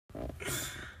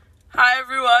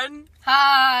everyone.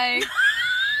 Hi.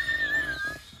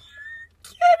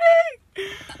 Kidding.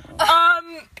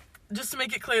 Just to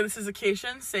make it clear, this is Acacia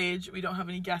and Sage. We don't have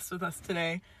any guests with us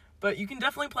today, but you can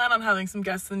definitely plan on having some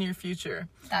guests in the near future.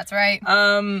 That's right.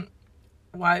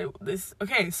 Why this?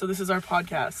 Okay, so this is our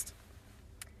podcast.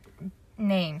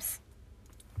 Names.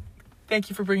 Thank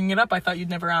you for bringing it up. I thought you'd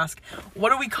never ask.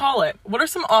 What do we call it? What are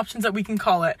some options that we can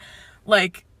call it?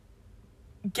 Like,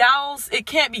 gals, it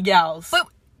can't be gals. But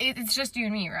it's just you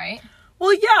and me, right?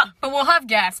 Well, yeah. But we'll have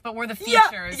guests, but we're the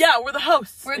features. Yeah, we're the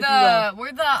hosts. We're the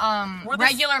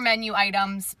regular menu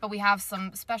items, but we have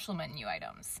some special menu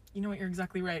items. You know what? You're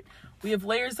exactly right. We have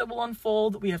layers that will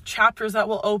unfold. We have chapters that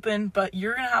will open, but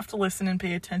you're going to have to listen and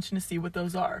pay attention to see what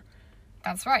those are.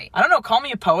 That's right. I don't know. Call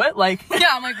me a poet. Like, yeah,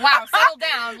 I'm like, wow, settle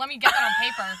down. Let me get that on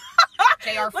paper.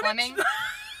 J.R. Fleming.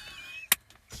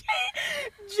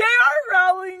 J.R.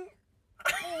 Rowling.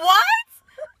 What?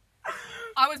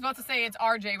 I was about to say it's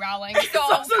R.J. Rowling. So It's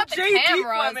also cut the J.D.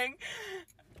 cameras. Fleming.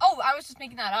 Oh, I was just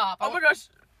making that up. Oh my gosh.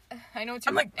 I know it's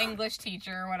your English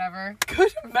teacher or whatever.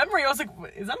 Good memory. I was like,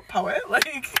 is that a poet?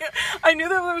 Like, I knew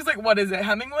that it was like, what is it?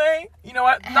 Hemingway? You know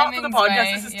what? Not for the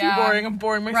podcast. This is too boring. I'm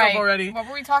boring myself already. What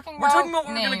were we talking about? We're talking about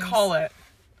what we're going to call it.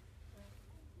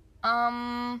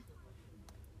 I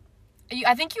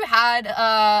think you had,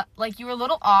 you were a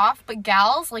little off, but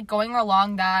gals, like, going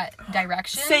along that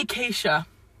direction. Say Keisha.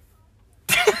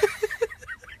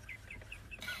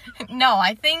 No,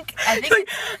 I think like,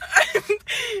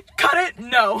 cut it?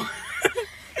 No.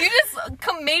 You just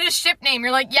made a ship name.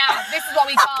 You're like, yeah, this is what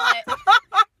we call it.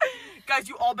 Guys,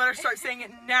 you all better start saying it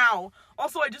now.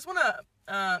 Also, I just want to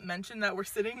mention that we're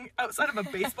sitting outside of a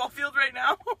baseball field right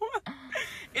now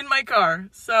in my car.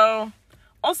 So,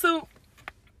 also,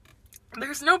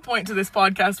 there's no point to this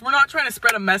podcast. We're not trying to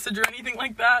spread a message or anything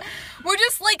like that. We're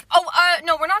just like,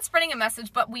 no, we're not spreading a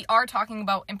message, but we are talking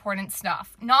about important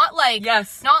stuff. Not like,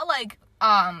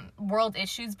 world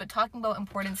issues, but talking about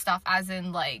important stuff as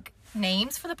in, like,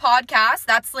 names for the podcast.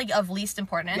 That's, like, of least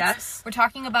importance. Yes. We're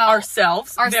talking about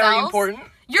ourselves. Very important.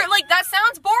 You're like, that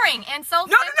sounds boring and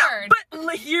self-centered. No,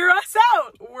 but hear us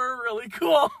out. We're really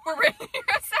cool. Hear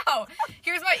us out.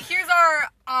 Here's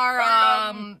our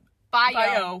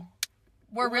bio.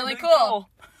 We're really cool.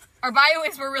 Our bio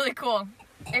is we're really cool.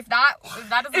 If that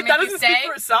doesn't speak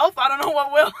for itself, I don't know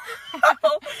what will.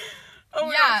 Oh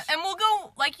my gosh. And we'll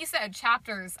go, like you said,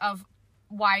 chapters of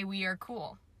why we are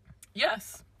cool.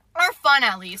 Yes. Or fun,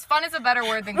 at least. Fun is a better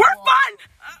word than we're cool. We're fun!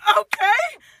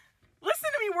 Okay? Listen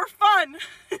to me, we're fun.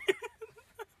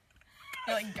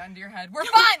 You're like, gun to your head. We're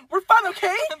fun! We're fun,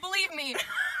 okay? Believe me.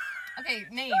 Okay,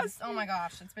 names. Oh my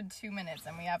gosh, it's been 2 minutes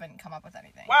and we haven't come up with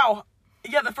anything. Wow.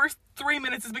 Yeah, the first 3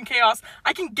 minutes has been chaos.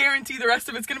 I can guarantee the rest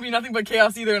of it's going to be nothing but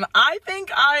chaos either, and I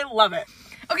think I love it.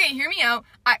 Okay, hear me out.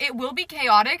 It will be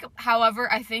chaotic.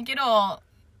 However, I think it'll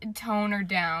tone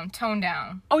down.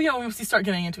 Oh yeah, when we start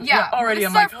getting into it. Yeah, already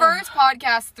I'm like, first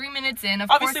podcast, 3 minutes in.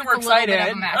 Obviously, we're excited.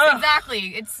 Bit of a mess.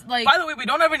 Exactly. It's like. By the way, we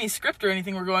don't have any script or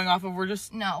anything we're going off of. We're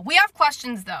just. No, we have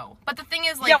questions though. But the thing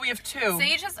is, like. Yeah, we have two.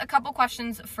 Sage has a couple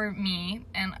questions for me,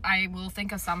 and I will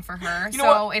think of some for her. You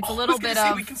know what? It's a little bit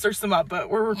of. We can search them up, but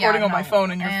we're recording on my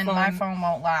phone, and your phone. My phone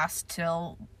won't last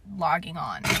till logging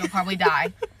on. It'll probably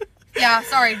die. Yeah,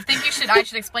 sorry. I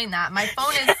should explain that. My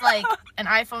phone is like an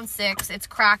iPhone 6. It's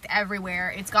cracked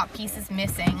everywhere. It's got pieces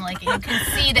missing. Like, you can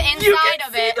see the inside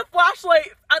of it. You can see the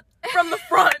flashlight from the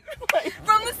front.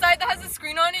 From the side that has a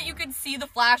screen on it, you can see the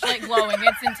flashlight glowing.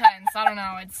 It's intense. I don't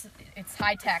know. It's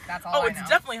high tech. That's all I know. Oh, it's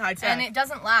definitely high tech. And it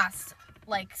doesn't last.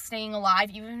 Like, staying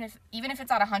alive, even if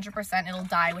it's at 100%, it'll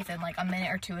die within like a minute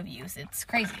or two of use. It's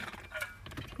crazy.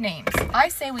 Names. I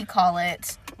say we call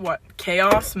it... What?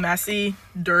 Chaos, messy,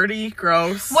 dirty,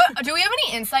 gross. What? Do we have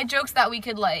any inside jokes that we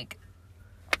could, like...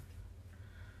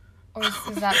 Or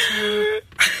is that too...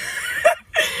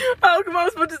 How come I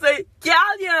was supposed to say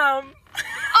gallium?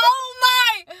 Oh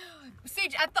my!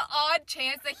 Sage, at the odd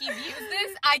chance that he views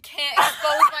this, I can't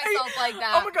expose myself like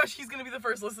that. Oh my gosh, he's gonna be the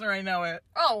first listener, I know it.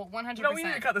 Oh, 100%. No, we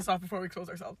need to cut this off before we expose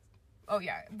ourselves. Oh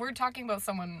yeah, we're talking about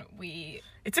someone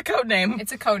It's a code name.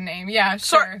 It's a code name, yeah,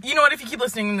 sure. So, you know what, if you keep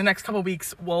listening in the next couple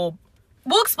weeks, we'll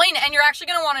explain it, and you're actually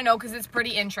gonna want to know, because it's pretty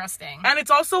interesting. And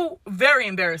it's also very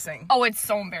embarrassing. Oh, it's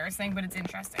so embarrassing, but it's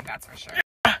interesting, that's for sure.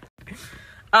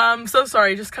 So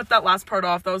sorry, just cut that last part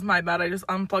off. That was my bad. I just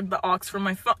unplugged the aux from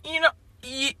my phone. You know,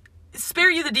 spare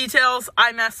you the details.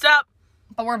 I messed up.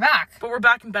 But we're back. But we're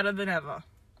back and better than ever.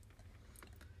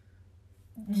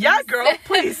 Yeah, girl,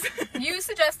 please. You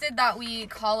suggested that we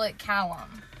call it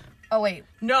Callum. Oh, wait.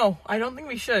 No, I don't think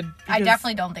we should. I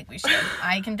definitely don't think we should.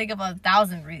 I can think of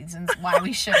 1,000 reasons why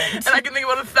we shouldn't. And I can think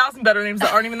about 1,000 better names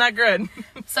that aren't even that good.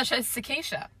 Such as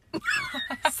Cicacia.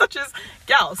 Such as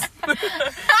gals.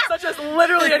 Such as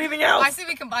literally anything else. I say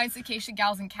we combine Cicacia,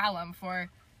 gals, and Callum for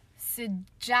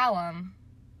Sigillum.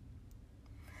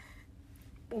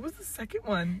 What was the second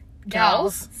one?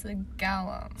 Gals?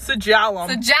 Sigillum. Sigillum.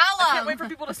 I Sigillum! can't wait for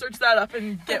people to search that up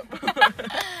and get...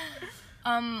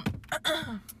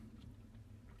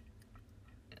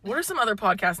 What are some other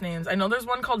podcast names? I know there's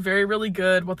one called Very Really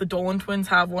Good. What the Dolan Twins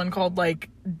have one called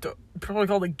probably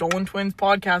called like Dolan Twins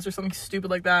Podcast or something stupid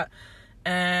like that.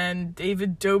 And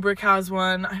David Dobrik has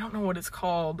one. I don't know what it's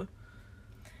called.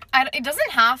 It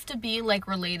doesn't have to be, like,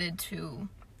 related to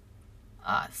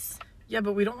us. Yeah,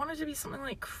 but we don't want it to be something,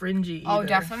 like, cringy either. Oh,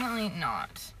 definitely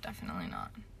not. Definitely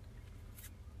not.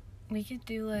 We could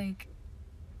do, like...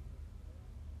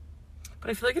 But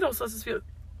I feel like it also has to be...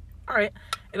 Alright.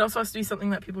 It also has to be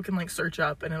something that people can, like, search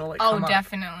up and it'll, like, come up.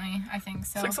 Definitely. I think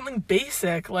so. It's, like, something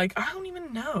basic. Like, I don't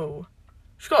even know.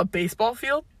 Should we call it baseball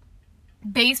field?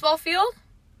 Baseball field?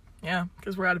 Yeah,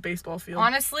 because we're at a baseball field.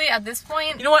 Honestly, at this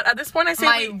point... You know what? At this point, I say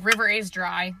my river is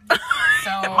dry. So...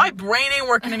 My brain ain't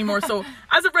working anymore. So,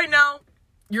 as of right now,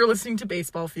 you're listening to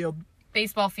Baseball Field.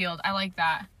 Baseball field. I like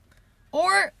that.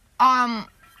 Or,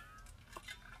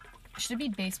 should it be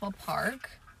baseball park?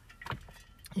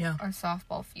 Yeah. Or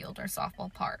softball field or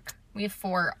softball park? We have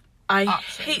 4 I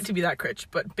options. hate to be that critch,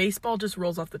 but baseball just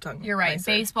rolls off the tongue. You're right.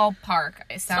 nicer. Baseball park.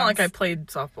 It It's sounds... not like I played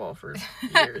softball for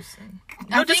years.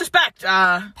 No think- disrespect.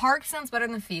 Park sounds better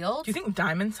than field. Do you think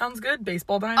diamond sounds good?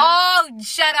 Baseball diamond? Oh,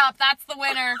 shut up. That's the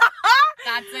winner.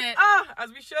 That's it. As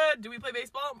we should. Do we play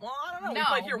baseball? Well, I don't know. We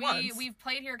played here once. We've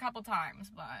played here a couple times,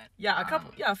 but... Yeah,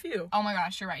 a few. Oh my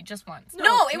gosh, you're right. Just once. No,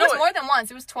 No, it no, was more than once.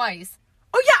 It was twice.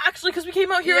 Oh, yeah, actually, because we came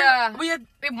out here. Yeah. We had...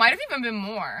 It might have even been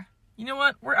more. You know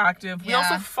what? We're active. We Yeah.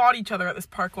 also fought each other at this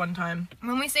park one time.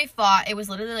 When we say fought, it was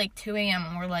literally like 2 a.m.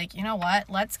 and we're like, you know what?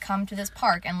 Let's come to this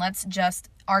park and let's just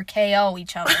RKO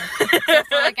each other. So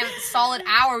for like a solid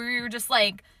hour, we were just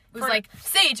like... It was like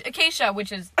Sage, Acacia,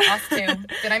 which is us too.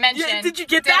 Did I mention? Yeah, did you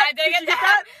get that? Did I get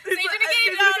that? Sage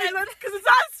and Acacia. Because it's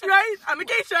us, right? I'm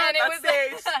Acacia. And it That's was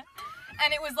Sage.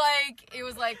 and it was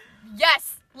like,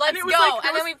 yes, let's it was go. like-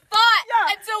 And then we fought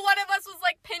Yeah. until one of us was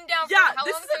like pinned down for Yeah, how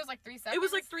this long is was it? It was like 3 seconds. It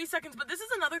was like 3 seconds, but this is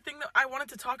another thing that I wanted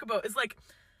to talk about is like,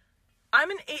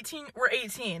 we're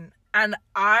 18, and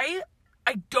I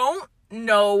don't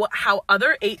know how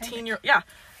other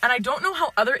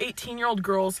 18-year-old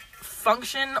girls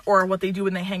function or what they do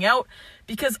when they hang out,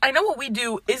 because I know what we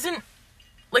do isn't,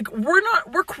 like,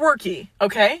 we're quirky,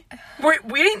 okay?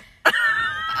 We ain't...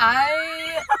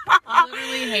 I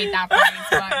literally hate that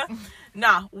phrase, but...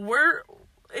 Nah,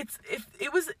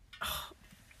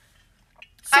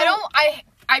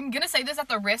 I'm gonna say this at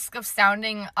the risk of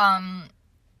sounding,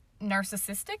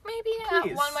 narcissistic, maybe?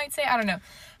 Please. One might say, I don't know.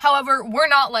 However, we're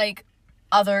not like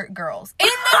other girls. In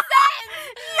the sense!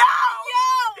 Yo!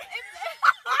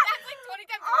 That's like 20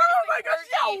 times worse Oh than my gosh,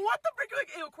 quirky. yeah, what the frick?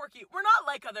 Like, ew, quirky. We're not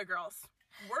like other girls.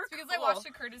 We're Because cool. I watched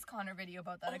a Curtis Connor video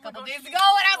about that Oh a my couple gosh, days he's ago,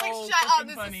 and I was so like, shut up, freaking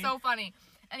this funny. is so funny.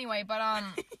 Anyway, but,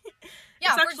 yeah,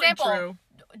 It's for actually example,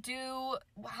 true.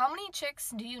 how many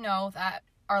chicks do you know that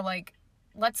are like,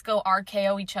 let's go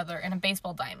RKO each other in a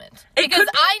baseball diamond? It Because could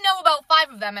be- I know about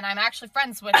 5 of them, and I'm actually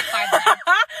friends with 5 of them.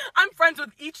 I'm friends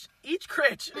with each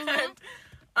critch. Mm-hmm. And,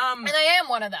 And I am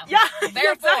one of them. yeah,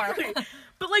 Therefore. exactly.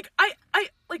 But like, I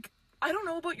don't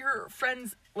know about your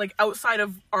friends, like, outside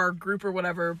of our group or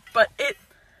whatever, but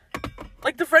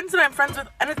like, the friends that I'm friends with,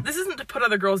 and this isn't to put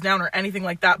other girls down or anything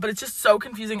like that, but it's just so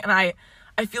confusing, and I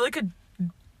feel like a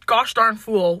gosh darn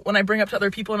fool when I bring up to other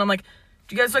people, and I'm like,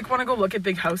 do you guys, like, want to go look at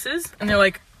big houses? And they're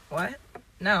like, what?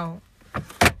 No.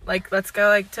 Like, let's go,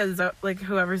 like, to, like,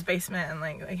 whoever's basement and,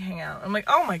 like hang out. I'm like,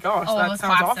 oh my gosh, Oh, that that's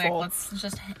sounds classic. awful. Let's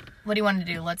just, what do you want to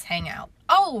do? Let's hang out.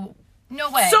 Oh, no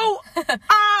way. So, I'm gonna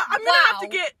have to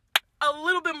Wow. get a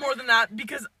little bit more than that,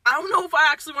 because I don't know if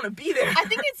I actually want to be there. I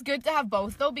think it's good to have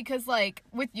both, though, because, like,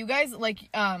 with you guys, like,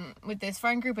 with this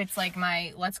friend group, it's like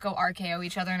my let's go RKO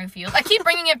each other in a field. I keep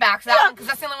bringing it back to that one, because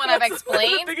that's the only one I've That's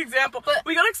explained. a big example. But-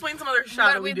 We gotta explain some other shit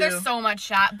But that we do. there's so much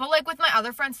chat. But, like, with my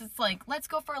other friends, it's like, let's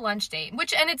go for a lunch date.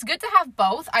 And it's good to have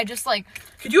both. I just, like,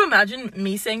 Could you imagine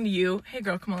me saying to you, hey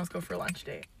girl, come on, let's go for a lunch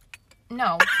date?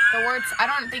 no. The words, I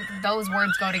don't think those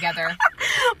words go together.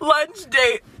 Lunch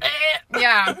date.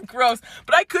 Yeah. Gross.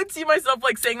 But I could see myself,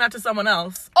 like, saying that to someone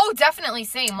else. Oh, definitely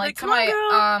same. Like, Like, come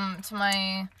on, to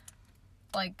my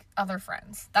like other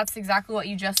friends. That's exactly what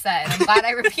you just said. I'm glad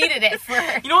I repeated it for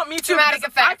You know what? Me too. dramatic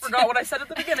because effect. I forgot what I said at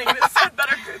the beginning. And it said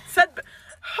better.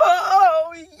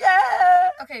 Oh, yeah.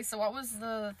 Okay, so what was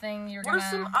the thing you're What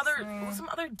gonna... are some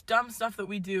other dumb stuff that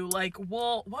we do? Like,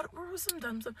 well, what was some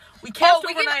dumb stuff? We camped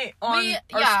overnight on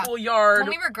our schoolyard. When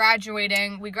we were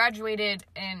graduating, we graduated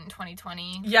in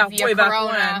 2020. Yeah, via way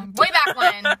Corona. back when. Way back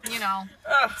when, you know.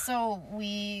 Ugh. So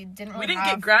we didn't really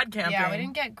get grad camping. Yeah, we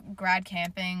didn't get grad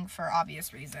camping for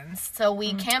obvious reasons. So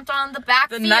we camped on the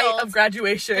backfield. The night of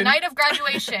graduation. The night of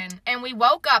graduation. And we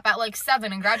woke up at like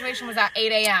 7 and graduation was at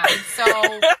 8 a.m. So,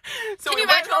 so can you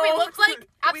imagine what we looked like?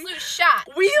 Absolute shot.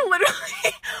 We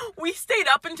literally, we stayed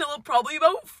up until probably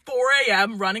about 4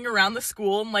 a.m. running around the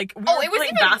school and like, we were it was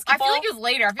playing even, basketball. I feel like it was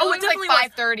later. I feel like it was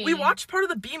like 5:30. We watched part of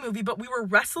the B movie, but we were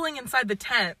wrestling inside the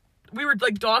tent. We were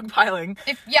like dogpiling.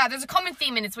 There's a common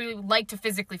theme and it's we like to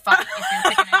physically fight if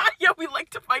you're picking it up. Yeah, we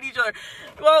like to fight each other.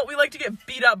 Well, we like to get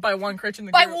beat up by one Critch in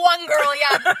the group. By one girl,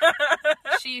 yeah.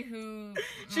 She who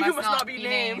must not be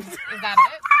named. Is that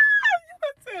it?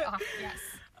 That's it. Yes.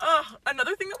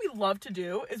 Another thing that we love to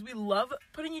do is we love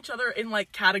putting each other in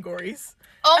like categories.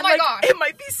 Oh my gosh. It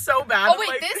might be so bad. Oh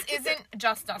wait, this isn't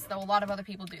just us though. A lot of other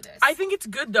people do this. I think it's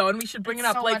good though, and we should bring it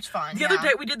up. So like much fun. The other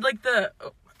day we did like the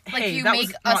you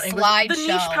make a slideshow. The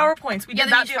niche PowerPoints. We did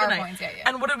that the other night. Yeah.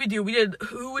 And what did we do? We did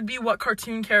who would be what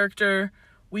cartoon character.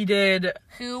 We did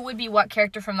who would be what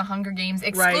character from the Hunger Games,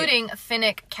 excluding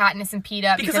Finnick, Katniss, and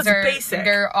Peeta because they're basic.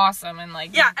 They're awesome and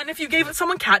like and if you gave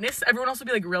someone Katniss, everyone else would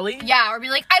be like, really? Yeah, or be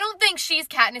like, I don't think she's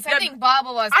Katniss. I think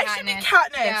Baba was Katniss. I should be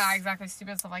Katniss. Yeah, exactly.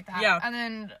 Stupid stuff like that. Yeah. And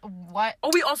then what?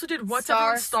 Oh, we also did what's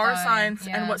everyone's star signs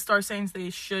and what star signs they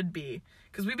should be.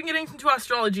 Because we've been getting into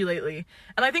astrology lately.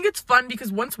 And I think it's fun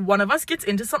because once one of us gets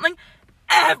into something,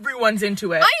 everyone's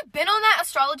into it. I've been on that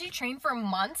astrology train for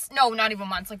months. No, not even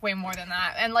months, like way more than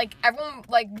that. And like everyone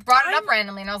like brought it up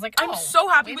randomly and I was like, I'm so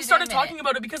happy we started talking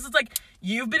about it because it's like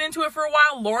you've been into it for a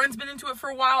while, Lauren's been into it for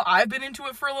a while, I've been into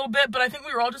it for a little bit, but I think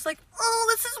we were all just like,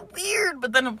 oh, this is weird.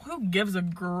 But then who gives a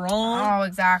girl? Oh,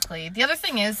 exactly. The other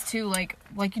thing is too, like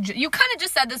you kind of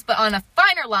just said this, but on a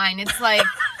finer line, it's like,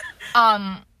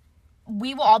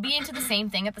 we will all be into the same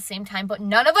thing at the same time, but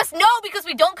none of us know because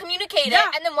we don't communicate it.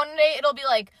 And then one day it'll be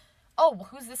like, oh,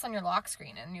 who's this on your lock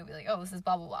screen? And you'll be like, oh, this is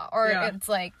blah, blah, blah. Or it's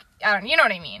like, you know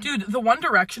what I mean? Dude, the One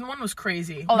Direction one was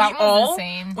crazy. Oh, that one was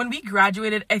insane. When we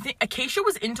graduated, I think Acacia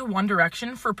was into One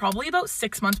Direction for probably about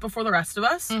 6 months before the rest of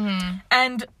us.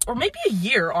 Mm-hmm. Or maybe a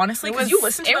year, honestly, because you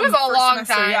listened to them It was a long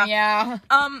semester, time, yeah.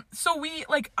 So we,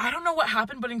 like, I don't know what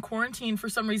happened, but in quarantine, for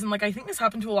some reason, like, I think this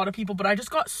happened to a lot of people, but I just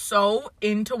got so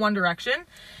into One Direction.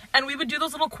 And we would do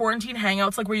those little quarantine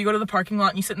hangouts, like, where you go to the parking lot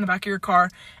and you sit in the back of your car,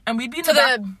 and we'd be in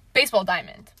the baseball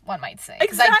diamond, one might say.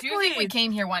 Exactly. I do think we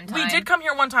came here one time. We did come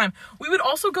here one time. We would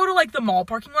also go to, like, the mall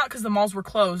parking lot, because the malls were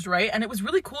closed, right? And it was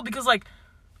really cool because, like,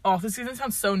 this season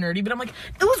sounds so nerdy, but I'm like,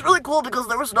 it was really cool because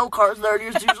there was no cars there.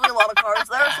 There's usually a lot of cars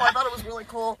there, so I thought it was really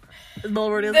cool. Is Bella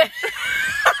where it is?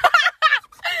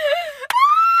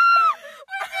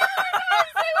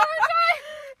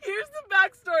 Here's the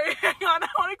backstory. Hang on, I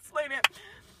want to explain it.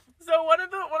 So one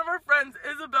of our friends,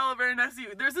 Isabella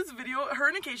Veronesi, there's this video, her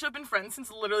and Acacia have been friends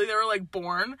since literally they were like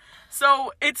born.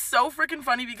 So it's so freaking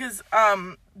funny because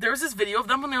there was this video of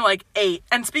them when they were like 8.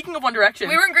 And speaking of One Direction,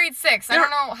 we were in grade 6. I don't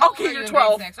know how old you're you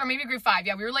 12. In grade 6, or maybe grade 5.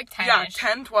 Yeah, we were like 10. Yeah,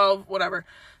 10, 12, whatever.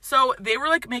 So they were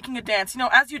like making a dance,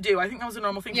 as you do. I think that was a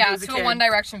normal thing to do as a kid. Yeah, to a One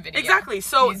Direction video. Exactly.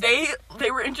 So they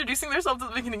were introducing themselves at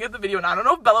the beginning of the video, and I don't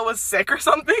know if Bella was sick or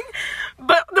something,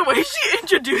 but the way she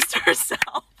introduced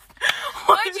herself.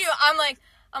 Mind you, I'm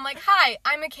like, hi,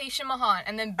 I'm Acacia Mahan,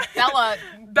 and then Bella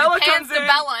comes to in,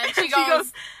 Bella, and she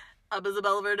goes, I'm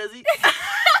Isabella Veronesi. It's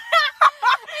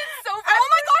so funny. Oh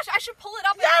my gosh, I should pull it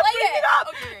up and play it.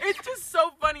 Okay. It's just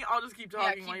so funny. I'll just keep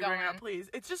talking while you bring it up,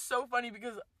 please. It's just so funny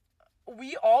because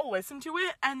we all listen to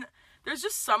it, and there's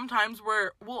just some times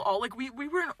where we'll all, like, we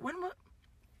were in,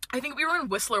 I think we were in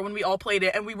Whistler when we all played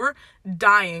it, and we were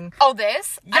dying. Oh,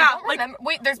 this? Yeah. I don't remember.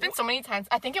 Wait, there's been so many times.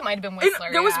 I think it might have been Whistler.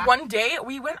 There was one day,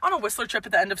 we went on a Whistler trip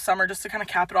at the end of summer just to kind of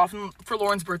cap it off, and for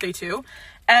Lauren's birthday too,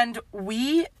 and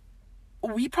we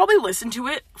probably listened to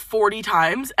it 40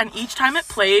 times, and each time it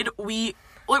played, we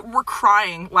were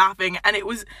crying, laughing, and it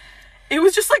was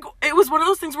just like, it was one of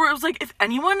those things where it was like, if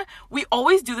anyone, we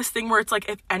always do this thing where it's like,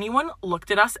 if anyone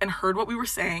looked at us and heard what we were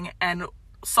saying and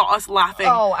saw us laughing,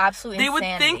 oh, absolutely, they would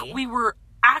think we were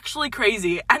actually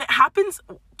crazy, and it happens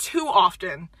too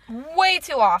often. Way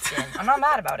too often. I'm not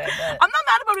mad about it, but I'm not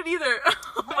mad about it either.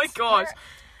 Oh my gosh.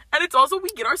 And it's also, we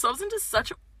get ourselves into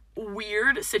such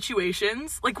weird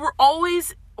situations. Like, we're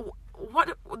always,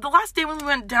 the last day when we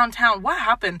went downtown, what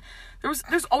happened?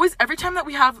 There's always, every time that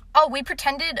we have... Oh, we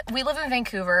live in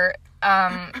Vancouver.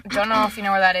 Don't know if you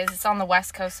know where that is. It's on the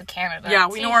west coast of Canada. Yeah,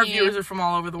 we know our viewers are from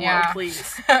all over the world,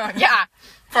 please. Yeah,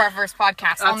 for our first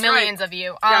podcast. That's all millions right. of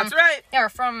you. That's right. Yeah, we're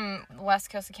from the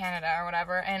west coast of Canada or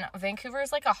whatever. And Vancouver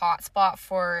is like a hot spot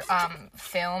for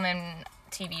film and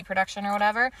TV production or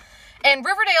whatever. And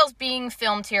Riverdale's being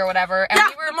filmed here or whatever. And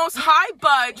we were the most high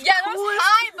budge. Yeah, the most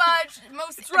high budge,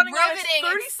 most it's running riveting,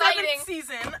 on its 37th exciting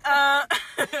season.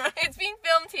 It's being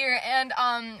filmed here, and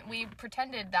we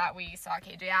pretended that we saw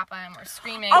KJ Apa and we're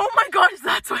screaming. Oh my gosh,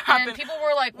 that's what happened. And people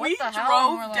were like, what we the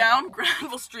hell? We drove down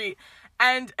Granville Street,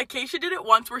 and Acacia did it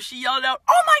once where she yelled out,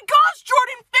 "Oh my gosh,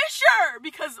 Jordan Fisher!"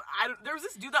 Because there was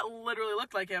this dude that literally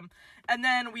looked like him. And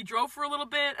then we drove for a little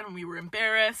bit, and we were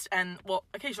embarrassed, and, well,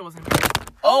 Acacia wasn't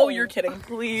embarrassed. Oh, you're kidding,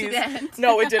 please. Didn't.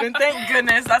 No, it didn't. Thank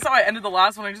goodness. That's how I ended the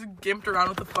last one. I just gimped around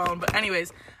with the phone. But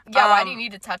anyways. Yeah, why do you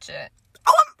need to touch it?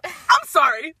 Oh, I'm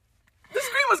sorry. The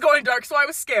screen was going dark, so I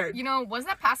was scared. You know, was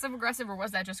that passive-aggressive, or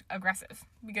was that just aggressive?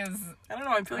 Because... I don't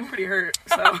know, I'm feeling pretty hurt,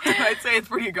 so I'd say it's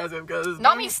pretty aggressive, because...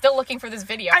 Not me still looking for this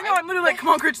video. I know, I'm literally like, come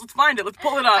on, Chris, let's find it. Let's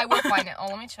pull it up. I will find it. Oh,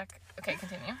 let me check. Okay,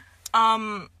 continue.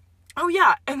 Oh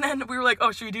yeah, and then we were like,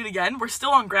 oh, should we do it again? We're still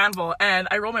on Granville, and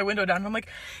I roll my window down, and I'm like,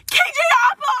 KJ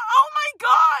Apa, oh my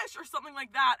gosh, or something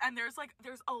like that, and there's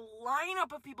a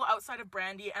lineup of people outside of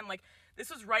Brandy, and like, this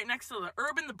was right next to the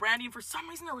Urban, the Brandy, and for some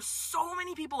reason there were so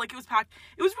many people, like, it was packed.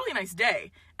 It was a really nice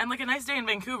day, and like, a nice day in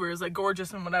Vancouver is like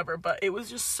gorgeous and whatever, but it was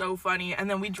just so funny, and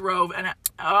then we drove, and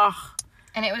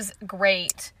and it was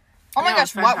great. Oh my Yeah,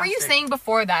 gosh, it was what were you fantastic. saying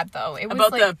before that, though? It was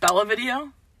about like... the Bella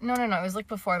video? No, it was like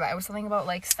before that. It was something about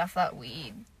like stuff that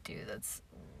we do that's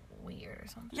weird or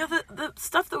something. Yeah, the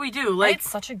stuff that we do, like... It's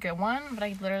such a good one, but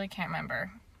I literally can't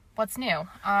remember. What's new?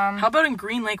 How about in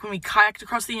Green Lake when we kayaked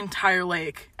across the entire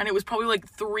lake, and it was probably like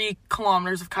 3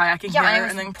 kilometers of kayaking Yeah, here,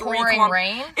 and it was then pouring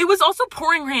rain. It was also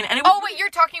pouring rain, and it was... Oh wait, you're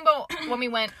talking about when we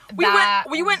went.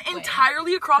 We went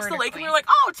entirely across the lake, and we were like,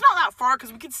 oh, it's not that far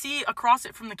because we could see across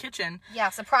it from the kitchen. Yeah,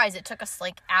 surprise! It took us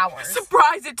like hours.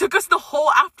 Surprise! It took us the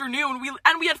whole afternoon.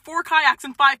 We had 4 kayaks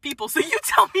and 5 people. So you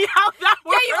tell me how that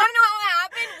worked. Yeah, you want to know how that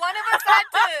happened? One of us had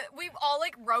to. We've all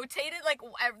like rotated. Like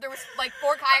there was like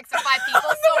 4 kayaks and 5 people.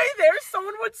 On the way there,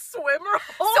 someone would swim or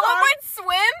hold Someone on. would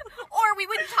swim, or we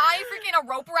would tie freaking a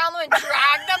rope around them and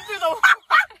drag them through the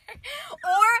water,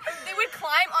 or they would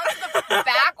climb onto the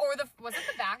back, or was it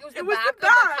the back? It was the back of the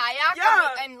kayak,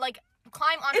 yeah. and like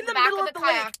climb onto the back of the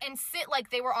kayak and sit like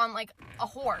they were on like a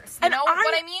horse. You know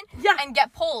what I mean? Yeah. And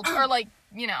get pulled, or like,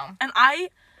 you know. And I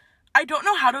don't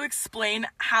know how to explain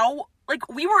how, like,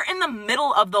 we were in the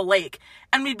middle of the lake,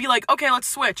 and we'd be like, okay, let's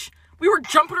switch. We were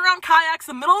jumping around kayaks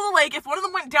in the middle of the lake. If one of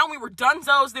them went down, we were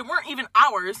dunzos. They weren't even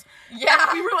ours. Yeah.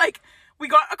 And we were like, we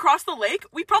got across the lake.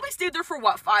 We probably stayed there for,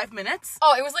 5 minutes?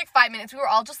 Oh, it was like 5 minutes. We were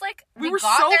all just like, we were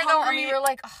got so there though, and hungry. we were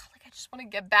like, oh, like I just want to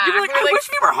get back. You were like, We were I wish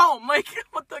we were home. Like,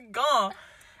 what the gah?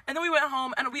 And then we went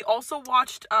home, and we also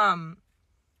watched,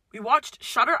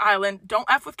 Shutter Island, Don't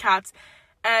F with Cats,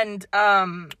 and,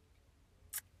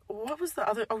 what was the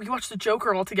other? Oh, we watched The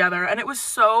Joker all together, and it was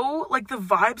so, like, the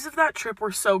vibes of that trip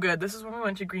were so good. This is when we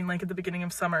went to Green Lake at the beginning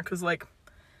of summer, because, like,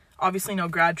 obviously no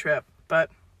grad trip, but...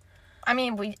 I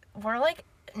mean, we're, like,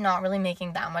 not really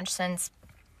making that much sense,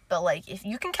 but, like, if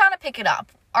you can kind of pick it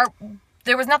up.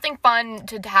 There was nothing fun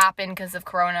to happen because of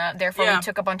Corona, therefore we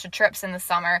took a bunch of trips in the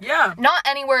summer. Yeah. Not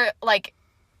anywhere, like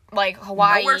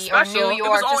Hawaii or New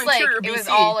York, just like, it was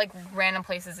all, like, random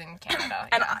places in Canada.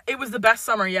 And it was the best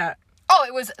summer yet. Oh,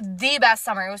 it was the best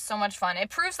summer. It was so much fun. It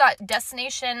proves that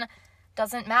destination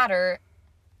doesn't matter.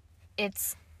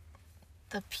 It's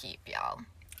the peep, y'all.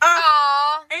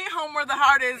 Ain't home where the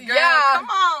heart is, girl. Yeah. Come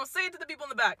on, say it to the people in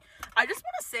the back. I just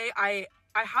want to say I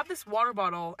have this water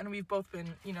bottle, and we've both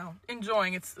been,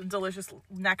 enjoying its delicious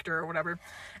nectar or whatever.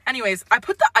 Anyways, I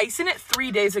put the ice in it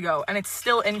 3 days ago, and it's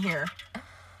still in here.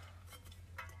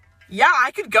 Yeah,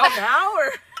 I could go now,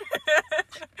 or...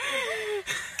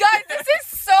 Guys, this is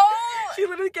so... She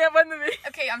literally can't find the video.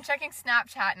 Okay, I'm checking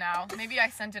Snapchat now. Maybe I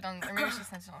sent it on... Or maybe she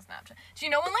sent it on Snapchat. Do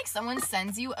you know when, like, someone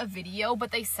sends you a video,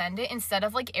 but they send it instead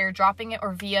of, like, airdropping it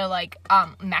or via, like,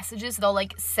 messages, they'll,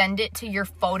 like, send it to your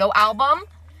photo album?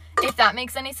 If that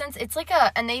makes any sense. It's like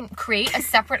and they create a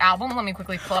separate album. Let me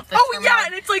quickly pull up the term yeah, out.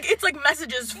 and it's like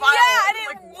messages, file. Yeah, and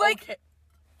it, like... Okay.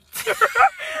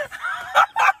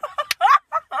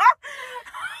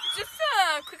 Just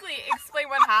to quickly explain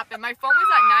what happened. My phone was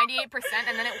at 98%,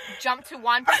 and then it jumped to 1%,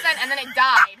 and then it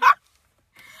died.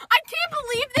 I can't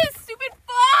believe this stupid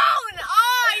phone!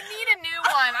 Oh, I need a new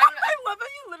one. I love how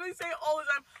you literally say it all the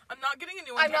time. I'm not getting a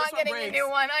new one. I'm not getting a new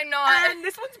one. I'm not. And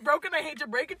this one's broken. I hate to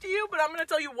break it to you, but I'm gonna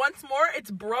tell you once more.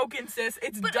 It's broken, sis.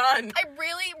 It's done. I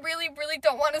really, really, really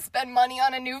don't want to spend money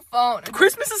on a new phone.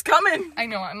 Christmas is coming. I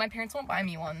know. My parents won't buy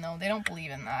me one though. They don't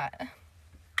believe in that.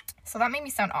 So that made me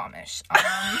sound Amish.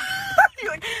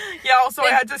 You're like, yeah. Also,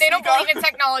 I had to. They don't believe in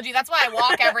technology. That's why I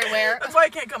walk everywhere. That's why I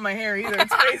can't cut my hair either.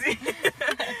 It's crazy.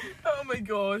 Oh my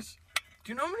gosh.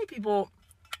 Do you know how many people?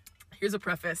 Here's a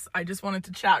preface. I just wanted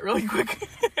to chat really quick.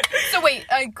 So wait,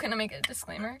 can I make a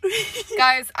disclaimer?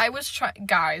 Guys, I was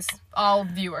guys, all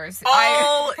viewers.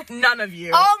 None of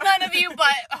you. None of you,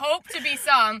 but hope to be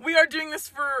some. We are doing this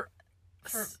for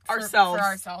ourselves. For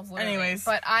ourselves, literally. Anyways.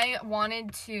 But I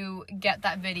wanted to get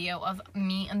that video of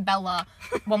me and Bella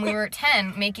when we were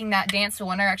 10 making that dance to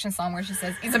One Direction song where she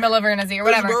says, Isabella Vernazi or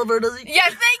whatever. Isabella Vernazi.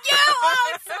 Yes, thank you!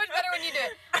 Oh, it's so much better when you do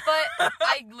it. But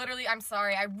I'm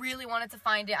sorry. I really wanted to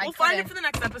find it. We'll find it for the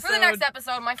next episode. For the next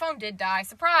episode. My phone did die.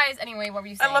 Surprise. Anyway, what were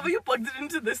you saying? I love how you plugged it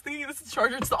into this thingy. This is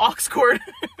charger. It's the aux cord.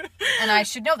 And I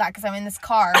should know that because I'm in this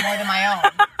car more than my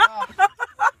own. Oh.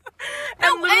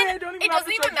 No, and it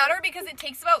doesn't even matter because it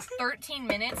takes about 13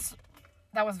 minutes.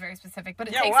 That was very specific, but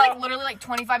it takes literally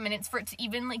 25 minutes for it to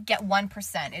even get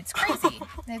 1%. It's crazy.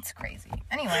 It's crazy.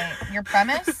 Anyway, your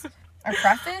premise or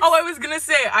preface? Oh, I was gonna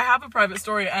say I have a private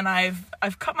story, and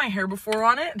I've cut my hair before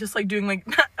on it, just doing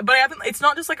but I haven't. It's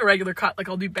not just a regular cut.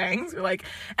 I'll do bangs or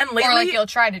and lately, or you'll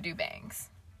try to do bangs.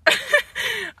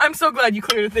 I'm so glad you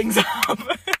cleared things up.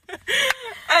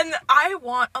 And I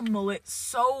want a mullet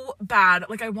so bad.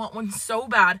 I want one so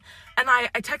bad. And I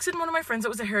texted one of my friends that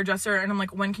was a hairdresser, and I'm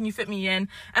like, when can you fit me in?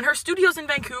 And her studio's in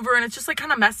Vancouver, and it's just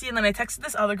kind of messy. And then I texted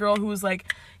this other girl who was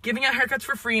giving out haircuts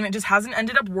for free, and it just hasn't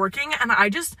ended up working. And I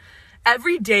just,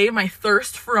 every day my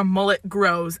thirst for a mullet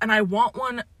grows, and I want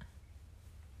one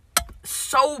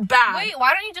so bad. Wait,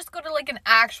 why don't you just go to an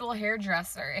actual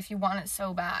hairdresser if you want it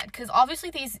so bad? Because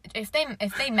obviously if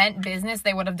they meant business,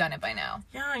 they would have done it by now.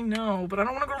 Yeah, I know, but I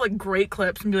don't want to go to Great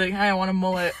Clips and be like, hey, I want a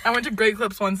mullet. I went to Great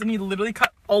Clips once, and he literally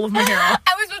cut all of my hair off.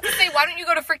 I was about to say, why don't you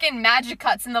go to freaking Magic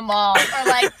Cuts in the mall or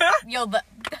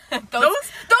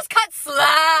those cuts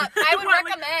slap. I would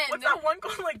recommend. What's that one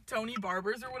called? Tony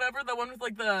Barber's or whatever. The one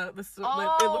with the it looks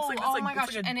like this. Oh my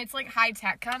gosh, and it's high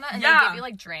tech kind of, and yeah. they give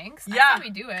you drinks. Yeah, that's how we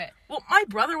do it. Well, my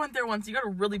brother went there once. He got a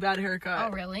really bad haircut.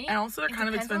 Oh really? And also they're kind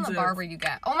of expensive. On the barber you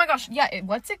get. Oh my gosh, yeah.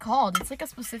 What's it called? It's a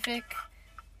specific.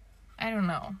 I don't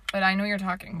know, but I know you're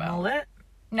talking about. Mullet?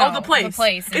 No, the place. The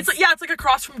place. It's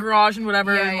across from Garage and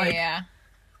whatever. Yeah, and yeah.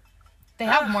 They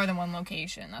have more than one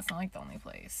location. That's not the only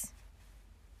place.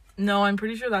 No, I'm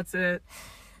pretty sure that's it.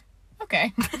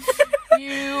 Okay.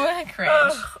 You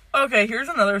cringe. Okay, here's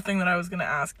another thing that I was gonna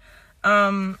ask.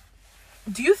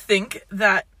 Do you think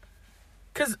that,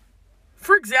 because,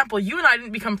 for example, you and I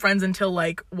didn't become friends until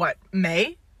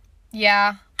May?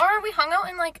 Yeah. Or we hung out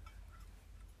in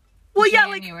well,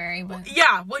 January, but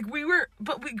we were,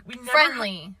 but we never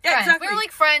friendly. Yeah, friends. exactly. We were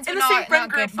friends in but the same not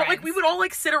friend good group, friends. but we would all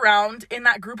sit around in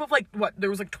that group of there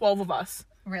was 12 of us.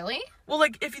 Really? Well,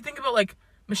 if you think about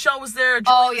Michelle was there,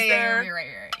 Julie was there, you're right.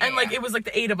 And it was the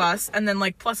 8 of us, and then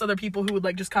plus other people who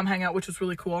would just come hang out, which was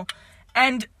really cool.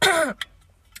 And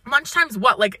lunchtime's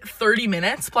 30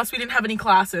 minutes, plus we didn't have any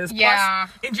classes. Yeah.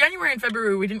 Plus, in January and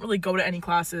February we didn't really go to any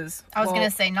classes. I was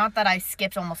gonna say, not that I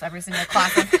skipped almost every single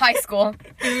class of high school.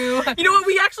 You know what,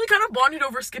 we actually kind of bonded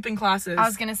over skipping classes. I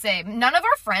was gonna say, none of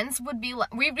our friends would be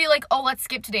we'd be oh, let's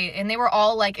skip today, and they were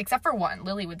all except for one,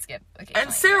 Lily would skip occasionally.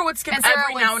 And Sarah would skip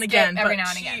every now and again.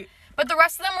 But the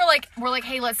rest of them were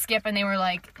hey, let's skip, and they were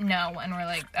no, and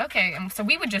we're okay, and so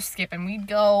we would just skip, and we'd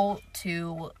go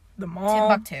to the mall,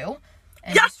 Timbuktu.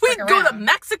 Yes, we'd go to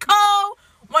Mexico.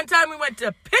 One time we went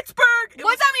to Pittsburgh.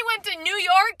 One time we went to New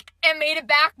York and made it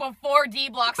back before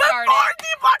D-Block started. Before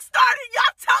D-Block started,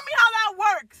 y'all tell me how that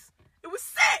works. It was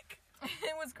sick.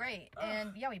 It was great,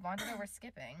 and we bonded over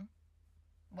skipping.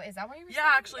 What, is that what you were saying?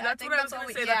 Yeah, actually, that's what I was going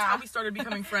to say. That's how we started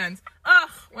becoming friends.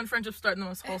 When friendships start in the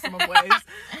most wholesome of ways.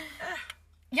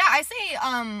 Yeah, I say,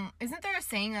 isn't there a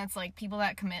saying that's people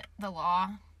that commit the law?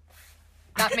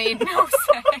 That made no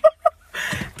sense.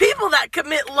 People that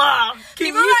commit law.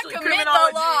 People that commit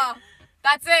the law.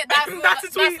 That's it. That's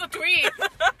the tweet.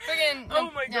 Friggin',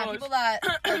 oh my gosh. Yeah, people that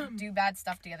do bad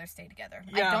stuff together stay together.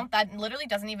 Yeah. That literally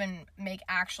doesn't even make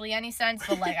actually any sense,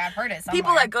 but I've heard it somewhere.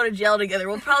 People that go to jail together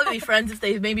will probably be friends if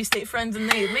they maybe stay friends and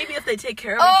maybe if they take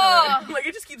care of each other.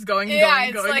 It just keeps going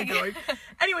and going.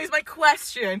 Anyways, my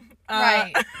question.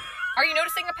 Right. Are you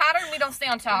noticing a pattern? We don't stay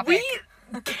on topic.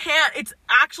 can't. It's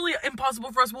actually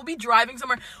impossible for us. We'll be driving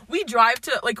somewhere. We drive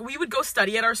to, like, we would go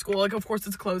study at our school. Like, of course,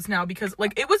 it's closed now because,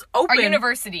 like, it was open. Our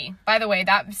university, by the way,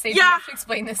 that saves Yeah. me to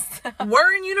explain this.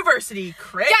 We're in university,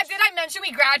 Chris. Yeah, did I mention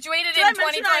we graduated in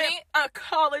 2020? I'm a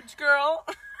college girl.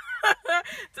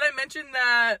 Did I mention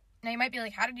that? Now you might be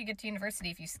like, how did you get to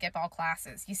university if you skip all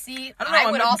classes? You see, I don't know,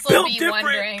 I would I'm also built be different.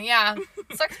 wondering. Yeah,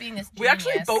 sucks being this genius. We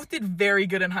actually both did very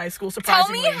good in high school, Tell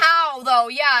surprisingly. me how, though.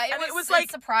 Yeah, it was it's like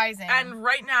surprising. And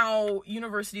right now,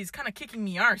 university's kind of kicking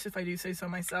me arse, if I do say so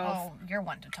myself. Oh, you're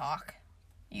one to talk.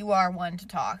 You are one to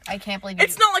talk. I can't believe you.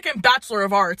 It's not like I'm Bachelor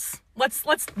of Arts. Let's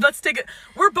take it.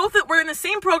 We're in the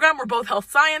same program. We're both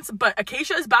health science, but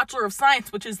Acacia is Bachelor of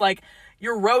Science, which is like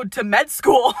your road to med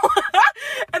school,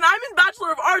 and I'm in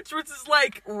Bachelor of Arts, which is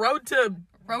like road to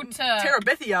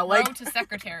Terabithia, like road to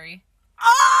secretary.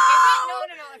 Oh!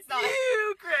 No, it's not.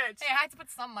 You, Gritch. Hey, I had to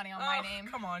put some money on my name.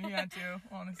 Come on, you had to,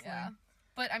 honestly. Yeah.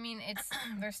 But I mean,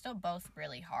 they're still both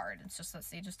really hard. It's just that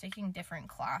they're just taking different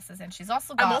classes, and she's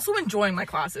also got. I'm also enjoying my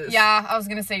classes. Yeah, I was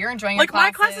gonna say you're enjoying like your my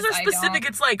classes. classes are specific.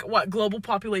 It's like what global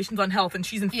populations on health, and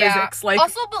she's in physics. Like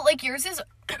also, but like yours is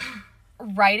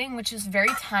writing, which is very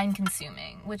time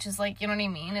consuming. Which is like, you know what I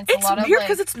mean? It's a lot weird of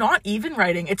because it's not even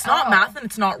writing. It's not math and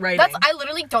it's not writing. I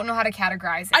literally don't know how to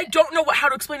categorize it. I don't know how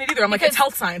to explain it either. I'm like, it's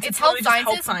health science. It's health literally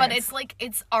sciences, just health but science. it's like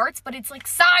it's arts, but it's like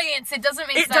science. It doesn't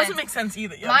make sense. It doesn't make sense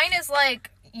either. Yeah. Mine is like,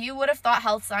 you would have thought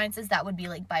health sciences, that would be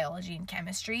like biology and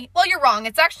chemistry. Well, you're wrong.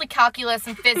 It's actually calculus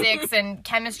and physics and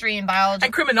chemistry and biology.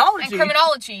 And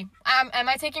criminology. Am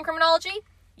I taking criminology?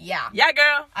 Yeah. Yeah,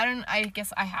 girl. I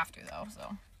guess I have to, though,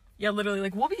 so. Yeah, literally,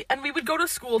 like, we would go to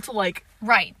school to, like...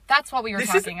 Right. That's what we were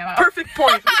talking about. Perfect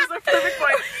point. This is a perfect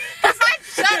point.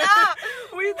 Shut up!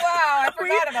 Wow, I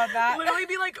forgot about that. Literally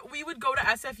be like, we would go to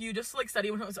SFU just to, like,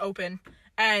 study when it was open.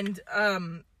 And,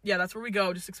 yeah, that's where we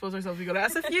go. Just expose ourselves. We go to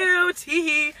SFU,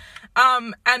 tee-hee.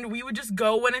 And we would just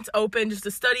go when it's open just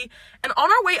to study. And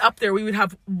on our way up there, we would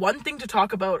have one thing to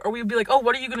talk about. Or we would be like, oh,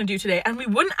 what are you going to do today? And we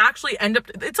wouldn't actually end up...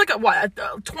 It's like a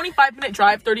 25-minute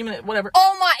drive, 30-minute, whatever.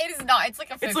 Oh my, it is not. It's like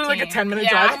a 15. It's literally like a 10-minute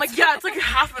drive. I'm like, yeah, it's like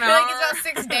half an I hour. feel like it's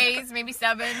about 6 days, maybe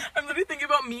 7. I'm literally thinking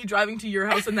about me driving to your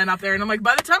house and then up there. And I'm like,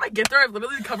 by the time I get there, I've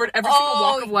literally covered every single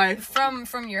walk of life.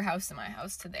 From your house to my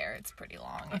house to there, it's pretty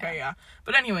long. Yeah. Okay, yeah.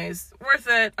 But anyways, worth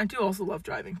it. I do also love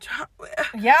driving.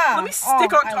 Yeah. Let me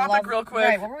stick on topic real quick.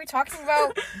 Right, what were we talking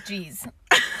about? Jeez.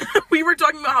 We were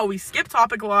talking about how we skip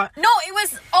topic a lot. No, it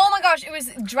was, oh my gosh, it was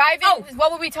driving. Oh.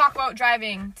 What would we talk about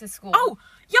driving to school? Oh,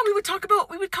 yeah, we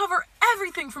would cover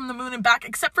everything from the moon and back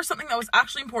except for something that was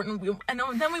actually important. And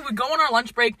then we would go on our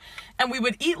lunch break and we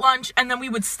would eat lunch and then we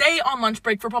would stay on lunch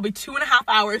break for probably 2.5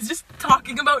 hours just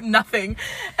talking about nothing.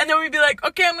 And then we'd be like,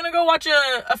 okay, I'm going to go watch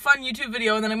a fun YouTube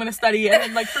video and then I'm going to study. And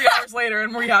then like 3 hours later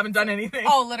and we haven't done anything.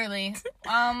 Oh, literally.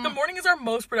 The morning is our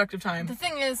most productive time. The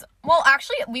thing is, well,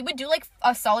 actually, we would do like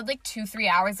a solid like 2-3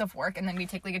 hours of work and then we'd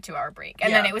take like a 2-hour break.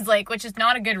 And then it was like, which is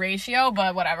not a good ratio,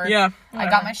 but whatever. Yeah. I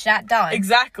got my shat done.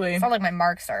 Exactly. It's not like my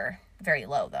marks are very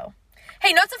low, though.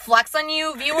 Hey, not to flex on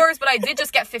you, viewers, but I did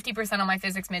just get 50% on my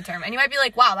physics midterm. And you might be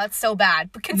like, wow, that's so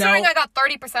bad. But considering I got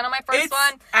 30% on my first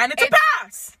one... And it's a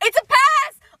pass! It's a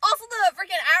pass! Also, the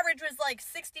freaking average was like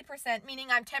 60%, meaning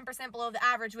I'm 10% below the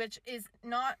average, which is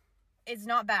not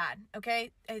bad, okay?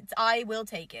 I will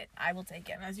take it. I will take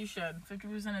it. As you should.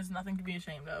 50% is nothing to be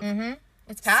ashamed of. Mm-hmm.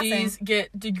 It's passing. C's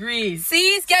get degrees.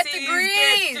 C's get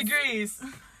degrees!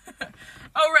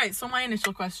 Oh, right. So my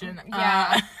initial question.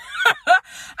 Yeah.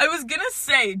 I was gonna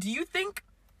say, do you think...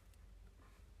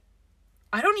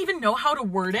 I don't even know how to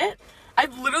word it.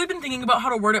 I've literally been thinking about how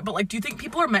to word it, but, like, do you think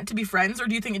people are meant to be friends, or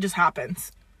do you think it just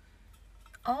happens?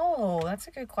 Oh, that's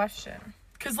a good question.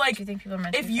 Because, like, do you think people are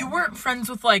meant to if be you friends? weren't friends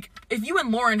with, like... If you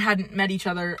and Lauren hadn't met each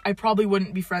other, I probably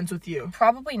wouldn't be friends with you.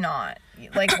 Probably not.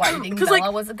 Like, what, you think Bella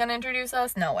like, was gonna introduce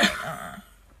us? No way.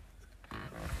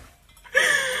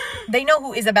 They know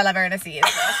who Isabella Verdecy is,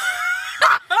 though.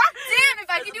 Damn, if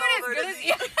I can do it as good as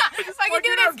you. If I can do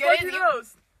it as good as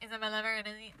you. Isabella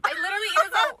Verdecy. I literally,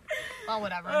 it was well,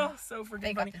 whatever. Oh, so freaking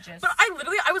they funny. got the gist. But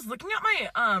I was looking at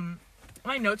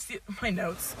my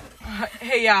notes.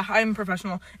 Hey, yeah, I'm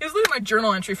professional. It was literally my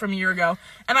journal entry from a year ago.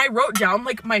 And I wrote down,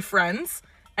 like, my friends.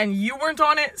 And you weren't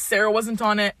on it, Sarah wasn't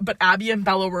on it, but Abby and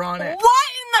Bella were on it. What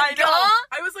in the god?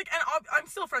 I was like, and I'm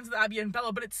still friends with Abby and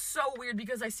Bella, but it's so weird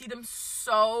because I see them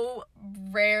so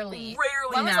rarely.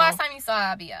 When was the last time you saw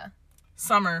Abby?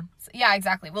 Summer. Yeah,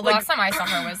 exactly. Well, the last time I saw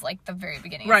her was like the very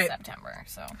beginning of September,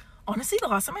 so. Honestly, the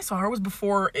last time I saw her was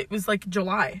before, it was like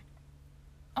July.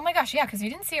 Oh my gosh, yeah, because you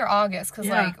didn't see her August, because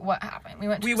like, what happened? We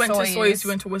went to Soyuz, we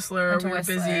went to Whistler, we were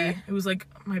busy. It was like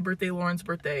my birthday, Lauren's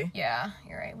birthday. Yeah,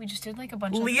 you're right. We just did like a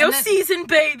bunch Leo of... season,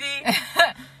 baby!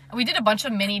 We did a bunch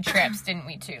of mini trips, didn't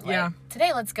we, too? Like, Yeah.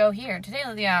 Today, let's go here. Today,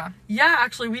 yeah. Yeah,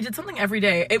 actually, we did something every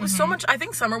day. It was so much. I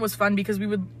think summer was fun because we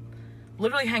would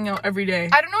literally hang out every day.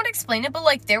 I don't know how to explain it, but,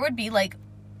 like, there would be, like,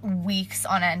 weeks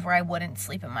on end where I wouldn't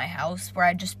sleep in my house, where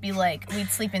I'd just be, like, we'd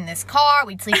sleep in this car,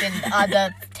 we'd sleep in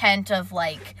the tent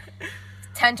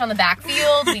on the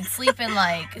backfield, we'd sleep in,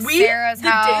 like, Sarah's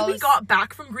house. The day we got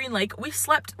back from Green Lake, we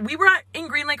were in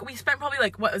Green Lake, we spent probably,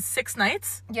 like, 6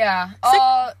 nights? Yeah.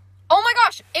 Oh my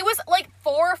gosh, it was like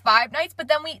 4 or 5 nights, but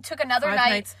then we took another 5 night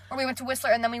nights. where we went to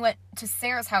Whistler, and then we went to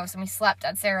Sarah's house and we slept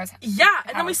at Sarah's house. Yeah,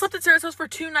 and then we slept at Sarah's house for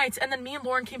 2 nights, and then me and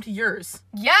Lauren came to yours.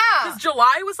 Yeah. Because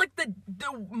July was like the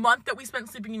month that we spent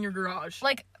sleeping in your garage.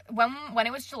 Like, when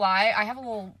it was July, I have a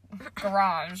little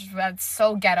garage that's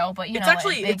so ghetto, but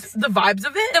it's the vibes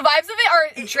of it. The vibes of it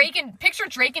are picture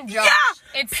Drake and Josh.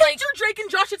 Yeah! It's like Drake and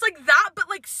Josh, it's like that, but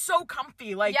like so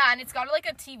comfy. Like, yeah, and it's got like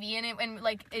a TV in it, and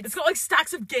like it's got like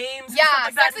stacks of games. Yeah,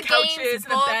 and stuff like that, and couches, games,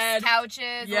 books, and a bed.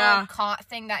 couches, Yeah. a little cot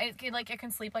thing that it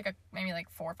can sleep like maybe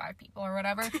 4 or 5 people or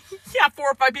whatever. Yeah, 4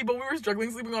 or 5 people. We were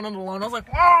struggling sleeping on it alone. I was like,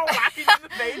 oh, laughing in the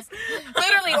face.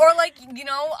 Literally, or like,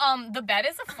 the bed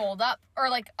is a fold up, or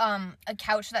like a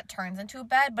couch that turns into a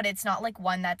bed, but it's not like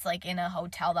one that's like in a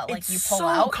hotel that like it's you pull so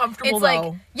out. Comfortable, it's though.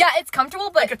 like, yeah, it's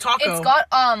comfortable, but like a taco. It's got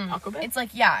taco bed? it's like,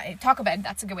 yeah, taco bed,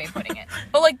 that's a good way of putting it.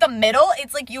 But like the middle,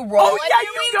 it's like you roll. Oh yeah,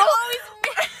 you go.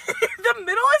 The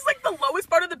middle is like the lowest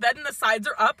part of the bed, and the sides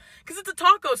are up because it's a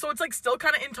taco, so it's like still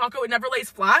kind of in taco. It never lays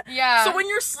flat. Yeah. So when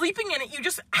you're sleeping in it, you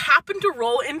just happen to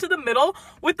roll into the middle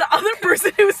with the other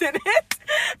person who's in it.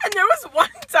 And there was one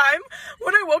time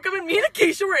when I woke up and me and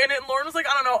Acacia were in it, and Lauren was like,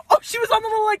 I don't know. Oh, she was on the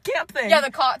little like camp thing. Yeah,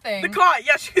 the cot thing. The cot.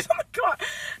 Yeah, she was on the cot.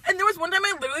 And there was one time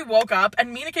I literally woke up,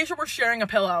 and me and Acacia were sharing a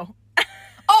pillow.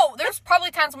 Oh, there's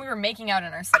probably times when we were making out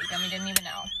in our sleep and we didn't even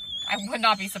know. I would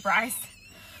not be surprised.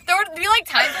 There would be like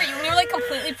times where you and me were like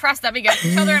completely pressed up against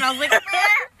each other, and I was like, and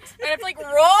I have to like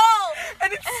roll.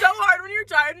 And it's so hard when you're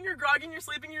tired and you're groggy and you're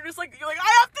sleeping. You're like,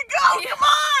 I have to go. Come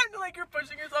on. Like you're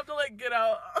pushing yourself to like get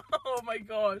out. Oh my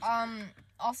gosh.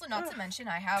 Also, not to mention,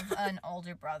 I have an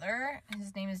older brother.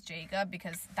 His name is Jacob,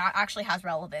 because that actually has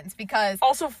relevance. Because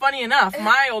also, funny enough,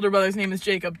 my older brother's name is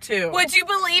Jacob too. Would you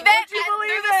believe it?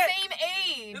 They're the same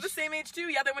age. They're the same age too.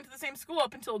 Yeah, they went to the same school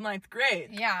up until 9th grade.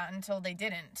 Yeah, until they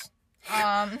didn't.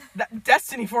 That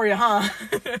destiny for you, huh?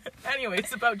 Anyway,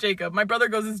 it's about Jacob. My brother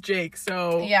goes as Jake,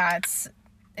 so yeah,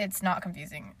 it's not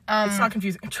confusing. It's not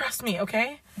confusing. Trust me,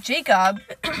 okay? Jacob,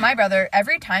 my brother,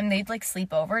 every time they'd like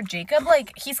sleep over, Jacob,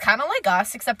 like, he's kind of like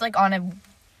us, except like on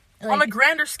a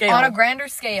grander scale. On a grander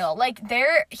scale. Like,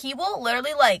 he will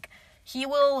literally like, he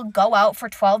will go out for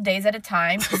 12 days at a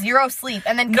time, 0 sleep,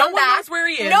 and then come back. No one knows where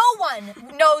he is. No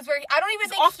one knows where I don't even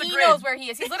think he knows where he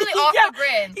is. He's literally off the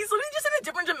grid. He's literally just in a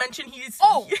different dimension.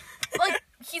 Like,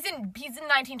 he's in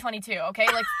 1922, okay?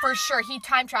 Like, for sure, he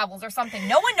time travels or something.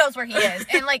 No one knows where he is.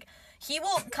 And, like, he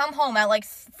will come home at, like,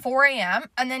 4 a.m.,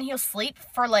 and then he'll sleep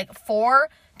for, like, 4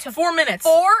 minutes.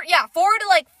 4 to,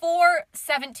 like,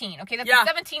 4:17, okay? That's a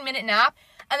 17-minute nap,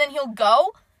 and then he'll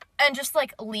go and just,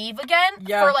 like, leave again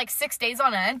for, like, 6 days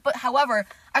on end. But, however,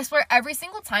 I swear, every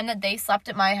single time that they slept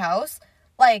at my house,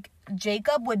 like,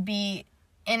 Jacob would be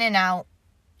in and out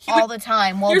all the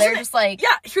time while they're just, like...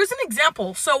 Yeah, here's an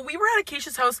example. So, we were at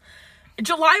Acacia's house.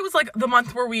 July was, like, the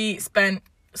month where we spent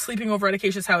sleeping over at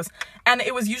Acacia's house. And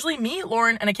it was usually me,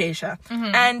 Lauren, and Acacia.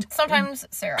 Mm-hmm. And... Sometimes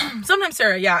Sarah. Sometimes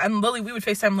Sarah, yeah. And Lily, we would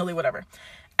FaceTime Lily, whatever.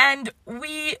 And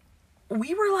we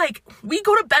were, like... We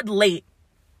go to bed late.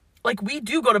 Like, we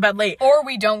do go to bed late. Or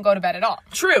we don't go to bed at all.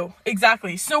 True,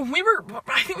 exactly. So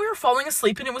I think we were falling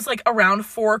asleep, and it was like around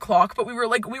 4 o'clock, but we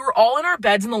were all in our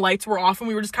beds and the lights were off, and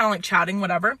we were just kind of like chatting,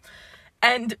 whatever.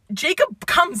 And Jacob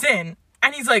comes in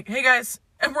and he's like, hey guys.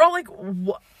 And we're all like,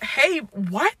 hey,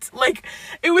 what? Like,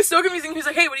 it was so confusing. He's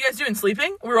like, hey, what are you guys doing?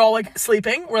 Sleeping? We were all like,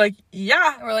 sleeping? We're like,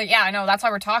 yeah. We're like, yeah, I know. That's why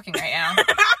we're talking right now.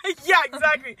 Yeah,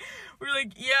 exactly. We're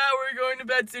like, yeah, we're going to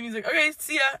bed soon. He's like, okay,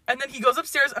 see ya. And then he goes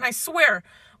upstairs, and I swear,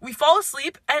 we fall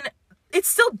asleep, and it's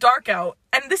still dark out,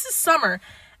 and this is summer,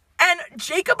 and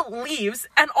Jacob leaves,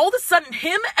 and all of a sudden,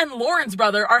 him and Lauren's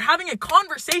brother are having a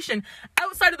conversation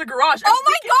outside of the garage. Oh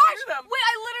my gosh! Wait,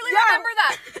 I literally remember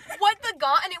that.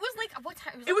 And it was like, what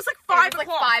time? It was like 5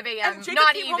 o'clock. Like 5 a.m. And Jacob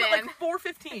Not came even. home at like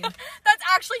 4:15. That's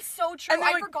actually so true. And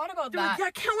I forgot about that. Like, yeah,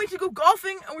 I can't wait to go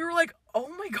golfing. And we were like, oh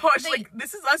my gosh, like,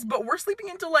 this is us, but we're sleeping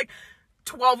until like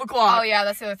 12 o'clock. Oh yeah,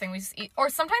 that's the other thing. We just eat, or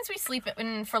sometimes we sleep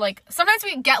in for like, sometimes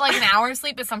we get like an hour of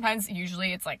sleep, but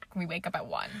usually it's like we wake up at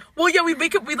 1. Well, yeah, we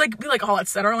wake up, we like be like, oh,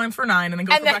 let's set our alarms for 9 and then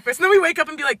go for breakfast. And then we wake up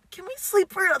and be like, can we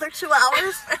sleep for another 2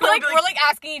 hours? We're like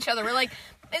asking each other, we're like,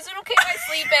 is it okay if I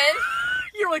sleep in?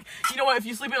 You're like, you know what? If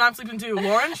you sleep in, I'm sleeping too.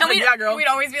 Lauren, she's And like, yeah, girl. we'd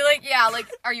always be like, yeah, like,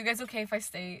 are you guys okay if I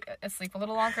stay asleep a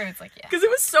little longer? And it's like, yeah. Because it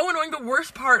was so annoying. The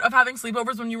worst part of having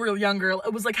sleepovers when you were younger,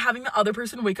 it was like having the other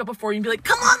person wake up before you and be like,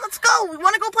 come on, let's go. We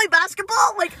want to go play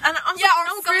basketball. Like, and I was Yeah, like, or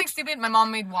no, something bitch. stupid. My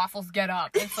mom made waffles, get up.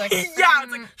 It's like, Yeah,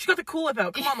 it's like, she got the Cool Whip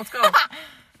out. Come on, let's go.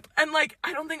 And like,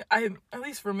 I don't think at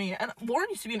least for me, and Lauren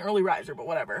used to be an early riser, but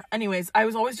whatever. Anyways, I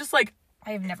was always just like,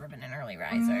 I have never been an early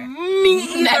riser. me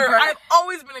either. Never. I've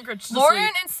always been encouraged to Lauren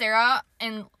sleep. and Sarah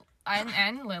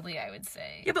and Lily, I would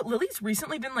say. Yeah, but Lily's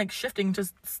recently been like shifting to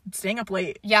staying up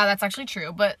late. Yeah, that's actually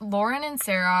true. But Lauren and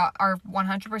Sarah are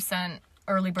 100%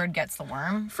 early bird gets the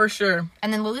worm. For sure.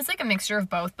 And then Lily's like a mixture of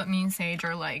both, but me and Sage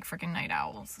are like freaking night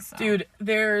owls. So. Dude,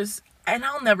 and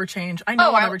I'll never change. I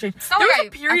know I'll never change. It's not There was like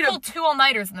a period I pulled 2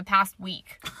 all-nighters in the past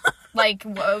week. Like,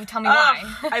 whoa, tell me why.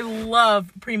 I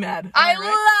love pre-med. I Am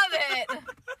right? love it.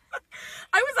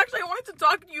 I wanted to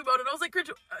talk to you about it. I was like, Rich,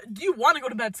 do you want to go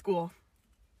to med school?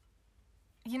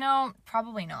 You know,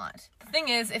 probably not. The thing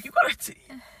is, if You gotta,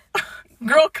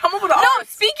 girl, come up with no, ours.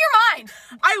 speak your mind.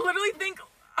 I literally think,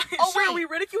 Oh, sure, wait. we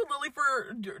ridiculed Lily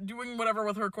for doing whatever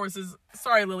with her courses.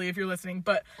 Sorry, Lily, if you're listening,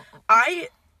 but I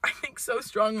think so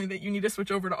strongly that you need to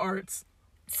switch over to arts.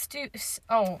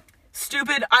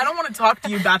 Stupid. I don't want to talk to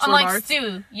you, Bachelor I'm of like, Arts.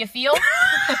 Stu, you feel?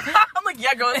 I'm like,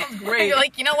 yeah, girl, that sounds great. You're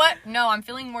like, you know what? No, I'm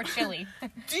feeling more chilly.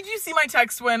 Did you see my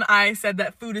text when I said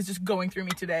that food is just going through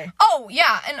me today? Oh,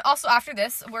 yeah, and also after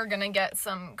this, we're gonna get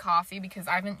some coffee because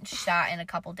I haven't shat in a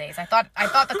couple days. I thought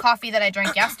the coffee that I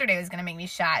drank yesterday was gonna make me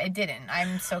shat. It didn't.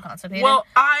 I'm so constipated. Well,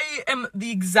 I am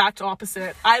the exact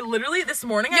opposite. I literally, this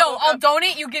morning, I woke I'll up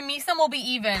donate. You give me some, we'll be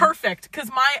even. perfect, because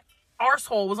my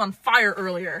arsehole was on fire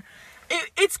earlier.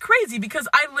 It's crazy, because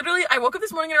I woke up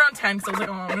this morning at around 10, because I was like,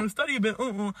 oh, I'm gonna study a bit,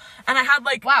 and I had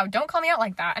like, Wow, don't call me out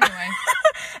like that. Anyway.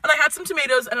 and I had some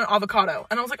tomatoes and an avocado,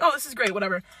 and I was like, oh, this is great,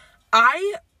 whatever.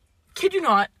 I kid you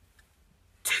not,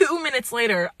 2 minutes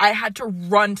later, I had to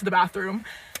run to the bathroom,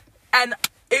 and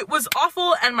it was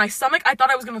awful, and my stomach, I thought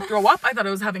I was gonna throw up, I thought I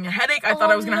was having a headache, I thought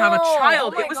I was gonna have a no.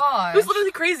 child. Oh my It was gosh.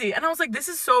 literally crazy, and I was like, this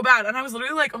is so bad, and I was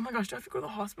literally like, oh my gosh, do I have to go to the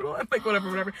hospital? And like,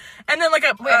 whatever. And then like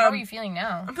Wait, how are you feeling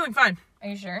now? I'm feeling fine. Are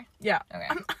you sure? Yeah. Okay.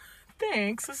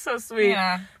 Thanks, it's so sweet.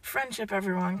 Yeah. Friendship,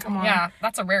 everyone, come on. Yeah,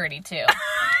 that's a rarity too.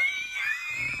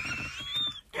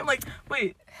 I'm like,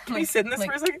 wait, can we sit in this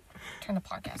for a second? Turn the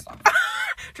podcast off.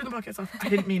 Turn the podcast off. I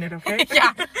didn't mean it, okay?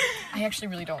 Yeah. I actually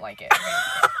really don't like it.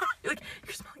 You're like,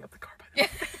 you're smelling up the car, by the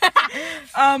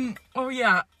way. Oh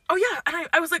yeah, and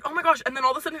I was like, oh my gosh, and then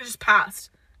all of a sudden it just passed,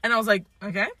 and I was like,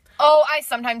 okay. Oh, I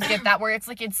sometimes get that where it's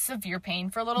like it's severe pain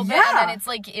for a little bit, and Yeah. then it's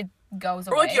like it goes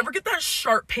away. Or like, you ever get that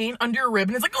sharp pain under your rib,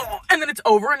 and it's like, oh, and then it's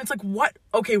over, and it's like, what?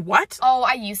 Okay, what? Oh,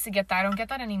 I used to get that. I don't get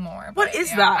that anymore. What but, is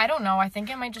yeah, that? I don't know. I think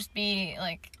it might just be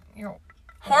like your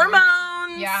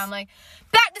Hormones. Yeah, I'm like,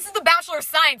 this is the Bachelor of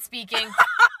Science speaking.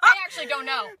 I actually don't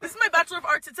know. This is my Bachelor of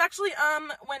Arts. It's actually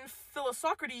when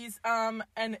Philosocrates and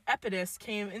Epidus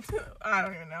came into, I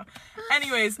don't even know.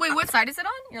 Anyways, Wait, what side is it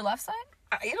on? Your left side?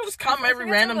 it'll just come every I think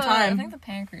it's random on time. I think the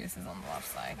pancreas is on the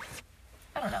left side.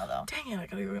 I don't know though. Dang it, I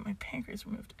gotta go get my pancreas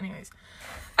removed. Anyways,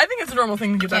 I think it's a normal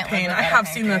thing to get that Can't live pain. I without a have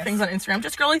seen the pancreas. things on Instagram.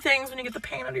 Just girly things when you get the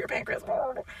pain under your pancreas.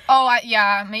 Oh,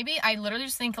 yeah, maybe I literally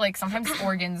just think like sometimes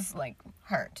organs like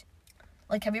hurt.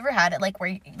 Like, have you ever had it like where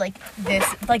you, like this,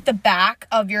 like the back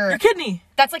of Your kidney.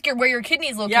 that's like where your kidney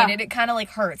is located. Yeah. It kind of like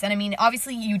hurts. And I mean,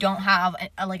 obviously you don't have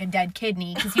like a dead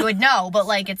kidney because you would know, but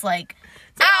like it's like,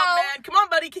 It's like, ow. oh man, come on,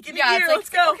 buddy, kick in the Yeah, ear. it's like, Let's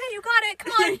go. okay, you got it.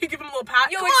 Come on. You give him a little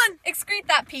pat. Yo, Come on, excrete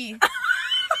that pee.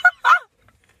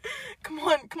 come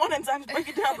on, enzymes, break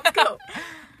it down. Let's go.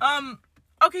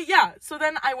 Okay, yeah. So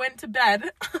then I went to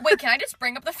bed. Wait, can I just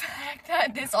bring up the fact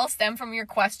that this all stemmed from your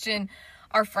question?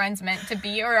 Are friends meant to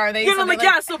be, or are they? You know, I'm something like,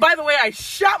 yeah. So by the way, I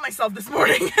shot myself this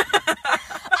morning.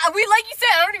 We, like you said,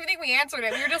 I don't even think we answered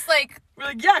it. We were just like, We're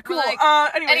like, yeah, cool. like,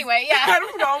 Anyway, yeah. I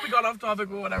don't know. We got off topic,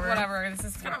 but whatever. whatever. This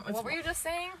is kinda- what were you just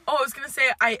saying? Oh, I was gonna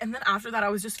say and then after that, I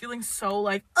was just feeling so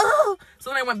like, oh. So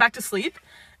then I went back to sleep.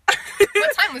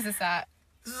 What time was this at?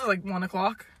 This is like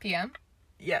 1:00 PM?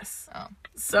 Yes. Oh.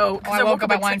 So Oh, I woke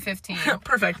up at 10. 1:15.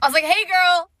 Perfect. I was like, hey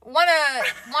girl,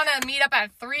 wanna meet up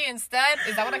at 3 instead?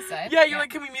 Is that what I said? Yeah, you're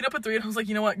like, can we meet up at 3? And I was like,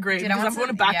 you know what? Great. Dude, Because I'm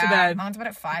going back to bed. I went to bed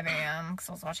at 5 a.m. because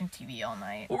I was watching TV all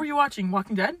night. What were you watching?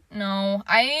 Walking Dead? No,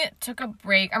 I took a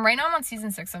break. I'm on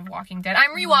season 6 of Walking Dead.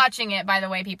 I'm rewatching it, by the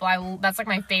way, people. That's like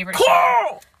my favorite show.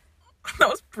 Carl! That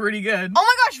was pretty good. Oh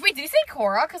my gosh, wait, did you say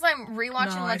Korra? Because I'm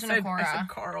rewatching No, Legend of Korra. I said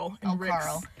Carl. Oh, Rick's.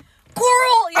 Carl.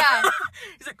 Coral, yeah.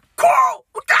 He's like, Carl!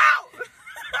 Look out!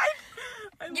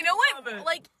 I You know love what, it.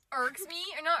 like, irks me,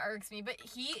 or not irks me, but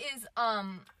he is,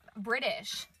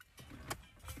 British.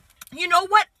 You know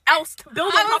what else to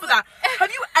build on top of that?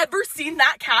 Have you ever seen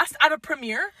that cast at a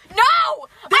premiere? No!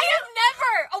 I have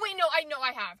never! Oh, wait, no,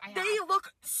 I have. They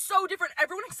look so different.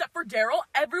 Everyone except for Daryl,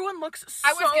 everyone looks so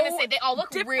I was gonna say, they all look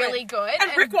different. really good.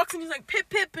 And Rick walks in, he's like, Pip,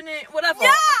 Pip, and it, whatever. Yeah,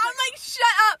 I'm like, shut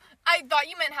up. I thought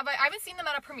you meant I haven't seen them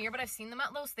at a premiere, but I've seen them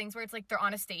at those things where it's like they're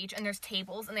on a stage and there's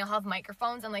tables and they all have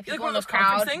microphones and like people in the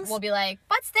crowd will be like,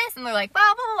 what's this? And they're like, blah,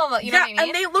 blah, blah, blah. You know what I mean?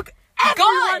 And they look,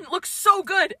 everyone looks so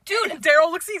good. Dude. And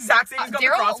Daryl looks the exact same. He's got the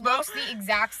Daryl crossbow. looks the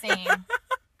exact same.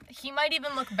 He might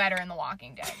even look better in The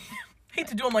Walking Dead. Hate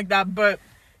to do him like that, but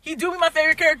he do be my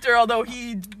favorite character, although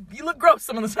he look gross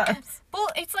some of the times. Well,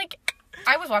 it's like,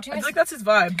 I was watching I this. feel like that's his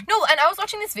vibe. No, and I was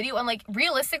watching this video and like,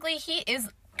 realistically, he is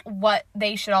what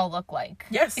they should all look like.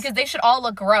 Yes. Because they should all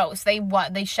look gross. They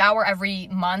shower every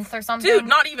month or something? Dude,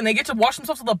 not even. They get to wash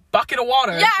themselves with a bucket of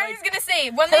water. Yeah, I was gonna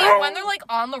say when they're like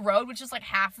on the road, which is like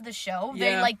half of the show,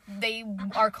 they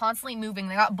are constantly moving.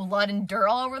 They got blood and dirt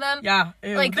all over them. Yeah.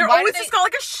 Ew. Like they're always just got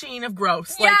like a sheen of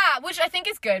gross. Yeah, which I think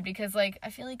is good because like I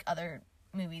feel like other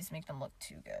movies make them look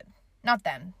too good. Not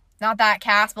them. Not that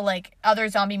cast, but like other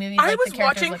zombie movies, like the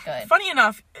characters look good. Funny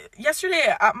enough,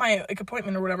 yesterday at my like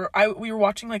appointment or whatever, we were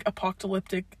watching like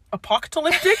apocalyptic. Yeah,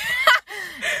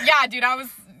 dude, I was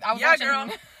watching.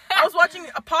 Girl. I was watching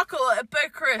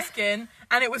Apocalyptic Riskin,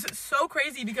 and it was so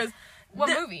crazy because what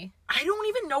movie? I don't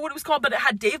even know what it was called, but it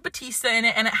had Dave Bautista in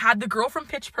it, and it had the girl from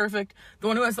Pitch Perfect, the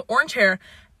one who has the orange hair.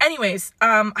 Anyways,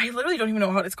 I literally don't even know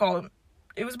what it's called.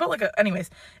 It was about like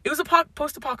it was a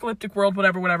post-apocalyptic world,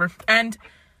 whatever, and.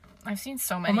 I've seen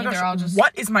so many. Oh my gosh, they're all just...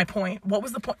 what is my point? What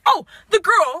was the point? Oh, the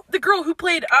girl who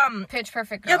played Pitch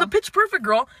Perfect girl. Yeah, the Pitch Perfect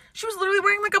girl. She was literally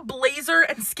wearing like a blazer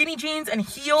and skinny jeans and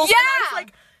heels. Yeah. And I was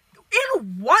like,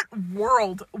 in what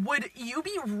world would you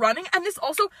be running? And this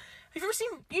also, have you ever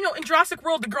seen, in Jurassic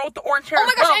World, the girl with the orange hair? Oh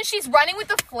my gosh, and she's running with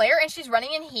the flare and she's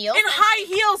running in heels. In high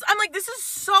heels. I'm like, this is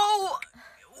so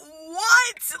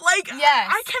what? Like, yes.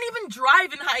 I can't even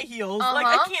drive in high heels. Like,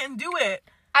 I can't do it.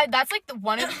 That's like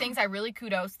one of the things I really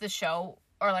kudos the show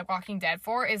or like Walking Dead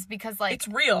for is because like it's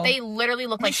real. They literally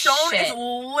look like Michonne shit. Is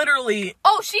literally.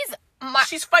 Oh, she's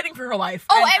fighting for her life.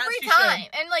 Oh, every time.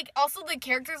 And like also the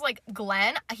characters like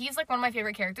Glenn, he's like one of my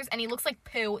favorite characters, and he looks like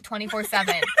poo 24/7.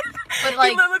 But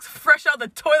like he looks fresh out of the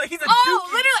toilet. He's a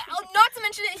dookie. Literally. Not to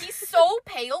mention it, he's so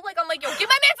pale. Like I'm like, yo, give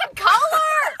my man some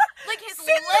color. Like his Sit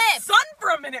in the lips. sun for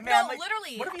a minute, man. No, like,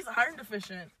 literally. What if he's iron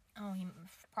deficient? Oh, he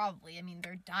probably. I mean,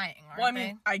 they're dying, aren't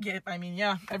they?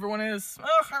 Yeah, everyone is.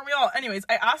 Oh, aren't we all? Anyways,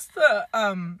 I asked the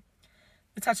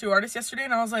tattoo artist yesterday,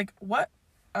 and I was like, what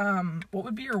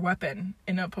would be your weapon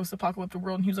in a post-apocalyptic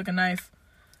world? And he was like, a knife.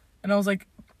 And I was like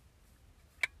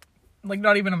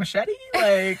not even a machete?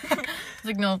 Like, he's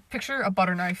like, no, picture a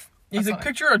butter knife. He's like,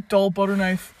 picture a dull butter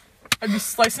knife. I'd be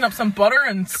slicing up some butter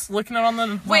and slicking it on the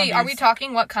zombies. Wait, are we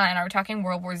talking what kind? Are we talking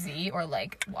World War Z or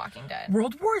like Walking Dead?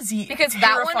 World War Z because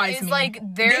that one is me. like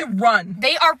they run.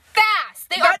 They are fast.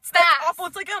 That's awful.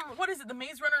 It's like what is it? The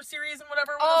Maze Runner series and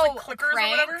whatever. Oh, those, like, clickers Cranks?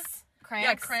 or whatever. Cranks.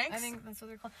 Yeah, Cranks. I think that's what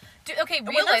they're called. Dude, okay,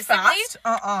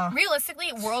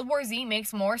 realistically, World War Z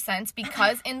makes more sense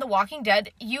because in The Walking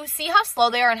Dead, you see how slow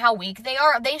they are and how weak they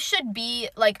are. They should be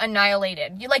like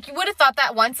annihilated. You would have thought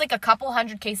that once like a couple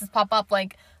hundred cases pop up,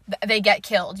 like they get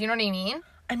killed. You know what I mean?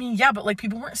 I mean, yeah, but like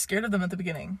people weren't scared of them at the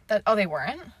beginning. They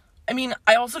weren't? I mean,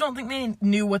 I also don't think they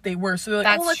knew what they were. So they're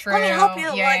like, that's true. Let me help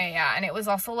you. Yeah. And it was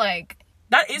also like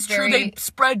that is true. They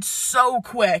spread so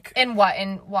quick. In what?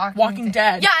 In Walking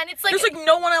Dead. Yeah, and it's like there's like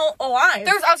no one else alive.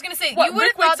 I was gonna say you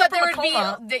would have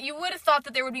thought that you would have thought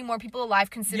that there would be more people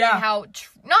alive considering how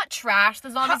not trash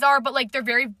the zombies are, but like they're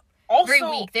very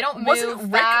weak. They don't move wasn't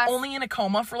Rick fast. only in a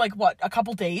coma for like what, a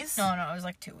couple days? No, it was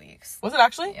like 2 weeks. Was it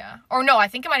actually? Yeah. Or no, I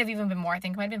think it might have even been more. I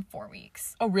think it might have been 4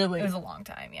 weeks. Oh, really? It was a long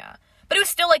time, yeah. But it was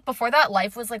still like before that,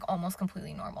 life was like almost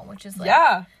completely normal, which is like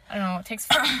I don't know. It takes.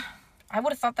 I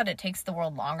would have thought that it takes the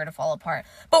world longer to fall apart.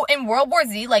 But in World War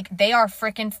Z, like they are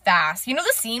freaking fast. You know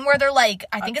the scene where they're like,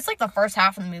 I think it's like the first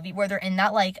half of the movie where they're in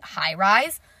that like high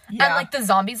rise, and like the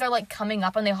zombies are like coming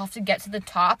up and they have to get to the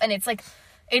top, and it's like.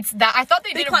 It's that I thought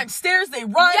they climb stairs, they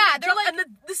run, yeah, they're like, and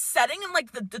the setting and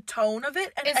like the tone of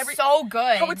it and it's so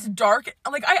good. How it's dark.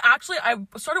 Like I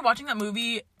started watching that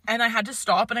movie and I had to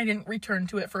stop and I didn't return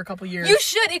to it for a couple years. You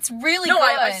should. It's really good. No,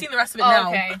 I've seen the rest of it now.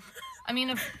 Okay. I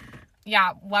mean,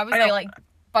 why was they like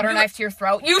butter knife to your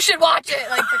throat? You should watch it.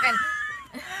 Like freaking.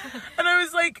 And I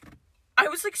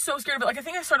was like so scared of it. Like I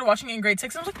think I started watching it in grade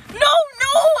 6 and I was like, no!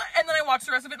 And then I watched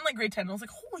the rest of it in like grade 10 and I was like,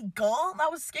 holy god, that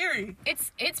was scary.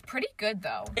 It's pretty good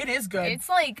though. It is good. It's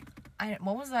like,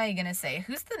 what was I gonna say?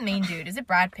 Who's the main dude? Is it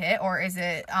Brad Pitt or is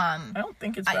it I don't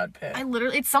think it's Brad Pitt. I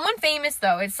literally, it's someone famous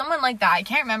though. It's someone like that. I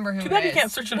can't remember who Too it bad is. you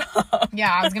can't search it up.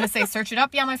 Yeah, I was gonna say search it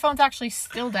up. Yeah, my phone's actually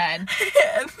still dead.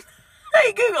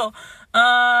 Hey Google.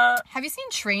 Have you seen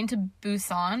Train to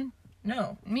Busan?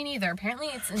 No. Me neither. Apparently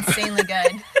it's insanely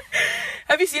good.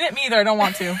 Have you seen it? Me either. I don't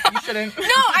want to. You shouldn't. No,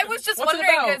 I was just What's it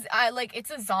wondering about? because it's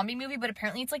a zombie movie, but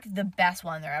apparently it's like the best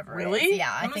one there ever is. Really?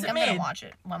 Yeah, I When was think it I'm gonna made? watch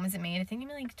it. When was it made? I think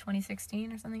maybe like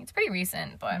 2016 or something. It's pretty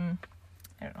recent, but I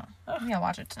don't know. I'm gonna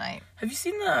watch it tonight. Have you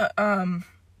seen the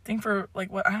thing for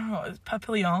like what I don't know, is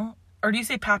Papillon? Or do you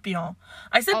say Papillon?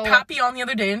 I said Papillon the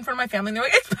other day in front of my family and they're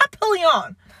like, it's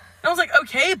Papillon. And I was like,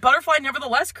 okay, butterfly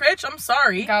nevertheless, Critch, I'm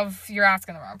sorry. Gov, you're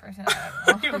asking the wrong person. I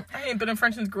don't know. I ain't been in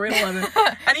French since grade 11.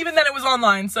 And even then it was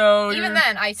online, so Even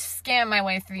then, I scammed my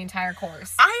way through the entire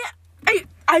course.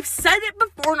 I've said it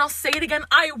before and I'll say it again.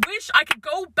 I wish I could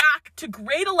go back to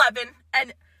grade 11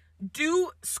 and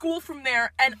do school from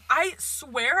there, and I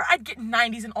swear I'd get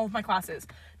 90s in all of my classes.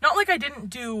 Not like I didn't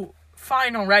do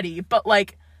fine already, but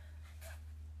like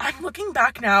I'm looking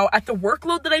back now at the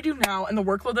workload that I do now and the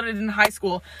workload that I did in high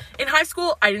school. In high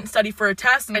school, I didn't study for a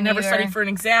test. I never studied for an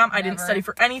exam. I didn't study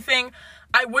for anything.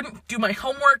 I wouldn't do my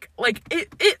homework. Like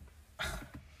it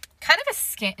Kind of a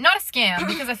scam. Not a scam,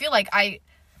 because I feel like I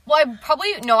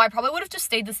probably would have just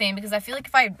stayed the same, because I feel like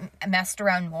if I messed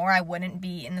around more, I wouldn't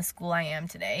be in the school I am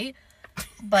today.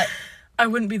 But I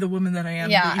wouldn't be the woman that I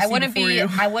am. yeah, I wouldn't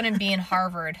be in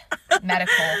Harvard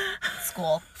medical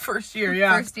school. First year,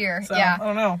 yeah. First year, so, yeah. I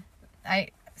don't know.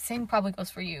 Same probably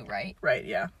goes for you, right? Right,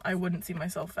 yeah. I wouldn't see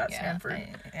myself at Yeah, Stanford.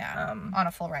 on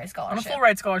a full ride scholarship. On a full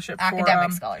ride scholarship.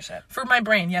 Academic scholarship. For my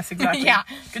brain, yes, exactly. Yeah.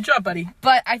 Good job, buddy.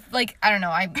 But I don't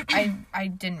know, I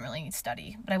didn't really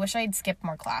study, but I wish I had skipped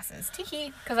more classes.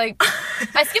 Tiki, because I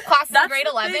skipped classes in grade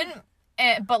 11.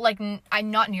 But like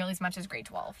I'm not nearly as much as grade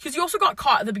 12. Because you also got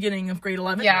caught at the beginning of grade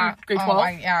 11. Yeah, grade 12.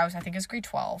 I think it was grade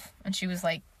 12, and she was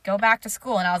like, "Go back to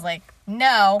school," and I was like,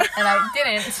 "No," and I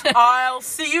didn't. I'll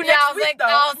see you next week, though.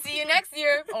 I'll see you next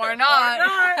year or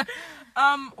not.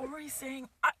 What were you saying?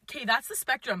 Okay, that's the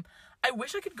spectrum. I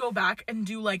wish I could go back and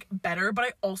do like better, but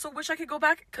I also wish I could go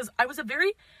back because I was a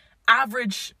very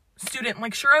average student.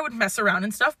 Like, sure, I would mess around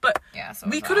and stuff, but yeah, so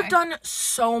we could have done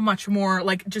so much more.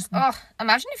 Like, just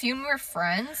imagine if you and me were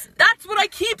friends. That's what I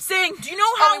keep saying. Do you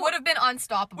know how we would have been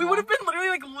unstoppable? We would have been literally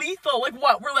like lethal. Like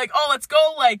what? We're like, oh, let's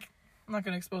go. Like, I'm not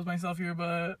gonna expose myself here,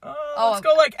 but let's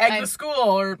go like egg the school,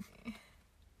 or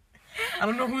I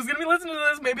don't know who's gonna be listening to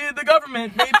this. Maybe the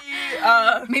government. Maybe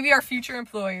maybe our future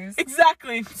employers.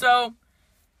 Exactly. So.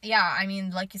 Yeah, I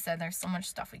mean, like you said, there's so much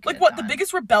stuff we could Like what? The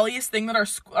biggest rebellious thing that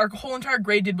our whole entire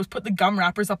grade did was put the gum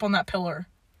wrappers up on that pillar.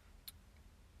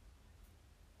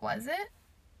 Was it?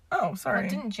 Oh, sorry. Well,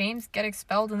 didn't James get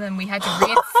expelled and then we had to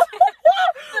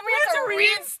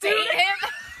reinstate him?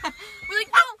 We're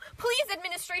like, no, please,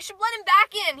 administration, let him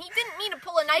back in. He didn't mean to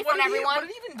pull a knife on everyone. What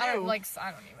did he even do?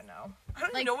 I don't even know. I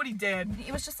don't even know what he did.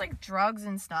 It was just like drugs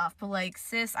and stuff. But like,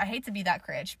 sis, I hate to be that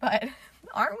critch, but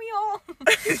aren't we all?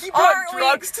 He brought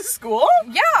drugs to school?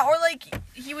 Yeah, or like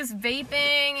he was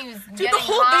vaping. He was Dude, the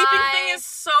whole vaping thing is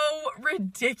so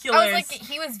ridiculous. I was like,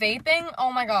 he was vaping.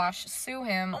 Oh my gosh, sue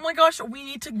him. Oh my gosh, we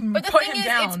need to but the put thing him is,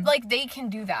 down. It's like they can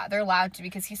do that. They're allowed to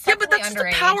because he's but that's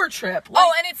underage. just a power trip. Like,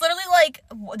 and it's literally like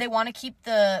they want to keep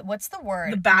the what's the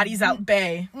word? The baddies out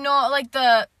bay. No, like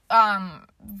the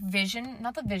vision,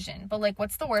 not the vision, but like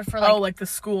what's the word for like? Oh, like the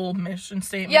school mission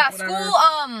statement. Yeah, whatever. school.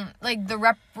 Like the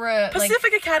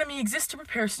Pacific Academy exists to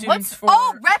prepare students for.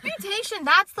 Oh, reputation.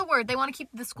 That's the word. They want to keep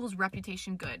the school's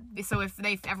reputation good. So if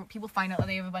people find out that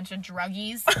they have a bunch of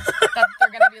druggies, that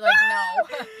they're gonna be like,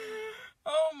 no.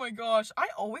 Oh my gosh, I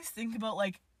always think about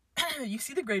like, you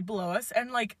see the grade below us,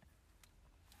 and like,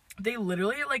 they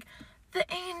literally like. The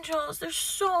angels, they're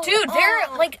so... Dude,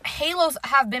 they're, like, halos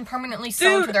have been permanently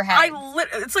sewn to their heads.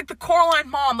 It's like the Coraline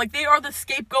mom. Like, they are the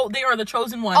scapegoat. They are the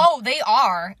chosen one. Oh, they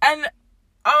are. And,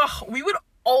 we would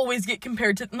always get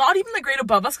compared to... Not even the grade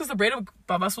above us, because the grade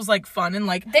above us was, like, fun and,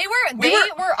 like... They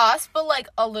were us, but, like,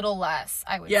 a little less,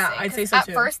 I would say. Yeah, I'd say so,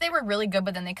 too. At first, they were really good,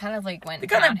 but then they kind of, like, went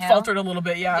downhill. They kind of faltered a little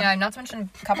bit, yeah. Yeah, not to mention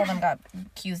a couple of them got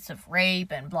accused of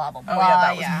rape and blah, blah, blah. Oh, yeah,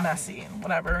 that was messy and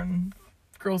whatever, and...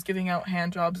 Girls giving out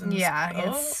hand jobs and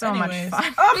it's so much fun.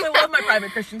 I love my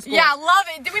private Christian school. Yeah, love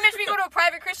it. Did we mention we go to a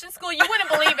private Christian school? You wouldn't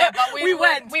believe it, but we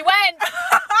went. We went.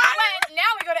 Now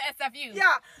we go to SFU.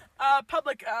 Yeah,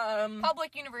 public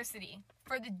university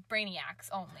for the brainiacs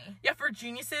only. Yeah, for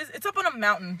geniuses. It's up on a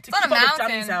mountain to keep all the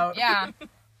dummies out. Yeah.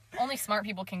 Only smart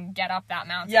people can get up that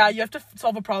mountain. Yeah, you have to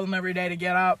solve a problem every day to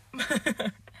get up.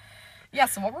 Yeah,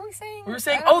 so what were we saying? We were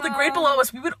saying, the grade below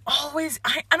us, we would always...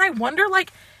 I wonder,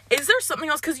 like... Is there something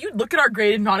else? Because you'd look at our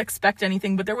grade and not expect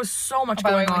anything, but there was so much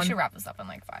By the way, going on. we should wrap this up in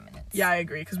like 5 minutes. Yeah, I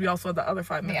agree, because we also had the other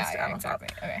 5 minutes to add on top.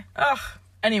 Exactly. Okay. Ugh.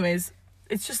 Anyways,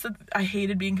 it's just that I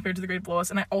hated being compared to the grade below us,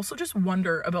 and I also just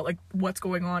wonder about, like, what's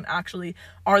going on, actually.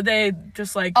 Are they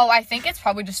just, like... Oh, I think it's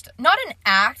probably just... Not an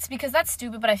act, because that's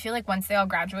stupid, but I feel like once they all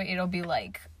graduate, it'll be,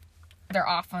 like... They're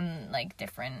off on, like,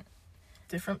 different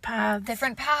paths.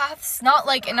 Different paths. Not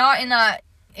in a...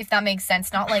 If that makes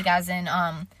sense. Not, like, as in,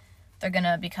 they're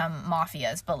gonna become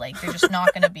mafias, but, like, they're just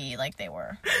not gonna be like they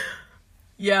were.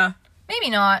 Yeah. Maybe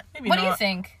not. Maybe what not. do you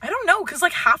think? I don't know, because,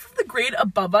 like, half of the grade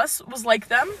above us was like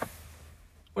them.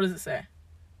 What does it say?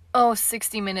 Oh,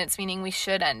 60 minutes, meaning we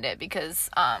should end it because,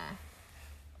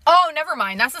 Oh, never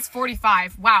mind. That says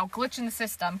 45. Wow, glitch in the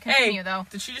system. Continue, though.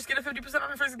 Did she just get a 50% on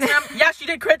her first exam? Yeah, she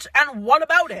did, Critch. And what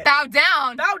about it? Bow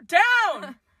down. Bow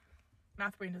down!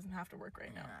 Math brain doesn't have to work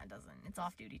right now. No, it doesn't. It's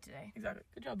off duty today. Exactly.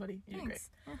 Good job, buddy. You did great.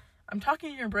 Thanks. I'm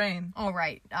talking to your brain. All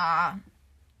right.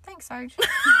 Thanks, Sarge.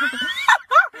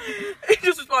 He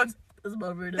just responds, doesn't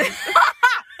bother it.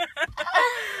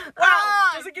 Wow.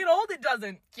 Does it get old? It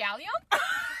doesn't. Gallium?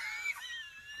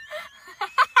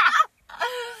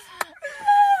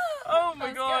 Oh my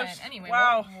That was gosh. good. Anyway,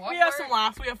 wow. what We have were- some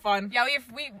laughs. We have fun. Yeah,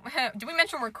 did we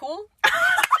mention we're cool?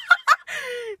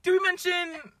 Do we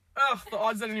mention the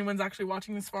odds that anyone's actually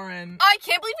watching this far in? I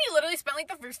can't believe we literally spent like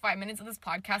the first 5 minutes of this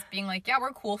podcast being like, yeah,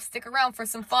 we're cool, stick around for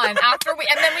some fun. And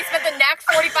then we spent the next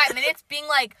 45 minutes being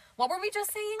like, what were we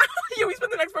just saying? Yeah, we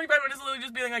spent the next 45 minutes literally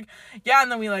just being like, yeah,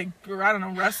 and then we like, I don't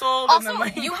know, wrestled. Also, and then,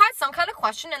 like, you had some kind of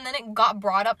question and then it got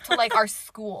brought up to like our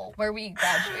school where we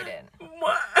graduated.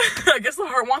 What? I guess the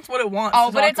heart wants what it wants. Oh,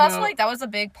 to but talk it's also about. like that was a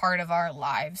big part of our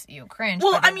lives. You cringe.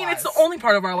 Well, but I mean, it's the only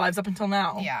part of our lives up until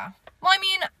now. Yeah. Well, I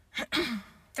mean,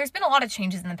 there's been a lot of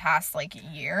changes in the past like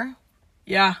year.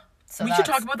 Yeah. So we should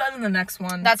talk about that in the next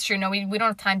one. That's true. No, we don't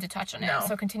have time to touch on it. No.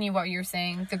 So continue what you're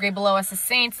saying. The grade below us is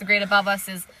saints. The grade above us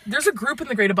is There's a group in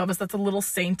the grade above us that's a little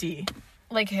sainty.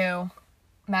 like who?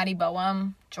 Maddie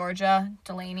Boehm, Georgia,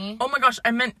 Delaney. Oh my gosh,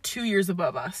 I meant 2 years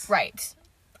above us. Right.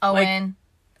 Owen,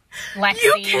 Lexi.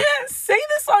 You can't say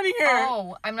this on here.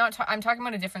 Oh, I'm not. I'm talking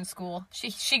about a different school.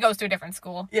 She goes to a different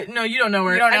school. Yeah, no, you don't know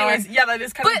her. You don't know Anyways, her. yeah, that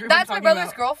is kind of the But group that's I'm my talking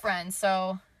brother's about. girlfriend.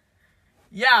 So,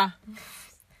 Yeah.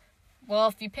 well,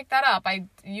 if you pick that up,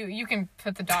 you can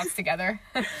put the dots together.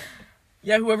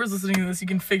 Yeah, whoever's listening to this, you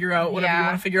can figure out whatever you Yeah.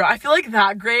 want to figure out. I feel like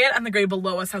that grade and the grade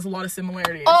below us has a lot of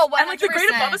similarities. Oh, And like the grade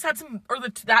 100%. above us had some, or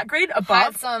that grade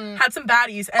above had some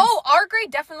baddies. And Oh, our grade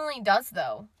definitely does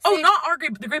though. oh, See- not our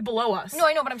grade, but the grade below us. No,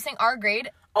 I know, but I'm saying our grade.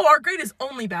 Oh, our grade is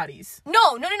only baddies.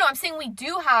 No. I'm saying we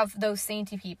do have those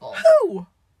sainty people. Who?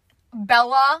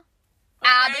 Bella,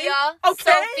 Okay. Abia,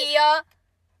 Okay. Sophia.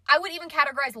 I would even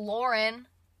categorize Lauren.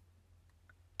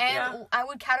 And Yeah. I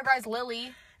would categorize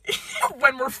Lily.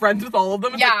 When we're friends with all of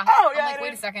them. It's Yeah. Like, oh, yeah. I'm like, it wait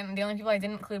a is. second. The only people I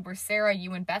didn't include were Sarah,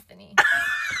 you, and Bethany.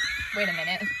 Wait a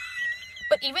minute.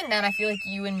 But even then, I feel like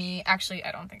you and me, actually,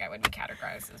 I don't think I would be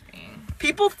categorized as being...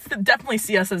 People definitely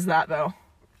see us as that, though.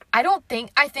 I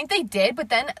think they did, but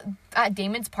then at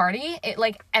Damon's party, it,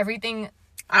 like, everything...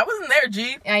 I wasn't there,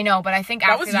 G. I know, but I think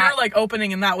That after was that... your, like,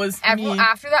 opening, and that was me.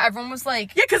 After that, everyone was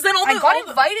like... Yeah, because then I got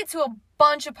invited to a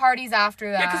bunch of parties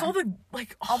after that. Yeah, because all the,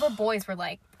 like... all the boys were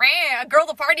like, "A girl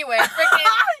to party with." Freaking,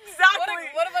 Exactly.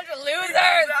 What a bunch of losers.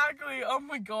 Exactly. Oh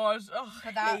my gosh. Oh,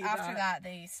 But I hate after that,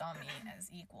 they saw me as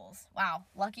equals. Wow,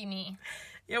 lucky me.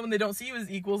 Yeah, when they don't see you as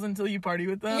equals until you party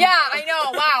with them. Yeah, I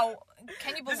know. Wow.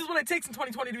 Can you believe? This is what it takes in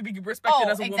 2020 to be respected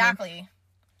as a woman. exactly.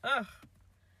 Ugh.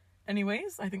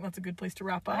 Anyways, I think that's a good place to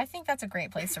wrap up. I think that's a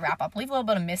great place to wrap up. Leave a little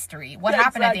bit of mystery. What Yeah,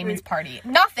 happened at exactly. Damon's party?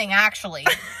 Nothing, actually.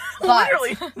 But,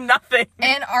 Literally nothing.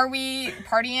 And are we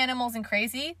party animals and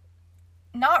crazy?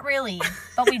 Not really,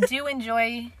 but we do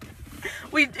enjoy.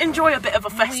 We enjoy a bit of a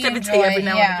festivity every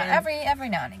now and again. every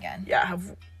now and again. Yeah,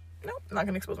 nope, I'm not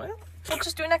gonna expose myself. We'll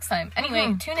just do it next time.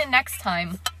 Anyway, tune in next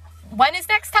time. When is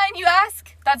next time, you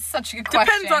ask? That's such a good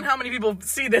question. Depends on how many people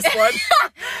see this one.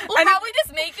 We'll probably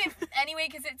just make it anyway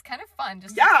because it's kind of fun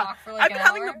just to Yeah, talk for like I've been an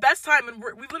having hour. the best time, and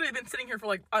we've literally been sitting here for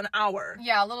like an hour.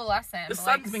 Yeah, a little less than. The but,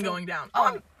 sun's like, been going down.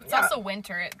 Oh, it's yeah. also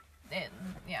winter.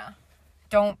 Yeah.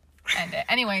 Don't end it.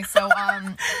 Anyway, so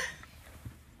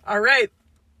All right.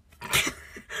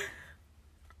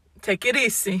 Take it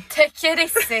easy. take it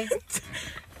easy.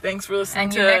 Thanks for listening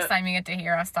And to. next time you get to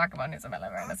hear us talk about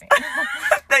Isabella Fantasy.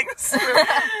 Thanks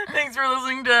for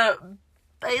listening to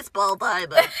Baseball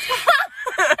Diamond.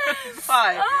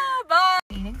 Bye. Oh,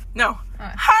 bye. No.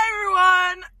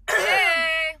 Hi everyone.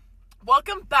 Hey.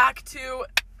 Welcome back to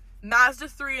Mazda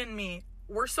 3 and Me.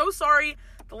 We're so sorry.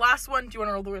 The last one. Do you want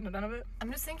to roll the window down a bit?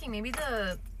 I'm just thinking maybe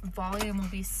the volume will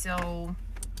be so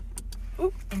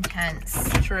Ooh, intense.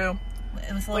 true.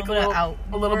 It was a Like little bit of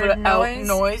a little bit of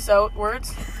noise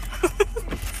outwards.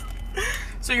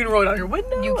 So you're gonna roll it on your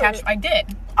window? I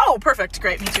did. Oh, perfect.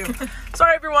 Great. Me too.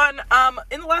 Sorry, everyone.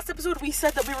 In the last episode, we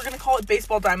said that we were going to call it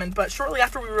Baseball Diamond, but shortly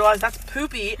after we realized that's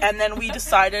poopy, and then we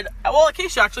decided, well,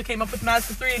 Acacia actually came up with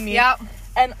Mazda 3 and me. Yep.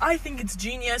 And I think it's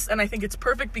genius, and I think it's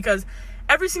perfect because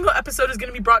every single episode is going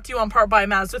to be brought to you on part by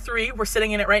Mazda 3. We're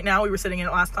sitting in it right now. We were sitting in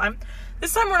it last time.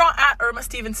 This time we're not at Irma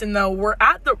Stevenson, though. We're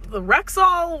at the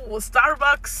Rexall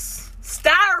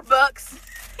Starbucks.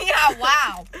 Yeah,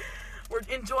 wow.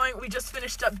 We just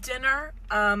finished up dinner.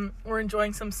 We're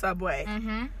enjoying some Subway.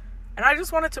 Mm-hmm. And I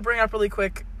just wanted to bring up really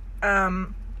quick, this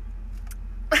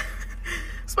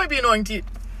might be annoying to you.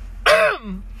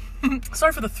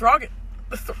 Sorry for the throg.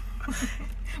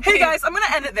 Hey guys, I'm gonna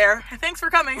end it there. Thanks for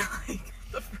coming.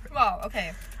 Well,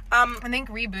 okay. I think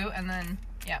reboot and then,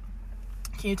 yeah.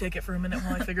 Can you take it for a minute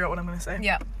while I figure out what I'm gonna say?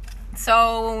 Yeah.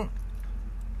 So,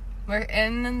 we're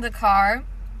in the car,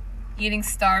 eating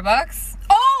Starbucks.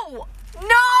 Oh! No,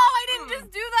 I didn't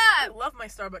just do I that. love my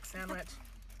Starbucks sandwich.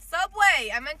 Subway,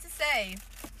 I meant to say.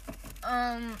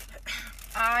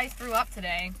 I threw up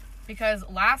today because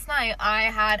last night I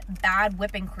had bad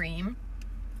whipping cream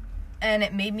and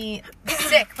it made me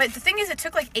sick. But the thing is, it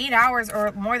took like 8 hours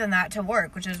or more than that to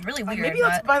work, which is really weird. Maybe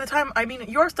that's by the time,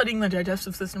 you're studying the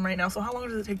digestive system right now, so how long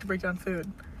does it take to break down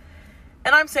food?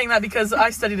 And I'm saying that because I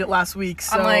studied it last week,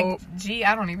 so... I'm like, gee,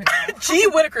 I don't even know. Gee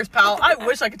Whittaker's, pal. I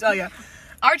wish I could tell you.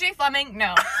 RJ Fleming,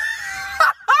 no.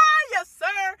 Yes,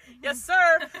 sir. Yes,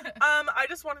 sir. I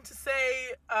just wanted to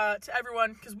say to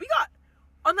everyone, because we got,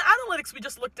 on the analytics we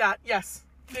just looked at, yes,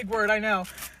 big word, I know,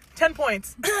 10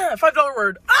 points, $5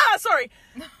 word. Sorry.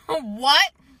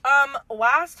 What?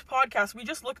 Last podcast, we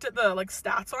just looked at the,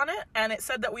 stats on it, and it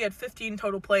said that we had 15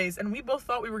 total plays, and we both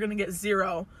thought we were going to get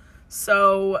 0.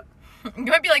 So... You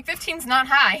might be like, 15's not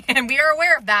high, and we are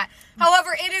aware of that.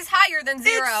 However, it is higher than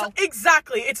 0.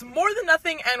 Exactly. It's more than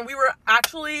nothing, and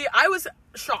I was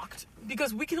shocked,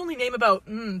 because we can only name about,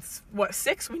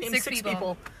 6? We named 6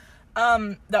 people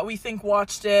that we think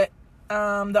watched it,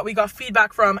 that we got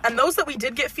feedback from. And those that we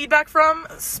did get feedback from,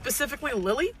 specifically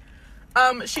Lily,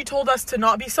 she told us to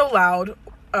not be so loud,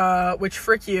 which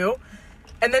frick you.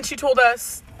 And then she told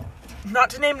us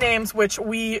not to name names, which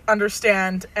we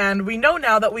understand, and we know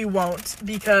now that we won't,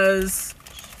 because...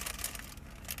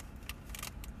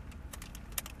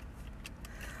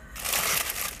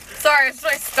 Sorry, it's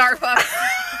my Starbucks.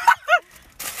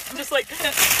 I'm just like...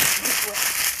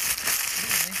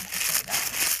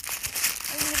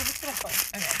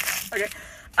 Okay.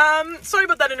 Sorry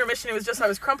about that intermission. It was just I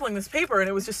was crumpling this paper, and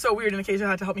it was just so weird, and Acacia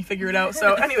had to help me figure it out.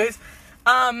 So anyways,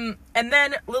 and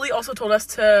then Lily also told us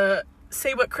to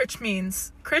say what critch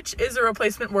means. Critch is a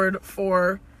replacement word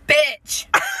for bitch.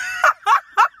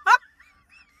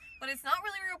 But it's not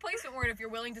really a replacement word if you're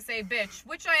willing to say bitch,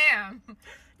 which I am.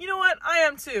 You know what? I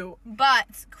am too.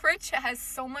 But critch has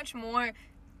so much more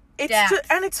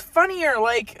and it's funnier,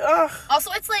 ugh.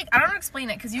 Also, it's I don't know how to explain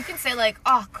it, because you can say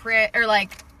oh, crit, or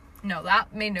no,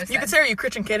 that made no sense. You could say, are you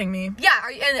critching kidding me? Yeah,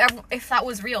 and if that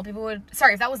was real, people would...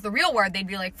 Sorry, if that was the real word, they'd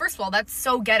be like, first of all, that's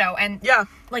so ghetto, and... Yeah.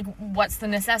 What's the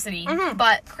necessity? Mm-hmm.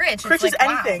 But critch is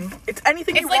anything. Wow. It's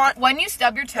anything you want. It's when you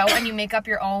stub your toe and you make up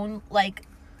your own,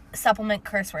 supplement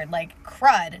curse word,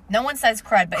 crud. No one says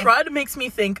crud, but... Crud makes me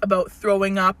think about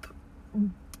throwing up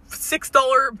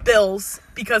 $6 bills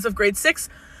because of grade 6,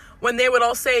 when they would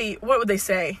all say... What would they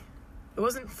say? It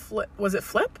wasn't flip. Was it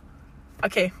flip?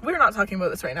 Okay, we're not talking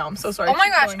about this right now. I'm so sorry. Oh my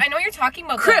gosh, I know what you're talking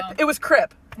about. Crip. It was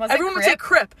Crip. Everyone would say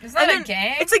Crip. Is that a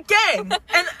gang? It's a gang.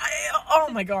 And oh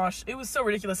my gosh, it was so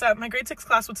ridiculous. My grade 6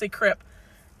 class would say Crip,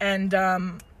 and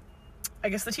I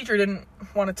guess the teacher didn't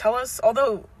want to tell us.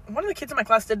 Although one of the kids in my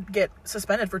class did get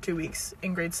suspended for 2 weeks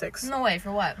in grade 6. No way.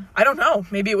 For what? I don't know.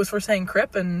 Maybe it was for saying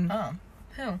Crip. And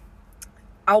who?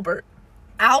 Albert.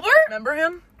 Albert? Remember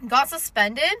him? Got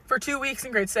suspended for 2 weeks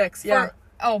in grade 6. Yeah.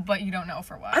 Oh, but you don't know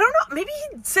for what? I don't know. Maybe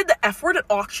he said the F word at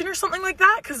auction or something like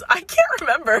that, because I can't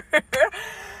remember.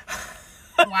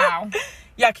 Wow.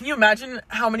 Yeah, can you imagine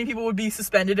how many people would be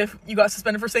suspended if you got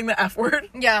suspended for saying the F word?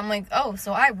 Yeah, I'm like, oh,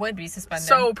 so I would be suspended.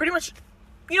 So pretty much,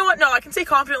 you know what? No, I can say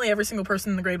confidently every single person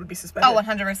in the grade would be suspended. Oh,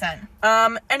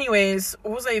 100%. Anyways,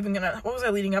 what was I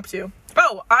leading up to?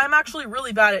 Oh, I'm actually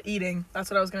really bad at eating.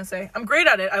 That's what I was going to say. I'm great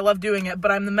at it. I love doing it,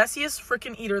 but I'm the messiest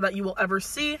freaking eater that you will ever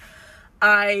see.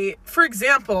 For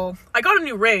example, I got a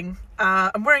new ring.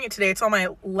 I'm wearing it today. It's on my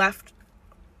left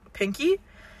pinky.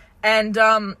 And,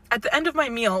 at the end of my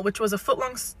meal, which was a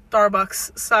foot-long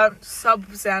Starbucks sub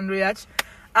sandwich,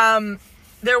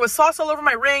 there was sauce all over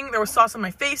my ring. There was sauce on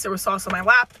my face. There was sauce on my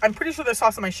lap. I'm pretty sure there's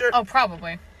sauce on my shirt. Oh,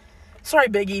 probably. Sorry,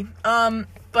 Biggie.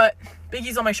 But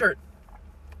Biggie's on my shirt.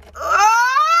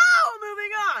 Oh,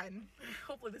 moving on.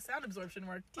 Hopefully the sound absorption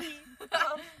worked.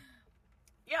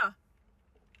 Yeah.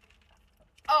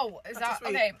 Oh, is That's that so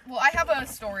sweet. okay? Well, I have a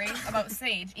story about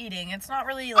Sage eating. It's not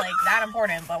really like that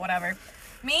important, but whatever.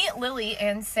 Me, Lily,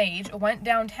 and Sage went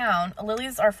downtown.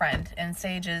 Lily's our friend, and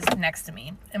Sage is next to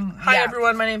me. And, Hi,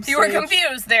 everyone. My name's If you were Sage.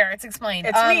 confused, there, it's explained.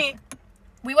 It's me.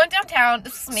 We went downtown.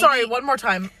 This is maybe... Sorry, one more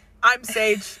time. I'm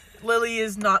Sage. Lily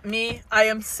is not me. I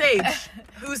am Sage,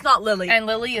 who's not Lily. And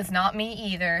Lily is not me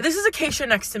either. This is Acacia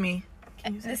next to me.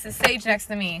 This is Sage next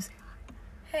to me.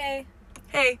 Hey.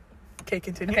 Hey. Okay,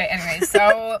 continue. Okay, anyways,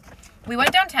 so we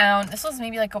went downtown. This was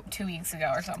maybe like 2 weeks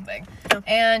ago or something. Yeah.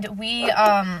 And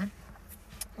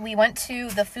we went to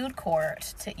the food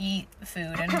court to eat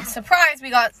food. And surprise, we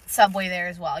got Subway there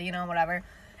as well, you know, whatever.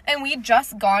 And we'd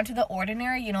just gone to The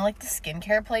Ordinary, you know, like the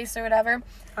skincare place or whatever.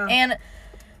 And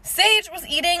Sage was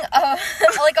eating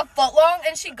like a footlong,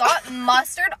 and she got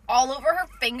mustard all over her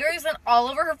fingers and all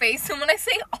over her face. And when I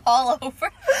say all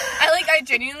over, I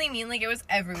genuinely mean like it was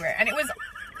everywhere. And it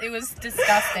was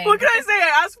disgusting. What can I say?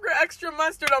 I asked for extra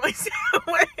mustard on my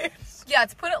sandwich. Yeah,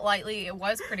 to put it lightly, it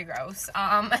was pretty gross.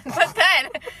 But then,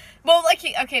 well, like,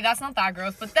 okay, that's not that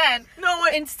gross. But then, No,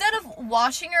 instead of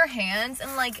washing her hands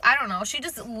and, like, I don't know, she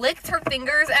just licked her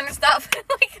fingers and her stuff and,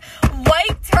 like,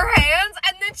 wiped her hands,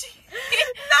 and then she...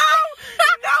 No,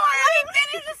 I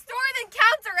finished the story, then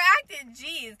counteracted.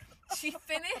 Jeez. She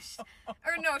finished,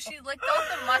 or no, she licked off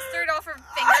the mustard off her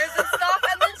fingers and stuff,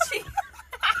 and then she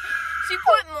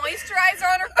put moisturizer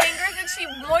on her fingers, and she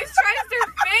moisturized her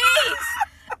face.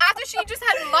 After she just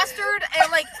had mustard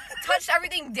and, like, touched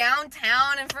everything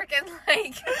downtown and freaking,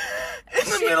 like... in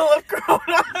the middle of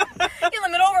Corona. In the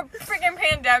middle of a freaking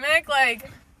pandemic, like...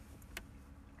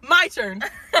 My turn.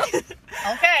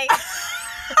 Okay.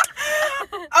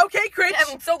 Okay, Critch.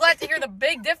 I'm so glad to hear the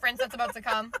big difference that's about to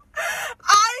come.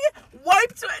 I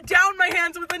wiped down my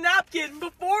hands with a napkin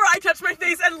before I touched my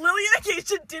face, and Lily and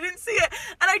Acacia didn't see it.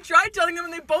 And I tried telling them,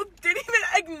 and they both didn't even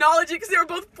acknowledge it because they were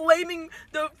both flaming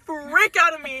the frick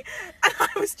out of me. And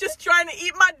I was just trying to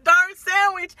eat my darn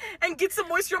sandwich and get some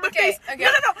moisture on my face. Okay. No.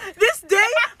 This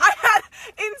day, I had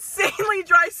insanely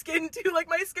dry skin, too. Like,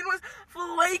 my skin was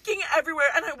flaking everywhere,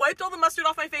 and I wiped all the mustard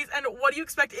off my face, and what do you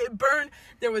expect? It burned.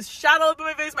 There was shadow up in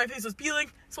my face was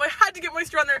peeling, so I had to get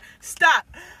moisture on there. Stat.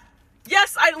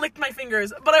 Yes, I licked my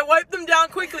fingers, but I wiped them down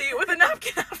quickly with a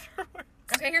napkin afterwards.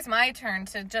 Okay, here's my turn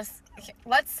to just...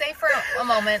 Let's say for a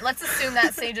moment, let's assume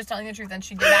that Sage is telling the truth, and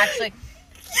she did actually...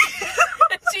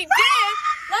 She did!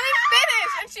 Let me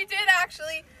finish! And she did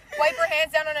actually wipe her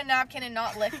hands down on a napkin and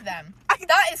not lick them.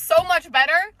 That is so much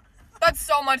better. That's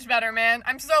so much better, man.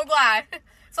 I'm so glad.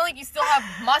 It's not like you still have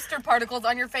mustard particles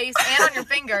on your face and on your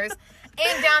fingers,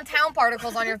 and downtown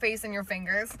particles on your face and your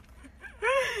fingers.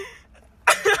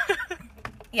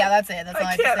 Yeah, that's it. That's all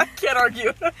I I can't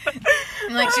argue.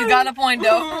 I'm like, she's got a point,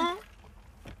 though.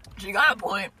 She got a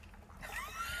point.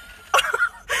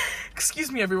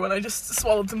 Excuse me, everyone. I just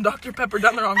swallowed some Dr. Pepper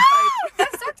down the wrong pipe.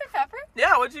 That's Dr. Pepper?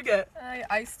 Yeah, what'd you get?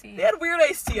 Iced tea. They had weird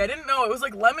iced tea. I didn't know. It was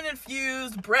like lemon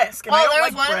infused brisk. And Oh, I don't there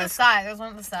was like one on the brisk. side. There was one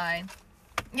on the side.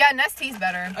 Yeah, Nestle's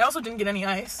better. I also didn't get any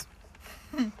ice.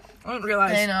 I didn't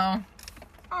realize. I know.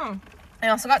 Oh. I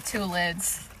also got 2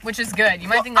 lids, which is good. You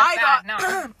might think that's bad.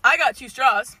 No. I got 2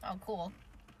 straws. Oh, cool.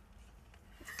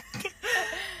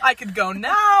 I could go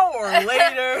now or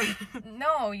later.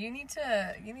 No, you need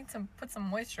to put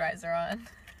some moisturizer on.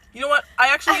 You know what? I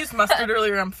actually used mustard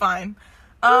earlier. I'm fine.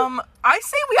 I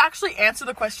say we actually answer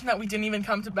the question that we didn't even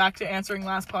come back to answering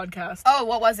last podcast. Oh,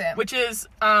 what was it? Which is,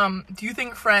 do you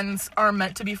think friends are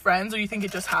meant to be friends, or do you think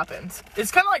it just happens?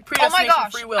 It's kind of like Oh my predestination,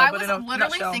 gosh, free will, I but was in a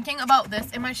literally nutshell. thinking about this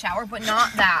in my shower, but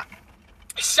not that.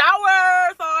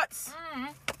 Shower thoughts.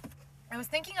 I was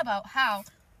thinking about how,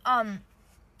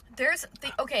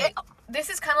 this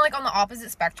is kind of like on the opposite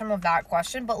spectrum of that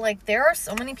question, but like there are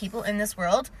so many people in this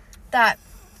world that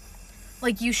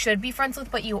like you should be friends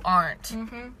with, but you aren't.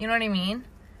 Mm-hmm. You know what I mean?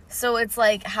 So it's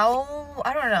like, how,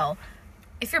 I don't know.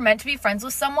 If you're meant to be friends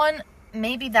with someone,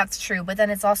 maybe that's true, but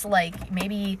then it's also like,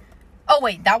 maybe,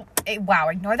 wow,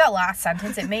 ignore that last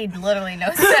sentence. It made literally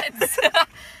no sense.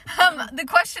 The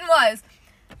question was,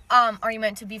 are you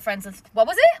meant to be friends with, what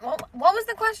was it? What was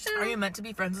the question? Are you meant to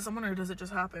be friends with someone, or does it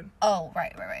just happen? Oh,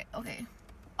 right. Okay.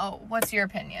 Oh, what's your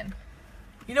opinion?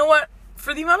 You know what?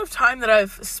 For the amount of time that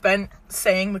I've spent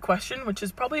saying the question, which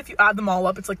is probably, if you add them all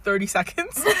up, it's like 30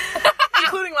 seconds.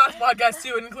 Including last podcast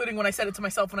too, and including when I said it to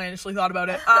myself when I initially thought about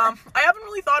it. I haven't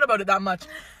really thought about it that much.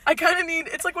 I kind of need,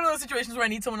 it's like one of those situations where I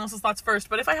need someone else's thoughts first.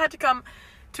 But if I had to come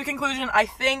to a conclusion, I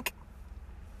think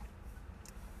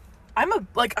I'm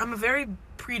a very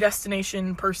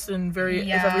predestination person, if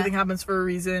Yeah. everything happens for a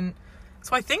reason.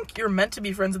 So I think you're meant to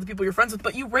be friends with the people you're friends with,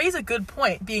 but you raise a good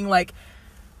point, being like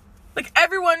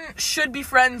everyone should be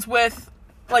friends with,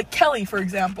 like, Kelly, for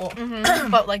example.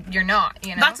 But, like, you're not,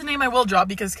 you know? That's a name I will drop,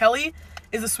 because Kelly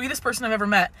is the sweetest person I've ever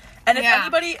met. And if Yeah.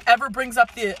 anybody ever brings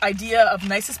up the idea of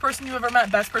nicest person you ever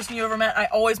met, best person you ever met,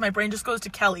 my brain just goes to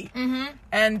Kelly.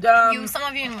 And, Some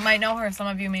of you might know her, some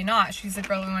of you may not. She's the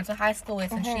girl we went to high school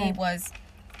with, and she was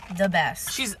the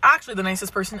best. she's actually the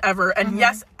nicest person ever. And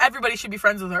yes, everybody should be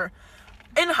friends with her.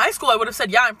 In high school, I would have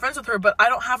said, yeah, I'm friends with her, but I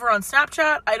don't have her on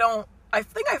Snapchat. I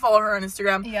think I follow her on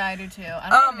Instagram. Yeah, I do too. I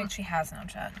don't even think she has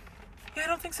Snapchat. Yeah, I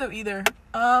don't think so either.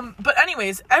 But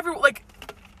anyways,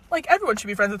 everyone should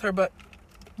be friends with her, but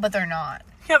But they're not.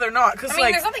 yeah, they're not. Cause I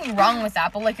mean, there's nothing wrong with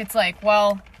that, but, like, it's like,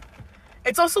 well...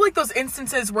 it's also like those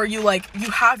instances where you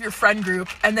have your friend group,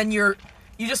 and then you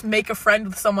just make a friend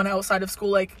with someone outside of school,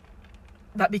 like,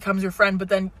 that becomes your friend, but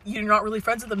then you're not really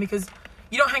friends with them because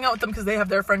you don't hang out with them because they have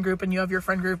their friend group and you have your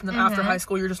friend group, and then after high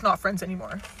school, you're just not friends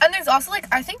anymore. And there's also, like,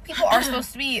 I think people are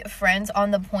supposed to be friends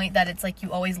on the point that it's, like,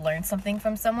 you always learn something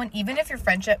from someone. Even if your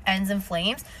friendship ends in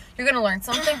flames, you're going to learn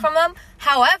something from them.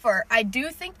 However, I do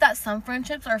think that some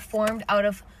friendships are formed out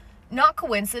of, not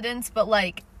coincidence, but,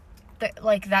 like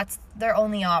that's their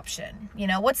only option. You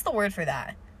know? What's the word for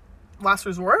that? Last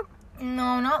resort?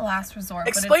 No, not last resort.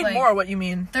 Explain but it's like, more what you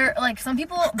mean. they're, like, some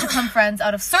people become friends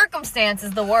out of circumstance is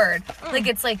the word. Like,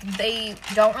 it's like they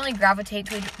don't really gravitate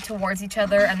towards each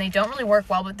other, and they don't really work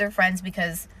well with their friends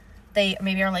because they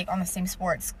maybe are, like, on the same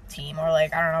sports team, or,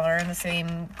 like, I don't know, they're in the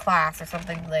same class or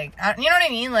something. Like, you know what I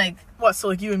mean? Like, What, so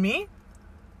like you and me?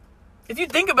 If you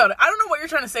think about it, I don't know what you're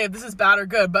trying to say, if this is bad or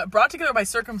good, but brought together by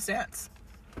circumstance.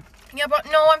 yeah,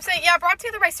 but no, I'm saying, yeah, brought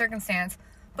together by circumstance,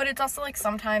 but it's also, like,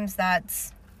 sometimes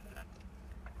that's,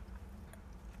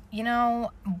 you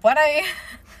know, what I,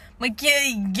 like, you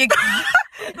Beep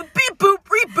boop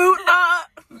reboot.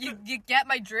 you get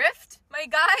my drift, my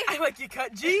guy? I like you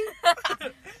cut G.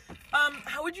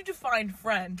 How would you define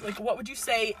friend? Like, what would you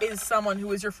say is someone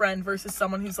who is your friend versus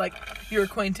someone who's, like, your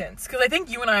acquaintance? Because I think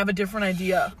you and I have a different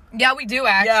idea. Yeah, we do,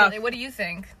 actually. Yeah. What do you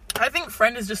think? I think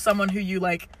friend is just someone who you,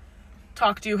 like,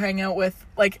 talk to, hang out with.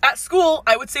 Like, at school,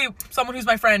 I would say someone who's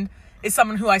my friend is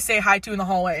someone who I say hi to in the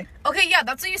hallway. Okay, yeah,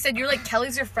 that's what you said. You're like,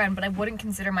 Kelly's your friend, but I wouldn't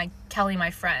consider Kelly my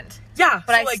friend. Yeah.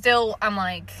 But so, I'm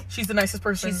like... she's the nicest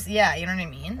person. Yeah, you know what I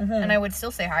mean? And I would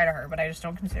still say hi to her, but I just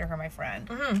don't consider her my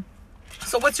friend.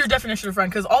 So what's your definition of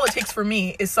friend? Because all it takes for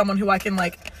me is someone who I can,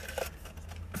 like,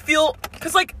 feel...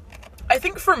 Because, like, I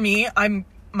think for me, I'm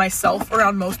myself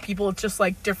around most people. It's just,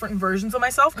 like, different versions of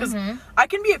myself. Because I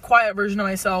can be a quiet version of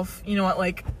myself, you know, at,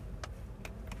 like...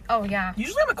 Oh, yeah.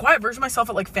 Usually I'm a quiet version of myself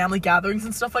at, like, family gatherings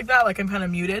and stuff like that. Like, I'm kind of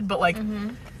muted, but, like...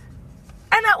 And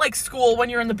at, like, school, when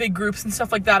you're in the big groups and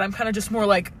stuff like that, I'm kind of just more,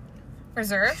 like...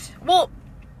 Reserved? Well,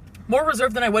 more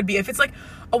reserved than I would be. If it's, like,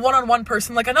 a one-on-one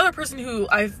person, like, another person who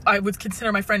I would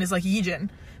consider my friend is, like, Yijin.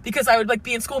 Because I would, like,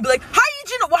 be in school and be like, hi,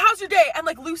 Yijin, well, how's your day? And,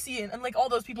 like, Lucy and like, all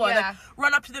those people, I'd, like,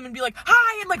 run up to them and be like,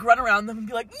 hi, and, like, run around them and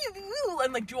be like, ew,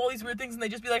 and, like, do all these weird things, and they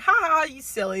just be like, ha, ha, you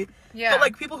silly. Yeah. But,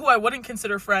 like, people who I wouldn't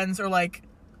consider friends are, like,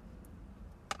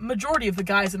 majority of the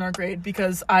guys in our grade,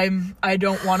 because I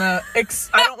don't want to,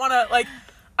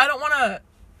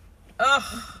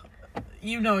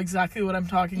 you know exactly what I'm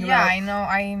talking about. Yeah, I know.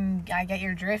 I get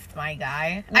your drift, my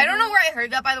guy. I don't know where I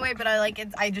heard that, by the way, but I like it.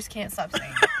 I just can't stop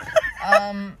saying it.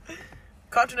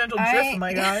 Continental drift,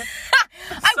 my guy.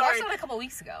 I watched it a couple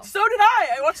weeks ago. So did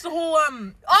I. I watched the whole all series. of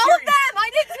them. I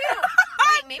did too.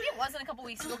 Wait, maybe it wasn't a couple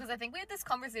weeks ago, because I think we had this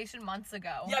conversation months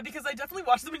ago. Yeah, because I definitely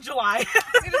watched them in July. I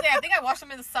was gonna say, I think I watched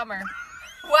them in the summer.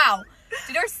 Wow.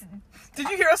 Did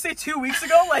you hear us say 2 weeks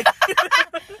ago? Like,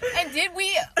 and did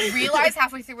we realize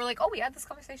halfway through, we're like, oh, we had this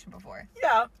conversation before.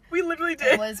 Yeah, we literally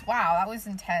did. It was, wow, that was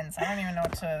intense. I don't even know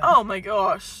what to... Oh my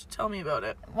gosh, tell me about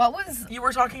it. What was... You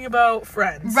were talking about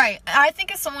friends. Right. I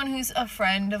think as someone who's a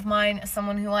friend of mine,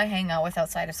 someone who I hang out with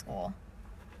outside of school.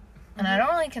 And I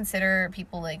don't really consider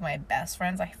people, like, my best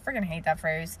friends. I freaking hate that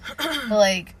phrase. But,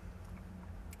 like...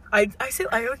 I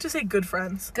like to say good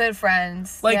friends. Good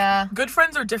friends. Like, yeah. good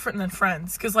friends are different than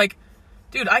friends. Because, like,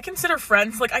 dude, I consider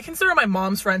friends, like, I consider my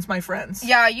mom's friends my friends.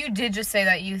 Yeah, you did just say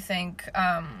that you think,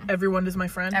 everyone is my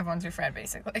friend. everyone's your friend,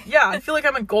 basically. Yeah, I feel like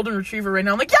I'm a golden retriever right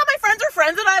now. I'm like, yeah, my friends are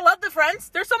friends, and I love the friends.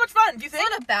 They're so much fun. Do you think?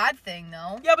 It's not a bad thing,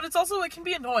 though. Yeah, but it's also, it can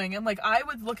be annoying. And, like, I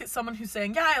would look at someone who's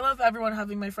saying, yeah, I love everyone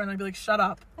having my friend. I'd be like, shut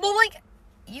up. Well, like,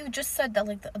 you just said that,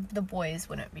 like, the boys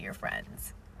wouldn't be your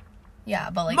friends.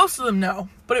 Yeah, but, like... Most of them, no.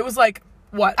 But it was like,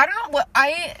 what? I don't know what...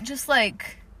 I just,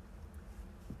 like...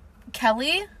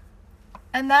 Kelly...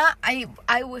 And that,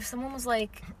 if someone was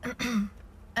like,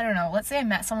 I don't know, let's say I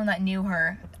met someone that knew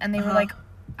her, and they were like,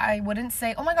 I wouldn't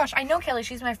say, oh my gosh, I know Kelly,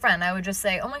 she's my friend. I would just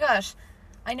say, oh my gosh,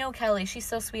 I know Kelly, she's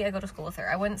so sweet, I go to school with her.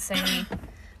 I wouldn't say,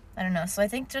 I don't know. So I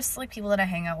think just, like, people that I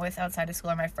hang out with outside of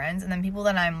school are my friends, and then people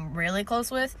that I'm really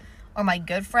close with are my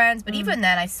good friends. But even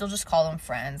then, I still just call them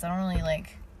friends. I don't really,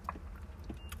 like...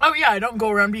 Oh, yeah, I don't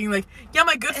go around being like, yeah,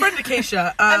 my good friend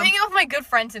Acacia. I'm hanging out with my good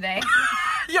friend today.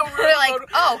 Yeah, we're like,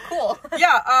 oh, cool.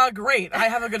 Yeah, great. I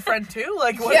have a good friend, too.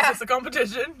 Like, what is this, a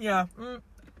competition? Yeah.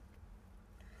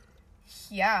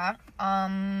 Yeah. I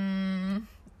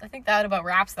think that about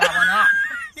wraps that one up.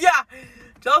 Yeah.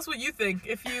 Tell us what you think,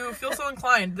 if you feel so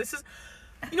inclined. This is...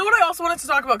 You know what I also wanted to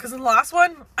talk about? Because in the last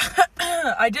one,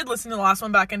 I did listen to the last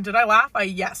one back, and did I laugh?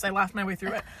 Yes, I laughed my way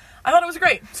through it. I thought it was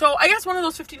great. So I guess one of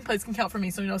those 15 plays can count for me,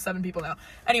 so we know 7 people now.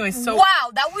 Anyways, so... Wow,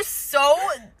 that was so...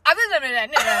 I'm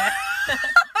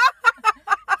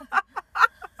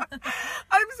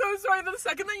so sorry. The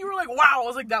second that you were like, wow, I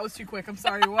was like, that was too quick. I'm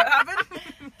sorry. What happened?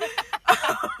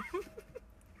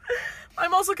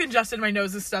 I'm also congested in my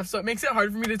nose and stuff, so it makes it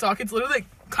hard for me to talk. It's literally, like,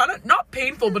 kind of, not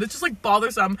painful, but it's just, like,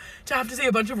 bothersome to have to say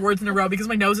a bunch of words in a row because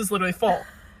my nose is literally full.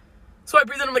 So I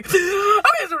breathe in, I'm like, okay.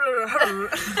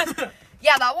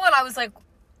 Yeah, that one, I was like,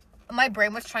 my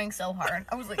brain was trying so hard.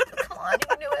 I was like, come on, you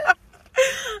can do it.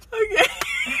 Okay.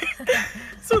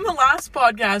 So in the last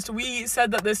podcast, we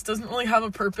said that this doesn't really have a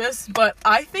purpose, but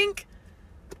I think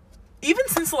even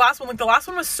since the last one, like, the last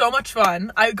one was so much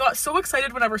fun. I got so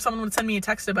excited whenever someone would send me a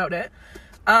text about it.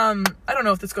 I don't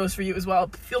know if this goes for you as well.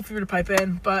 Feel free to pipe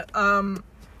in, but,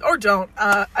 or don't.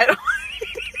 I don't.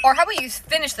 Or how about you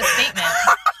finish the statement?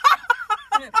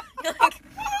 Like,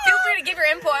 feel free to give your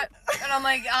input. And I'm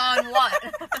like, on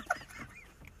what?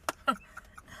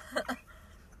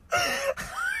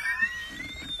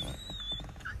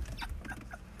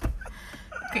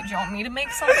 Okay, do you want me to make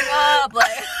something up?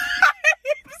 Like,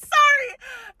 I'm sorry.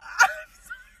 I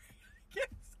can't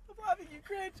stop laughing, you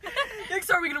cringe. Like,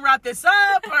 so are we gonna wrap this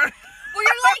up? Or... Well,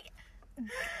 you're like,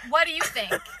 what do you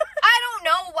think? I don't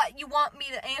know what you want me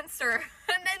to answer.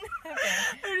 And then, okay.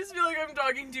 I just feel like I'm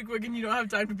talking too quick and you don't have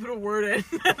time to put a word in.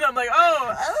 And I'm like,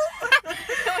 oh. No,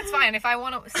 it's fine. If I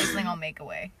want to say something, I'll make a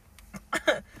way.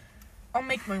 I'll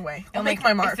make my way. I'll make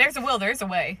my mark. If there's a will, there's a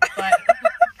way. But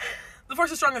the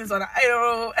force is stronger than Zona. I don't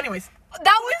know. Anyways.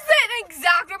 That was an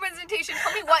exact representation.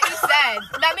 Tell me what you said.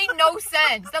 That made no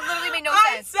sense. That literally made no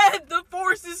sense. I said the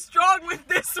force is strong with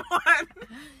this one.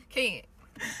 Okay,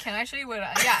 can I show you what?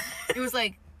 Yeah, it was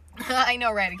like, I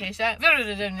know, right, Acacia?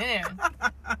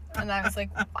 And I was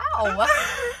like, wow.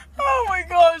 Oh my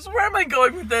gosh, where am I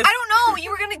going with this? I don't know.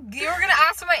 You were gonna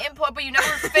ask for my input, but you never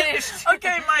finished.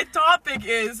 Okay, my topic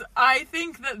is, I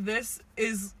think that this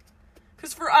is,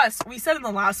 because for us, we said in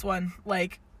the last one,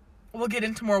 like, we'll get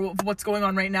into more of what's going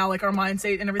on right now, like our mind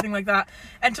state and everything like that.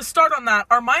 And to start on that,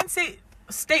 our mind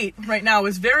state right now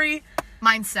is very...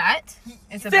 Mindset.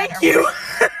 It's a Thank better you.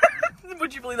 word.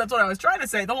 Would you believe that's what I was trying to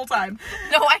say the whole time?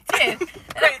 No, I did.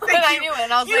 Great, But I knew it.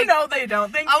 And I was like, know they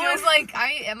don't. Thank you. I was like,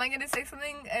 am I going to say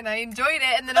something? And I enjoyed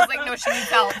it. And then I was like, no, she needs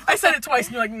help. I said it twice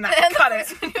and you're like, nah, And cut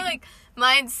it. you're like,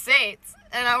 mind states.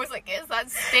 And I was like, is that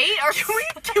state or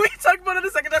Can we talk about it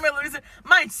a second time? I literally said,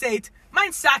 mind state,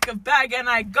 mind sack of bag, and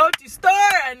I go to store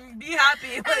and be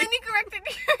happy. And then you corrected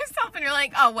yourself and you're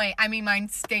like, oh wait, I mean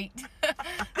mind state. I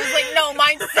was like, no,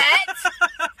 mindset.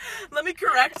 Let me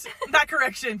correct that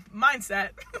correction.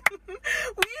 Mindset. We've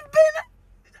been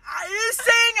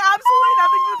saying absolutely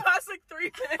nothing for the past like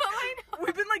 3 minutes.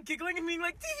 We've been like giggling and being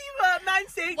like,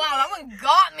 mindset. Wow, that one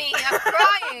got me. I'm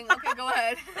crying. Okay, go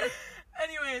ahead.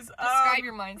 Anyways, describe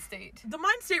your mind state. The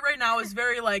mind state right now is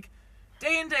very like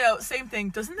day in, day out, same thing.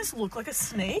 Doesn't this look like a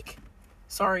snake?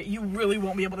 Sorry, you really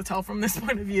won't be able to tell from this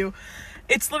point of view.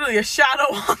 It's literally a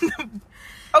shadow on the...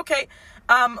 Okay,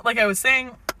 like I was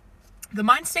saying, the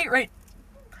mind state right...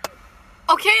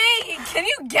 Okay, can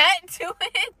you get to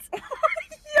it? Yeah.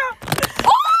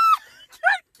 Oh!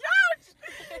 Good catch!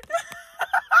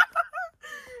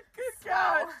 Good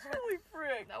catch. Holy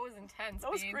frick. That was intense,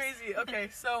 That was babes. crazy. Okay,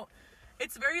 so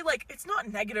it's very like, it's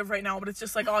not negative right now, but it's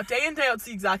just like, oh, day in, day out, it's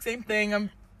the exact same thing.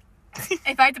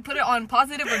 If I had to put it on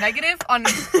positive or negative, on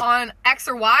X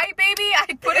or Y, baby,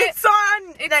 I'd put it... It's on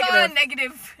negative. on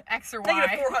negative X or Y.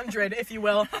 Negative 400, if you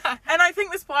will. And I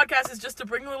think this podcast is just to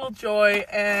bring a little joy.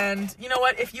 And you know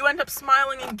what? If you end up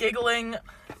smiling and giggling,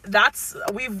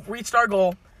 we've reached our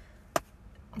goal.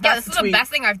 Yeah, this is the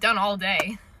best thing I've done all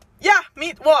day. Yeah, I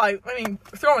mean,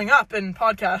 throwing up in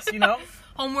podcasts, you know?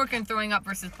 Homework and throwing up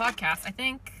versus podcast. I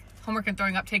think homework and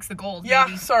throwing up takes the gold. Yeah,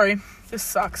 maybe. Sorry. This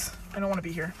sucks. I don't want to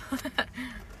be here.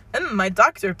 My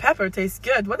Dr. Pepper tastes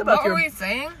good. What about What were we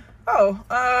saying?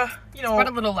 You know. What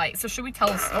a little light. So should we tell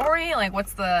a story? Like,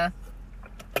 what's the...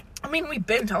 I mean, we've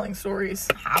been telling stories.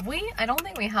 Have we? I don't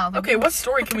think we have. Okay, what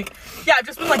story can we... Yeah, I've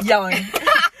just been, like, yelling.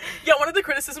 Yeah, one of the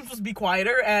criticisms was be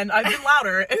quieter, and I've been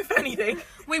louder, if anything.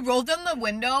 We rolled down the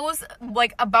windows,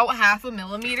 like, about 0.5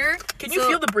 millimeter. Can you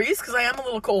feel the breeze? Because I am a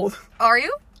little cold. Are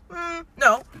you?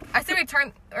 No. I say we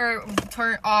turn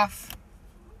off.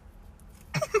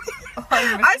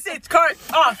 I say it's car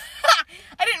off.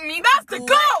 I didn't mean That's to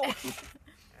go!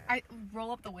 I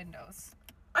roll up the windows.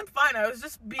 I'm fine, I was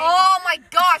just being... Oh my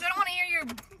gosh, I don't want to hear your...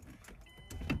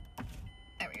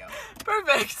 There we go.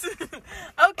 Perfect.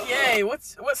 Okay, what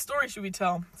story should we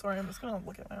tell? Sorry, I'm just gonna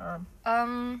look at my arm.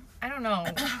 I don't know.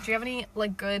 Do you have any,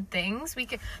 like, good things we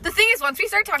could... The thing is, once we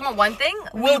start talking about one thing,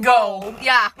 we'll go.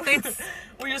 Yeah. It's...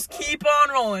 We just keep on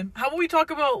rolling. How about we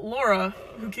talk about Laura,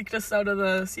 who kicked us out of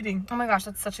the seating? Oh my gosh,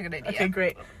 that's such a good idea. Okay,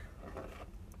 great.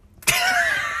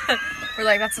 We're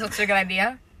like, that's such a good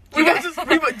idea. Do you guys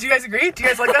agree? Do you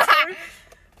guys like that story?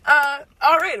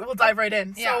 All right, we'll dive right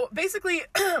in. Yeah. So basically,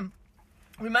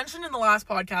 we mentioned in the last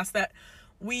podcast that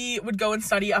we would go and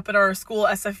study up at our school,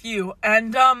 SFU,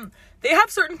 and they have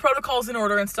certain protocols in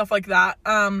order and stuff like that.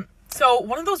 So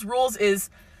one of those rules is,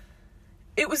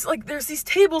 it was like, there's these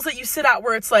tables that you sit at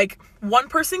where it's like, one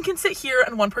person can sit here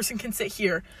and one person can sit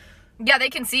here. Yeah, they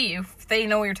can see you. They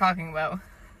know what you're talking about.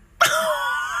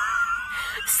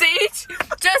 Sage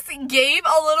just gave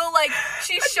a little, like,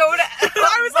 she showed...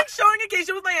 I was, like, showing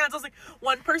occasion with my hands. I was like,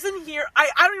 one person here. I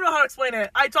don't even know how to explain it.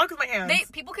 I talk with my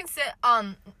hands. People can sit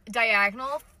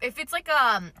diagonal. If it's like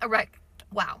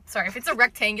if it's a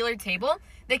rectangular table,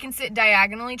 they can sit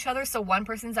diagonal each other, so one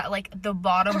person's at, like, the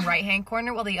bottom right-hand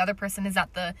corner while the other person is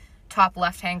at the top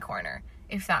left-hand corner.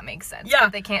 If that makes sense. Yeah.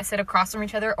 But they can't sit across from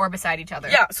each other or beside each other.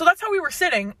 Yeah, so that's how we were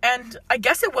sitting, and I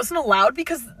guess it wasn't allowed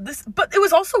because but it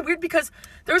was also weird because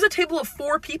there was a table of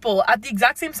 4 people at the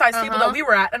exact same size table that we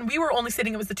were at, and we were only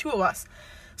sitting, it was the 2 of us.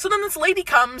 So then this lady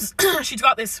comes, she's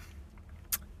got this,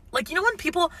 like, you know when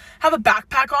people have a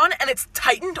backpack on and it's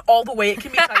tightened all the way it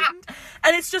can be tightened?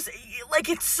 And it's just, like,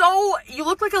 it's so, you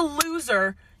look like a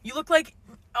loser. You look like,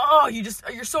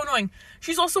 you're so annoying.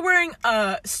 She's also wearing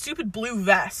a stupid blue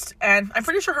vest, and I'm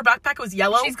pretty sure her backpack was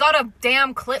yellow. She's got a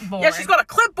damn clipboard. Yeah, she's got a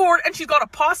clipboard, and she's got a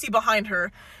posse behind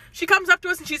her. She comes up to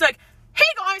us, and she's like, hey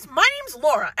guys, my name's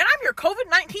Laura, and I'm your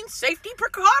COVID-19 safety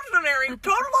precautionary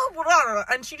total,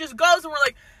 and she just goes, and we're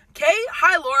like, okay,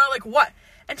 hi Laura, like, what?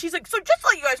 And she's like, so just to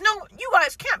let you guys know, you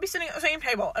guys can't be sitting at the same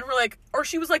table. And we're like, or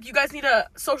she was like, you guys need a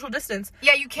social distance.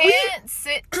 Yeah, you can't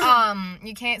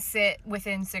sit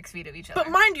within 6 feet of each other. But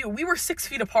mind you, we were 6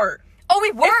 feet apart. Oh,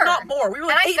 we were. If not more. We were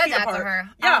like 8 feet apart. And I said that to her.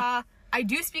 Yeah. I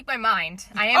do speak my mind.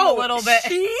 I am a little bit...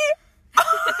 She?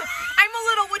 I'm a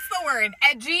little, what's the word?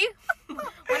 Edgy?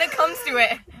 When it comes to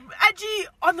it. Edgy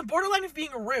on the borderline of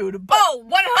being rude. But,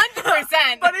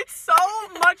 100%. But it's so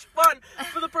much fun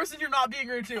for the person you're not being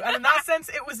rude to. And in that sense,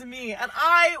 it was me. And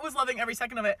I was loving every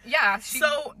second of it. Yeah.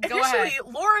 So initially,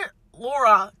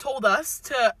 Laura told us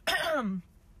to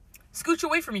scooch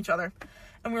away from each other.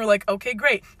 And we were like, okay,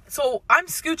 great. So I'm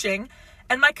scooching,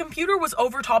 and my computer was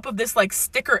over top of this, like,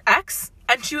 sticker X.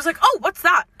 And she was like, oh, what's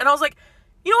that? And I was like,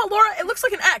 you know what, Laura? It looks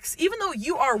like an X. Even though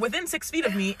you are within 6 feet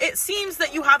of me, it seems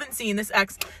that you haven't seen this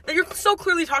X that you're so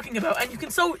clearly talking about, and you can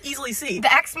so easily see.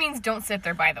 The X means don't sit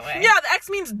there, by the way. Yeah, the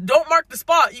X means don't mark the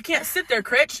spot. You can't sit there,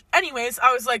 Critch. Anyways,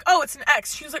 I was like, oh, it's an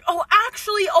X. She was like, oh,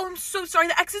 actually, I'm so sorry.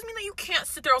 The X's mean that you can't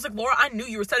sit there. I was like, Laura, I knew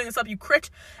you were setting this up, you Critch,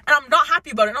 and I'm not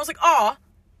happy about it. And I was like, aw.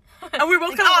 And we were both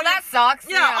like, kind of oh, that sucks.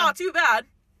 Yeah, aw, too bad.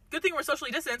 Good thing we're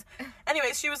socially distanced.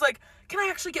 Anyways, she was like, can I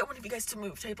actually get one of you guys to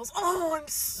move tables? Oh, I'm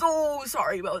so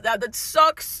sorry about that. That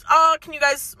sucks. Can you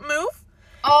guys move?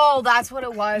 Oh, that's what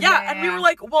it was. Yeah, and we were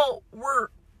like, well, we're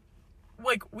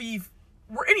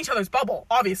in each other's bubble,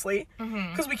 obviously.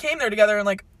 Because we came there together and,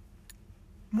 like,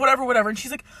 whatever. And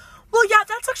she's like, well, yeah,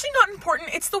 that's actually not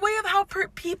important. It's the way of how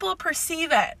people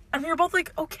perceive it. And we were both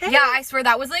like, okay. Yeah, I swear,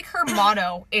 that was, like, her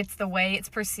motto. It's the way it's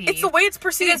perceived. It's the way it's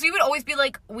perceived. Because we would always be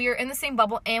like, we're in the same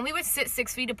bubble, and we would sit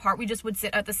 6 feet apart. We just would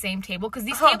sit at the same table. Because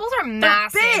these tables are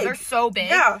massive. They're so big.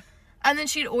 Yeah. And then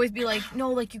she'd always be like, no,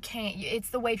 like, you can't.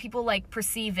 It's the way people, like,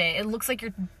 perceive it. It looks like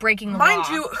you're breaking the law. Mind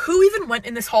you, who even went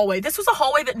in this hallway? This was a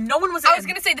hallway that no one was in. I was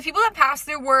going to say, the people that passed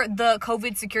through were the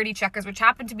COVID security checkers, which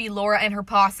happened to be Laura and her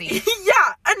posse.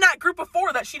 Yeah, and that group of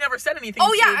 4 that she never said anything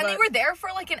Oh, to. And they were there for,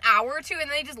 like, an hour or two, and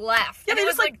then they just left. Yeah, and they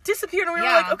just, like, disappeared, and we were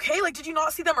like, okay, like, did you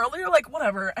not see them earlier? Like,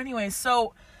 whatever. Anyways,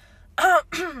 so...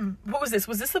 what was this?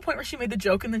 Was this the point where she made the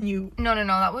joke and then you... No,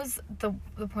 that was the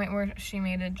point where she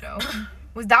made a joke.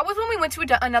 That was when we went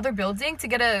to another building to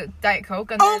get a Diet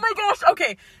Coke? And Oh my gosh.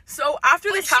 Okay. So after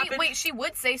this happened. She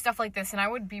would say stuff like this, and I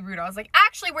would be rude. I was like,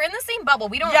 actually, we're in the same bubble.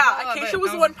 We don't. Yeah, Acacia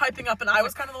was the one piping up, and I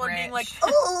was kind of the one being like,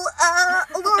 "Oh,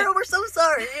 Laura, we're so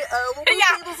sorry. We'll move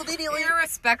tables immediately." You're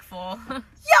respectful.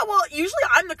 Yeah, well, usually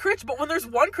I'm the critch, but when there's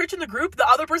one critch in the group, the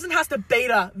other person has to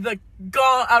beta the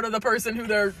gaw out of the person who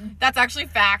they're... That's actually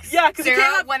facts. Yeah, because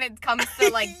Sarah, when it comes to,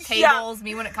 like, tables,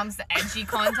 me when it comes to edgy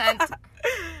content.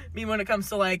 Me when it comes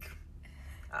to, like,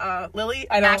 Lily,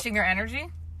 matching their energy?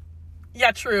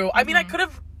 Yeah, true. I mean, I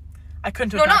couldn't have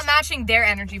No, not matching their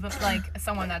energy, but, like,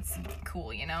 someone that's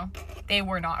cool, you know? They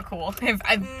were not cool.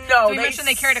 No, we mentioned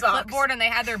they carried a clipboard and they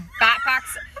had their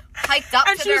backpacks hiked up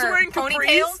and to she was their wearing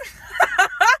ponytails.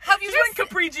 Have you wearing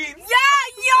capri jeans? Yeah,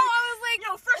 I was like,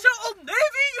 yo, fresh out Old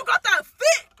Navy, you got that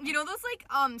fit. You know those like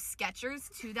Skechers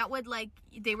too that would like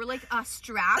they were like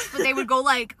straps, but they would go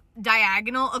like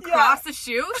diagonal across the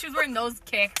shoe. She was wearing those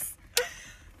kicks.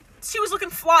 She was looking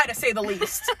fly, to say the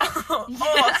least.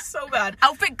 Oh, so bad.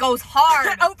 Outfit goes hard.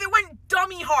 That outfit went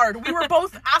dummy hard. We were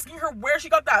both asking her where she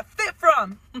got that fit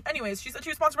from. Anyways, she said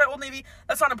she was sponsored by Old Navy.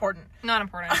 That's not important. Not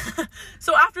important.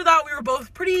 So after that, we were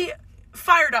both pretty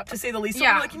fired up, to say the least. So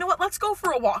we were like, you know what? Let's go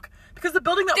for a walk. Because the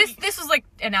building that this was like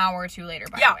an hour or two later,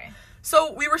 by the way.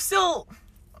 So we were still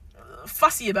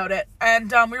fussy about it,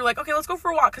 and we were like, okay, let's go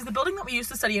for a walk, because the building that we used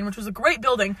to study in, which was a great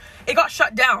building, it got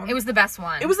shut down. It was the best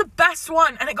one. It was the best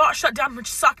one, and it got shut down, which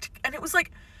sucked. And it was like,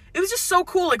 it was just so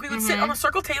cool. Like, we would sit on a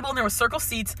circle table, and there was circle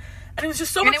seats, and it was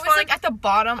just so much fun. And it was like at the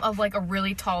bottom of like a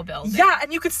really tall building. Yeah,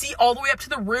 and you could see all the way up to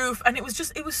the roof, and it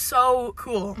was so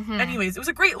cool. Anyways, it was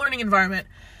a great learning environment.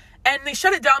 And they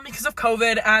shut it down because of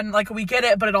COVID, and, like, we get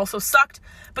it, but it also sucked.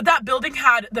 But that building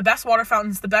had the best water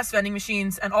fountains, the best vending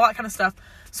machines, and all that kind of stuff.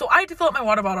 So I had to fill up my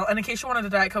water bottle, and Acacia wanted a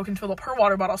Diet Coke and fill up her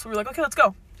water bottle. So we were like, okay, let's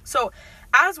go. So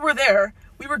as we're there,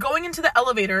 we were going into the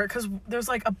elevator because there's,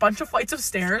 like, a bunch of flights of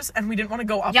stairs, and we didn't want to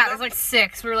go up Yeah, them. it was, like,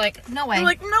 6. We were like, no way. We were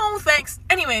like, no, thanks.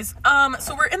 Anyways,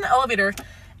 so we're in the elevator,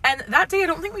 and that day I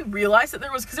don't think we realized that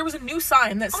there was a new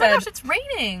sign that said... Oh my gosh, it's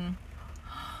raining.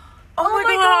 Oh my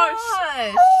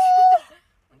gosh.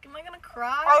 Am I gonna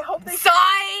cry? I hope they... Psych!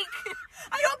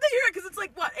 I hope they hear it, because it's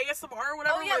like, what, ASMR or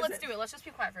whatever? Oh yeah, let's do it. Let's just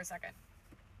be quiet for a second.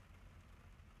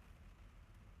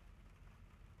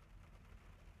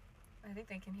 I think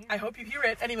they can hear it. I hope you hear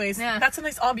it. Anyways, Yeah. That's a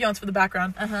nice ambiance for the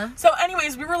background. Uh-huh. So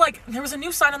anyways, we were like, there was a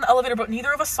new sign on the elevator, but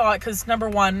neither of us saw it, because number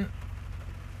one,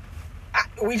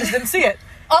 we just didn't see it.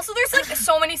 Also, there's like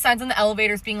so many signs in the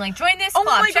elevators being like, join this club,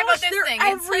 Oh my check gosh, out this they're thing.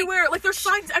 everywhere. Like, there's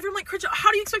signs everywhere. Like, Critch, how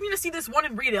do you expect me to see this one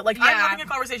and read it? Like, I'm Yeah. having a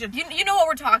conversation. You know what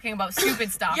we're talking about, stupid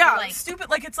stuff. Yeah, like, stupid.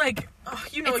 Like, it's like,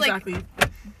 you know It's like- exactly.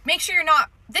 make sure you're not,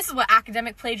 this is what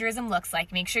academic plagiarism looks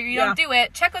like. Make sure you don't do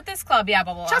it. Check out this club, blah,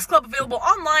 blah, blah. Chess Club available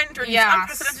online during these Yeah,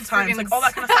 unprecedented times. friggin' Like, all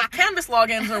that kind of stuff. Canvas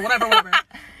logins or whatever.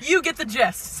 You get the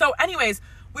gist. So anyways,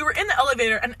 we were in the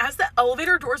elevator, and as the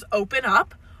elevator doors open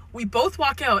up, we both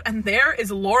walk out, and there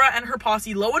is Laura and her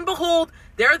posse. Lo and behold,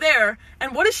 they're there.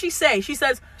 And what does she say? She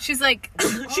says... She's like...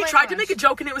 oh she my tried to gosh. make a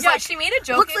joke, and it was Yeah, like... she made a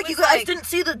joke. Looks It like you was guys didn't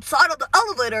see the sign of the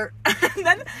elevator. And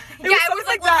then... It was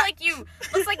like that.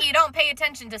 looks like you don't pay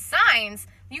attention to signs.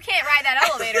 You can't ride that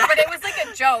elevator. But it was like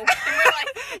a joke. And we're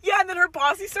like... Yeah, and then her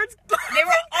posse starts... All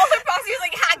her posse was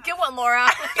like, ha, good one, Laura.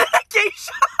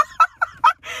 Acacia.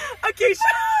 Acacia.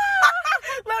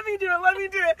 Let me do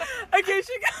it.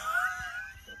 Acacia.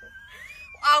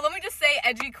 Let me just say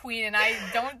edgy queen, and I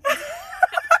don't...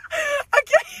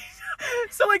 Okay.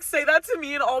 So, like, say that to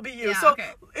me and I'll be you. Yeah, so,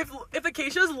 okay. if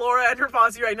Acacia is Laura and her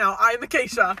posse right now, I'm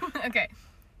Acacia. Okay.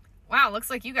 Wow, looks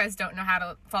like you guys don't know how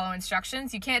to follow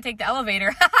instructions. You can't take the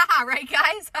elevator. Right,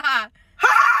 guys? I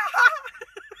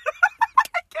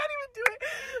can't even do it.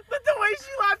 But the way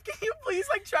she laughed, can you please,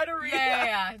 like, try to read that?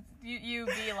 Yeah. You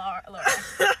be Laura.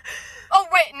 Oh,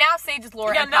 wait, now Sage is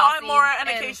Laura. Yeah, and now Posse, I'm Laura and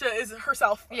Acacia is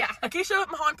herself. Yeah. Acacia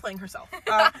Mahan playing herself.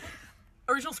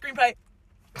 Original screenplay.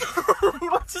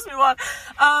 Let's just move on.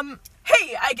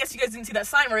 Hey, I guess you guys didn't see that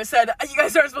sign where it said you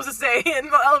guys aren't supposed to stay in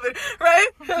the elevator, right?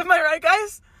 Am I right,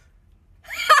 guys?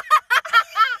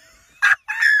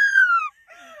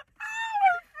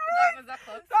 Was that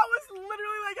close? That was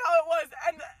literally like how it was,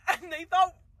 and they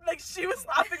thought like she was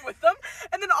laughing with them,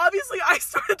 and then obviously I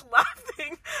started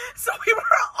laughing, so we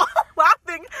were all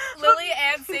laughing. Lily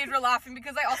and Sage were laughing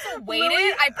because I also waited.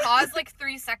 Lily- I paused like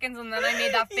 3 seconds and then I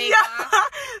made that fake Yeah. laugh.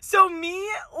 So me,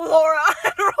 Laura,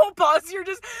 and her whole posse are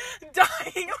just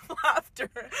dying of laughter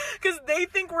because they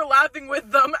think we're laughing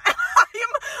with them,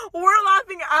 and we're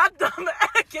laughing at them, and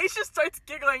Acacia starts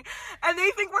giggling, and they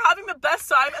think we're having the best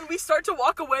time, and we start to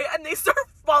walk away, and they start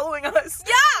following us.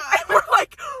 Yeah. And we're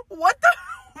like, what the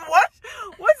what?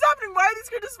 What's happening? Why are these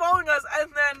creatures following us?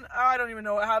 And then I don't even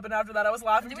know what happened after that. I was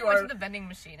laughing Then too we went hard. to the vending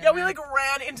machine. Yeah, we like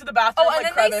ran into the bathroom. Oh, and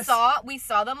like, then crevice. we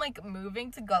saw them like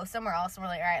moving to go somewhere else, and we're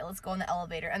like, all right, let's go in the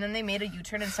elevator. And then they made a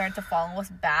U-turn and started to follow us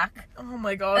back. Oh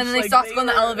my gosh. And then they stopped to go in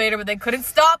the elevator, but they couldn't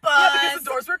stop us. Yeah, because the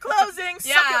doors were closing.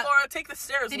 Yeah. Suck it, Laura. Take the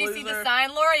stairs. Did you see loser. the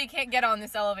sign, Laura? You can't get on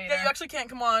this elevator. Yeah, you actually can't.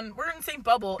 Come on. We're in the same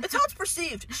bubble. It's how it's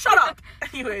perceived. Shut up.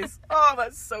 Anyways. Oh,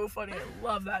 that's so funny. I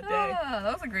love that day. That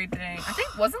was a great day. I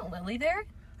think, wasn't Lily there?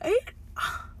 I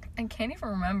can't even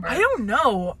remember. I don't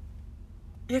know.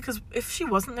 Yeah, because if she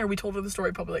wasn't there, we told her the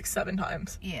story probably like 7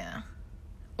 times. Yeah.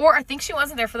 Or I think she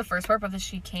wasn't there for the first part, but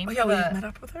she came Oh, for yeah, we the... met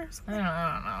up with her or something?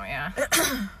 I don't know,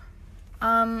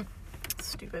 yeah.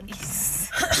 Stupid.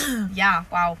 Yeah,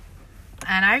 wow.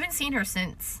 And I haven't seen her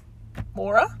since.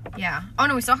 Laura? Yeah. Oh,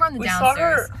 no, we saw her on the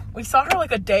downstairs. We saw her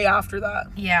like a day after that.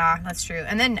 Yeah, that's true.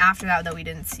 And then after that, though, we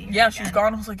didn't see her Yeah, again. she's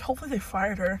gone. I was like, hopefully they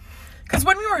fired her. Because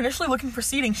when we were initially looking for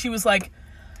seating, she was like,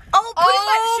 I'll put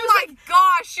Oh my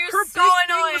gosh, she was her so big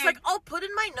annoying. thing was like, I'll put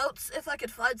in my notes if I could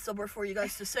find somewhere for you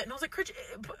guys to sit. And I was like,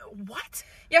 what?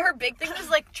 Yeah, her big thing was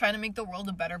like trying to make the world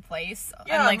a better place.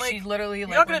 Yeah, and like I'm she like, literally You're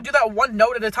like not going to do that one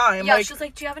note at a time. Yeah, like, she was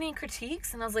like, do you have any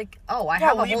critiques? And I was like, oh, I Yeah,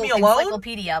 have a leave whole me alone?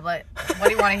 encyclopedia, but what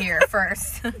do you want to hear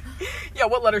first? yeah,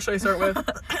 what letter should I start with?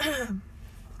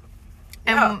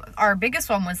 And Yeah. our biggest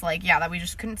one was like, yeah, that we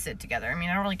just couldn't sit together. I mean,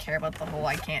 I don't really care about the whole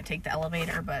I can't take the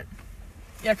elevator, but...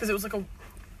 Yeah, because it was like a And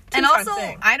two-time also,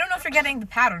 thing. I don't know if you're getting the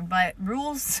pattern, but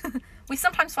rules, we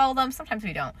sometimes follow them, sometimes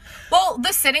we don't. Well,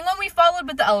 the sitting one we followed,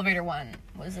 but the elevator one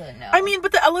was a no. I mean,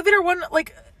 but the elevator one,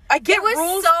 like, I get it was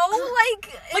rules. so,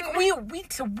 Like, we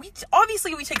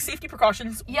obviously we take safety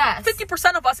precautions. Yes.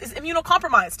 50% of us is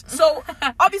immunocompromised. So,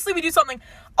 obviously we do something.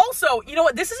 Also, you know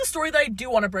what? This is a story that I do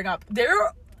want to bring up.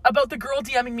 They're about the girl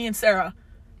DMing me and Sarah.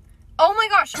 Oh my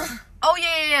gosh. Oh,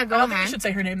 yeah, go I don't think ahead. you should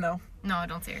say her name, though. No, I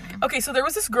don't say her name. Okay, so there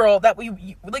was this girl that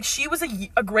she was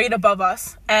a grade above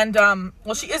us. And,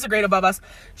 well, she is a grade above us.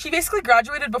 She basically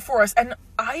graduated before us. And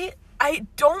I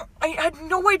had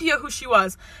no idea who she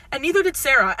was. And neither did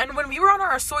Sarah. And when we were on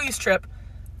our Soyuz trip,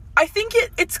 I think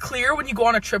it's clear when you go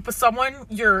on a trip with someone,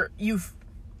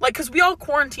 because we all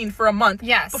quarantined for a month.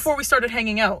 Yes. Before we started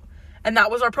hanging out. And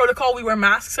that was our protocol. We wear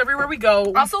masks everywhere we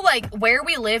go. Also, like, where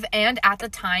we live and at the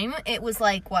time, it was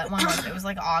like, what, when was it? It was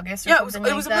like August or Yeah, something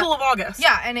it was the middle of August.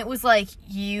 Yeah, and it was like,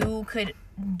 you could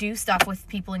do stuff with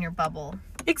people in your bubble.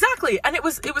 Exactly. And it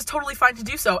was totally fine to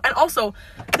do so. And also,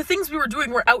 the things we were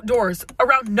doing were outdoors,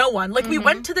 around no one. Like, we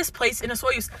went to this place in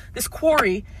Soyuz, this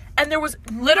quarry, and there was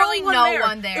Literally no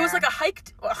one there. It was like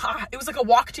it was like a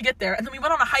walk to get there. And then we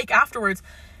went on a hike afterwards.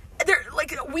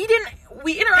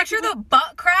 We interacted. Picture the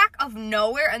butt crack of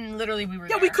nowhere, and literally we were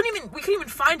there. Yeah, we couldn't even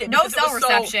find it. No because it cell was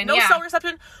reception, No yeah. cell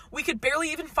reception. We could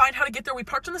barely even find how to get there. We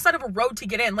parked on the side of a road to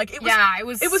get in. Like, it was. Yeah, it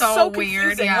was so so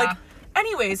weird, confusing. yeah. Like,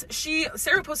 anyways,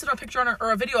 Sarah posted a picture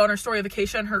or a video on her story of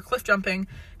Acacia and her cliff jumping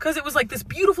because it was like this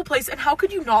beautiful place. And how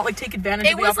could you not like take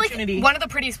advantage of the opportunity? It was like one of the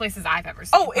prettiest places I've ever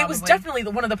seen. Oh, it was probably. definitely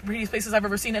one of the prettiest places I've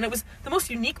ever seen, and it was the most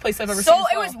unique place I've ever So seen.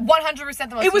 it was 100%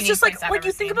 the most. It was unique just place like I've you ever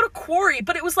think seen. about a quarry,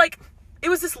 but it was like. It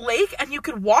was this lake, and you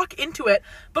could walk into it,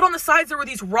 but on the sides there were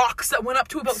these rocks that went up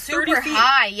to about 30 Super feet.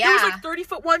 high, yeah. There was like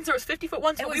 30-foot ones, there was 50-foot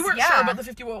ones, but we weren't sure about the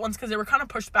 50-foot ones because they were kind of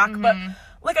pushed back, but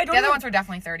like I don't The other know. ones were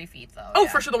definitely 30 feet though. Oh, yeah.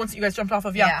 for sure, the ones that you guys jumped off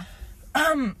of, yeah.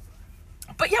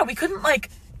 But yeah, we couldn't like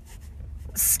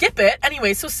skip it.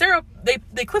 Anyway, so Sarah,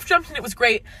 they cliff jumped and it was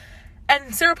great.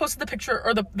 And Sarah posted the picture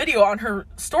or the video on her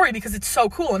story because it's so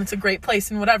cool and it's a great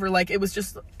place and whatever. Like, it was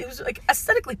like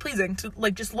aesthetically pleasing to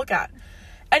like just look at.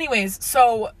 Anyways,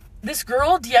 so this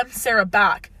girl DM'd Sarah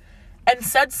back and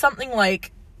said something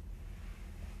like,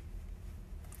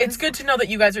 it's good to know that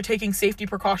you guys are taking safety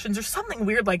precautions or something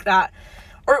weird like that.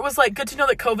 Or it was like, good to know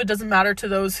that COVID doesn't matter to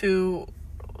those who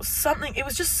something. It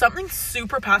was just something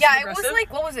super passive aggressive. Yeah, it was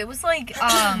like, what was it? It was like,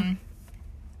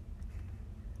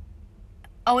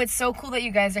 oh, it's so cool that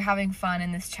you guys are having fun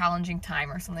in this challenging time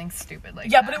or something stupid like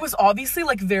that. Yeah, but it was obviously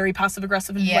like very passive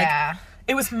aggressive and like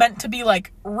it was meant to be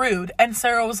like rude. And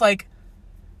Sarah was like,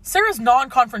 Sarah's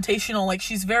non-confrontational. Like,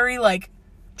 she's very like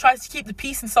tries to keep the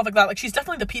peace and stuff like that. Like, she's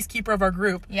definitely the peacekeeper of our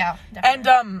group. Yeah,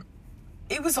 definitely. And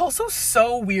it was also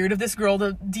so weird of this girl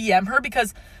to DM her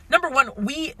because number one,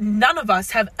 none of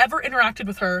us have ever interacted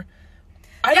with her.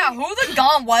 Who the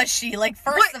gum was she? Like,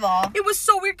 first of all, it was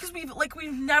so weird because we've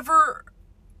never.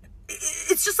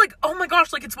 It's just like, oh my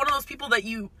gosh, like, it's one of those people that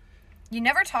you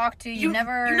never talk to, you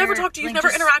never talk to, you like, never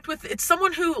just interact with. It's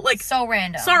someone who like so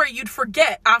random. Sorry, you'd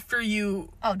forget after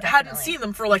you hadn't seen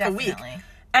them for like a week.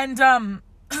 And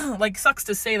like, sucks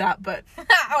to say that, but oh,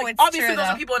 like, it's obviously true, those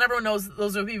though. are people and everyone knows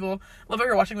those are people. Love how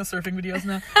you're watching the surfing videos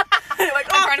now. like,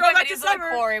 I'm trying to find throwback videos of December.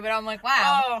 like Corey, but I'm like,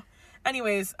 wow. Oh.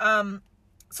 Anyways,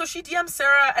 so she DM'd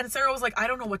Sarah, and Sarah was like, I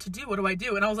don't know what to do. What do I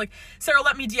do? And I was like, Sarah,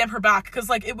 let me DM her back. Because,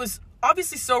 like, it was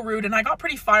obviously so rude. And I got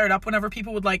pretty fired up whenever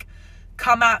people would, like,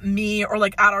 come at me or,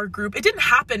 like, at our group. It didn't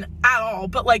happen at all.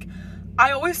 But, like,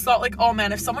 I always thought, like, oh,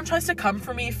 man, if someone tries to come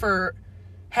for me for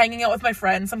hanging out with my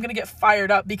friends, I'm going to get fired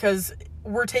up because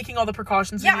we're taking all the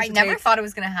precautions. Yeah, I never thought it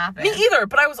was going to happen. Me either.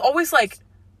 But I was always, like,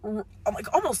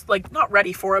 almost, like, not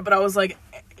ready for it. But I was, like,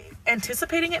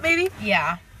 anticipating it maybe.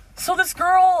 Yeah. So this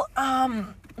girl,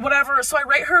 whatever, so I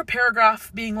write her a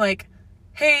paragraph being like,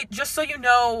 hey, just so you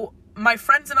know, my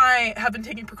friends and I have been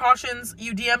taking precautions.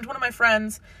 You DM'd one of my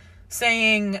friends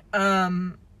saying,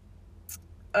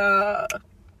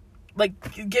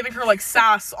 like, giving her, like,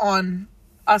 sass on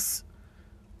us.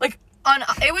 Like,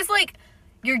 It was like,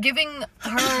 you're giving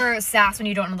her sass when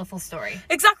you don't know the full story.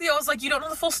 Exactly. I was like, you don't know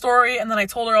the full story. And then I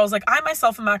told her, I was like, I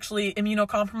myself am actually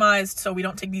immunocompromised, so we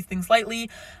don't take these things lightly.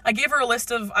 I gave her a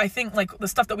list of, I think, like, the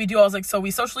stuff that we do. I was like, so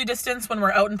we socially distance when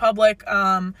we're out in public.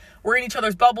 We're in each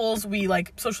other's bubbles. We,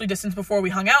 like, socially distance before we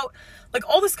hung out. Like,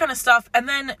 all this kind of stuff. And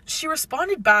then she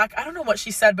responded back. I don't know what she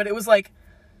said, but it was like...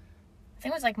 I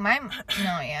think it was like,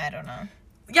 I don't know.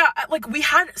 Yeah, like, we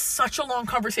had such a long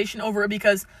conversation over it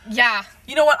because... Yeah.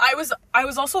 You know what? I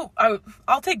was also...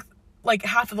 I'll take, like,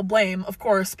 half of the blame, of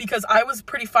course, because I was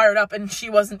pretty fired up and she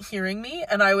wasn't hearing me.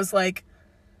 And I was, like...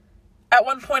 At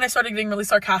one point, I started getting really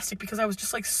sarcastic because I was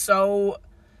just, like, so...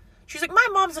 She's like, my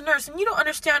mom's a nurse and you don't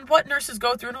understand what nurses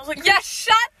go through. And I was like... Yeah,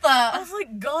 shut the... I was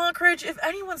like, God, Courage, if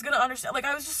anyone's gonna understand... Like,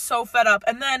 I was just so fed up.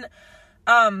 And then,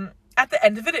 at the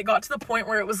end of it, it got to the point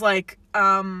where it was, like,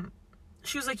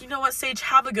 she was like, you know what, Sage,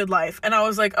 have a good life. And I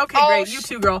was like, okay, great, you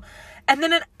too, girl. And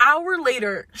then an hour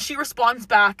later, she responds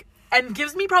back and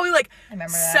gives me probably, like,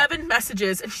 7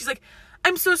 messages. And she's like,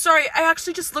 I'm so sorry. I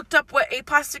actually just looked up what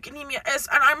aplastic anemia is.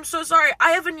 And I'm so sorry.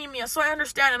 I have anemia, so I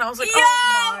understand. And I was like,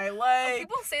 oh my, like...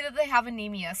 People say that they have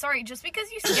anemia. Sorry, just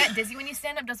because you get dizzy when you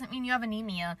stand up doesn't mean you have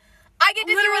anemia. I get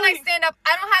dizzy when I stand up.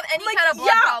 I don't have any kind of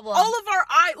blood problem. All of our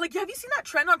eye... Like, have you seen that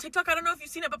trend on TikTok? I don't know if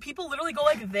you've seen it, but people literally go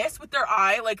like this with their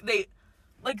eye. Like, they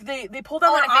pull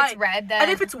down their eye. And if it's red, then...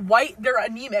 And if it's white, they're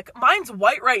anemic. Mine's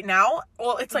white right now.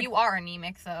 Well, it's like... You are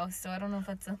anemic, though, so I don't know if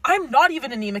that's a... I'm not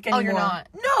even anemic anymore. Oh, you're not?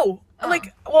 No. Oh.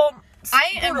 Like, well...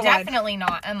 I am definitely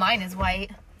not, and mine is white.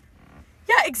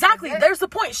 Yeah, exactly. There's the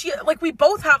point. Like, we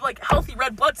both have, like, healthy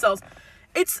red blood cells.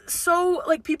 It's so,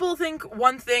 like, people think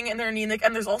one thing and they're anemic,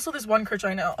 and there's also this one Critch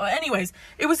I know. Anyways,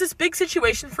 it was this big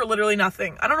situation for literally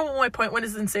nothing. I don't know what my point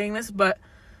was in saying this, but...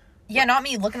 Yeah, not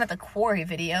me looking at the Quarry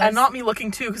videos. And not me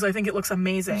looking, too, because I think it looks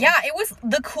amazing. Yeah, it was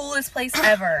the coolest place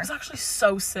ever. It was actually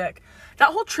so sick.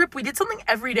 That whole trip, we did something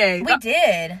every day. We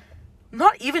did.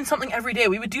 Not even something every day.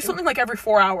 We would do something, like, every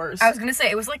 4 hours. I was gonna say,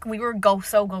 it was like we were go.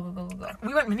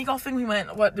 We went mini golfing, we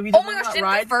went, what, did we Oh my gosh,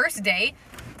 didn't the first day...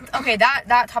 Okay,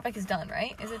 that topic is done,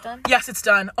 right? Is it done? Yes, it's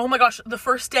done. Oh my gosh, the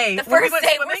first day. We're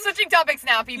switching topics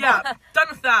now, people. Yeah, done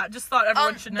with that. Just thought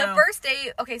everyone should know. The first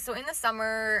day, okay, so in the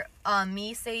summer,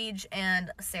 me, Sage, and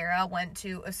Sarah went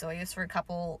to Osoyoos for a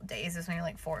couple days. It was maybe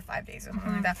like 4 or 5 days or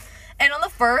something like that. And on the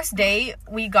first day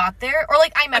we got there, or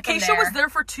like I met them there. Acacia was there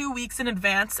for 2 weeks in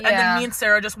advance, and then me and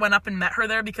Sarah just went up and met her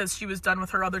there because she was done with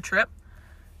her other trip.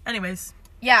 Anyways.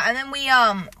 Yeah, and then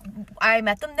I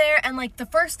met them there, and, like, the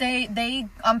first day, we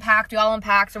all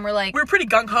unpacked, and we're like... We were pretty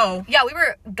gung-ho. Yeah, we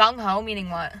were gung-ho,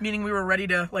 meaning what? Meaning we were ready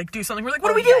to, like, do something. We're like, what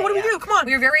do we do? What do we do? Come on.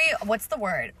 We were very, what's the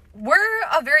word? We're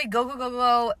a very go,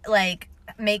 like,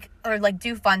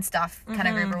 do fun stuff kind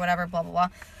of group or whatever, blah, blah, blah.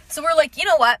 So we're like, you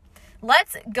know what?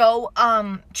 Let's go,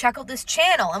 check out this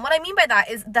channel. And what I mean by that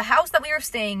is the house that we were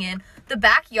staying in, the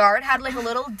backyard had, like, a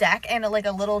little deck and, like,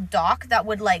 a little dock that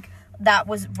would, like, that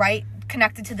was right...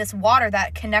 connected to this water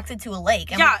that connected to a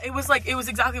lake. And it was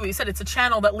exactly what you said. It's a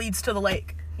channel that leads to the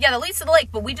lake. Yeah, that leads to the lake,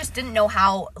 but we just didn't know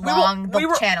how long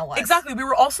the channel was. Exactly. We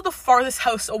were also the farthest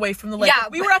house away from the lake. Yeah.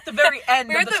 We were at the very end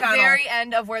of the channel. We were at the very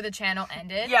end of where the channel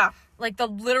ended. Yeah. Like, the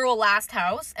literal last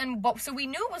house. And so we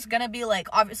knew it was gonna be, like,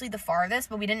 obviously the farthest,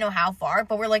 but we didn't know how far.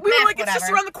 But we're like, it's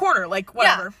just around the corner. Like,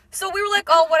 whatever. Yeah. So we were like,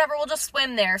 oh, whatever, we'll just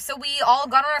swim there. So we all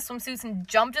got on our swimsuits and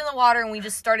jumped in the water, and we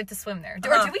just started to swim there.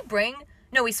 Or did we bring...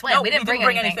 No, we swam. No, we didn't bring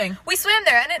anything. We swam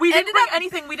there, and we didn't bring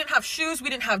anything. We didn't have shoes. We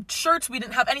didn't have shirts. We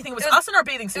didn't have anything. It was us in our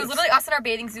bathing suits. It was literally us in our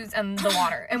bathing suits and the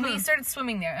water. And we started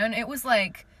swimming there, and it was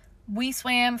like we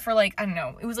swam for like I don't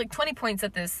know. It was like 20 points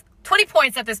at this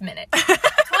minute.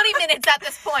 20 minutes at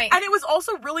this point. And it was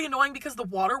also really annoying because the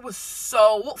water was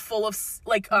so full of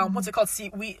like what's it called,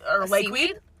 seaweed or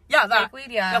lakeweed? Yeah, that.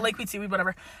 Lakeweed, yeah. Yeah, lakeweed, seaweed,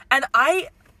 whatever. And I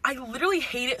literally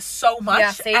hate it so much.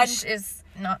 Yeah, Sage is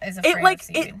not as afraid of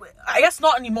seaweed. I guess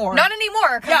not anymore. Not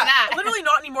anymore, because of that. Literally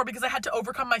not anymore, because I had to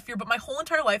overcome my fear. But my whole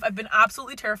entire life, I've been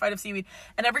absolutely terrified of seaweed.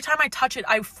 And every time I touch it,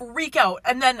 I freak out.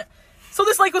 And then, so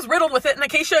this lake was riddled with it. And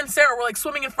Acacia and Sarah were like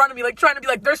swimming in front of me, like trying to be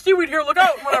like, there's seaweed here, look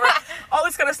out, whatever. All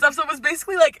this kind of stuff. So it was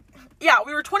basically like, yeah,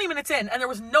 we were 20 minutes in, and there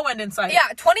was no end in sight.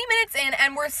 Yeah, 20 minutes in,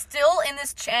 and we're still in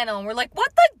this channel, and we're like,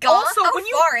 what the god? Also, How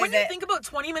when you think about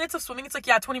 20 minutes of swimming, it's like,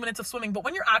 yeah, 20 minutes of swimming. But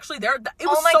when you're actually there, it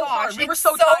was so hard. We were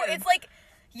so tired. It's like,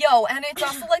 and it's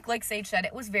also like Sage said,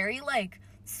 it was very like,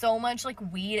 so much like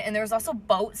weed, and there was also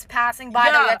boats passing by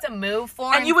that we had to move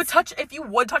for. And if you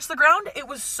would touch the ground, it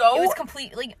was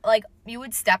completely like, you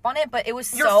would step on it, but it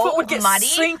was your so foot would get muddy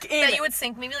that you would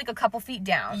sink maybe like a couple feet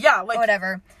down. Yeah, like or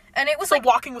whatever. And it was so like,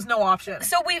 walking was no option.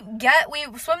 So we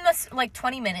swim this like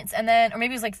 20 minutes, and then, or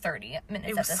maybe it was like 30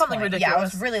 minutes. It was something ridiculous. Yeah, it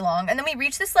was really long. And then we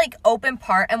reached this like open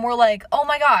part, and we're like, oh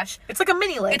my gosh, it's like a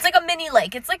mini lake. It's like a mini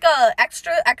lake. It's like a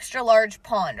extra large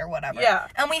pond or whatever. Yeah.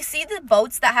 And we see the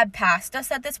boats that had passed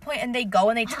us at this point, and they go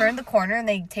and they turn the corner and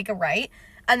they take a right.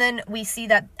 And then we see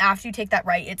that after you take that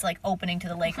right, it's like opening to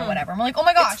the lake or whatever. And we're like, oh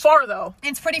my gosh. It's far though.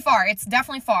 It's pretty far. It's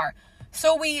definitely far.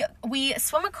 So we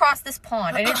swim across this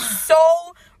pond, and it's so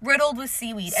riddled with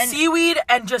seaweed.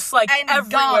 And just like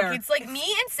everywhere. Gunk. It's like me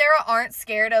and Sarah aren't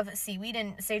scared of seaweed,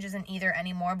 and Sage isn't either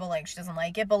anymore, but like she doesn't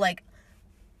like it. But like,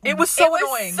 it was so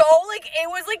annoying. It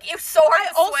was so hard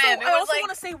to swim. I also want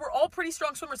to say we're all pretty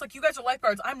strong swimmers. Like, you guys are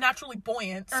lifeguards. I'm naturally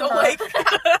buoyant. So like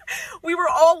we were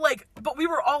all like, but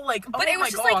it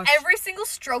was just like every single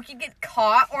stroke you get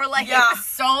caught, or like it was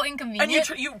so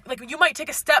inconvenient. And you might take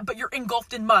a step, but you're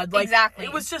engulfed in mud. Like, exactly.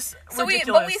 It was just But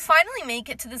ridiculous. we finally make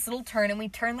it to this little turn, and we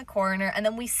turn the corner, and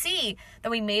then we see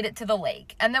that we made it to the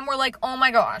lake. And then we're like, oh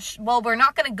my gosh, well, we're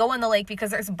not going to go in the lake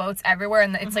because there's boats everywhere,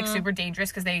 and it's like super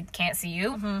dangerous because they can't see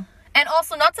you. And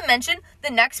also, not to mention, the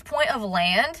next point of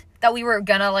land that we were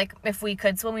gonna, like, if we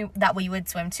could swim, that we would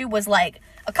swim to, was like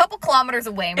a couple kilometers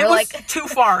away. And we're like, too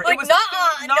far. Like, it was no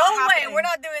way, we're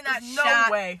not doing that.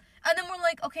 No way. And then we're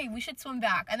like, okay, we should swim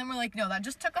back. And then we're like, no, that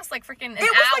just took us like freaking an hour.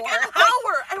 It was like an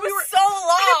hour. And we were so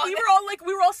long. And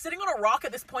we were all sitting on a rock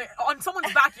at this point on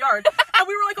someone's backyard. And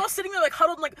we were like all sitting there like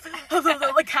huddled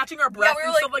and like catching our breath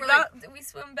and stuff like that. Did we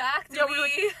swim back? We were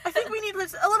like, I think we need a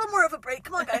little more of a break.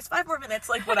 Come on, guys, 5 more minutes,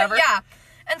 like whatever. Yeah.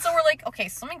 And so we're like, okay,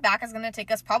 swimming back is going to take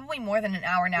us probably more than an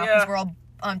hour now because we're all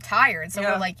tired. So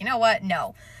we're like, you know what?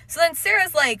 No. So then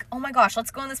Sarah's like, oh my gosh,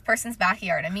 let's go in this person's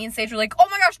backyard. And me and Sage were like, oh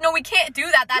my gosh, no, we can't do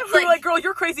that. That's we're like, girl,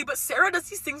 you're crazy. But Sarah does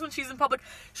these things when she's in public.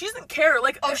 She doesn't care.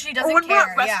 Like, she doesn't or when care.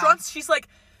 we're at restaurants, she's like,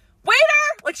 waiter!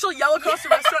 Like, she'll yell across the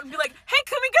restaurant and be like, hey,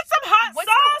 can we get some hot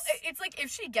sauce? It's like, if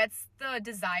she gets the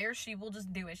desire, she will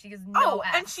just do it. She has no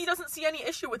F. And she doesn't see any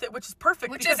issue with it, which is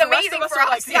perfect. Which is amazing for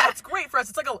us. Like, yeah, it's great for us.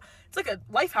 It's like a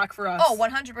life hack for us. Oh,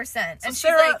 100%. So and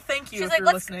Sarah, she's like, thank you she's if like,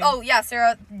 you're listening. Oh, yeah,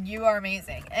 Sarah, you are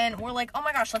amazing. And we're like, oh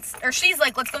my gosh, she's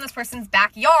like, let's go in this person's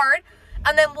backyard.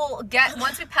 And then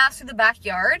once we pass through the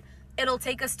backyard, it'll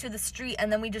take us to the street.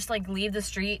 And then we just like leave the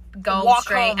street, walk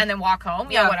straight home. And then walk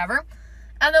home. Yeah, whatever.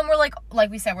 And then we're like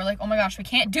we said, we're like, oh my gosh, we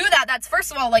can't do that. That's first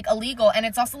of all like illegal, and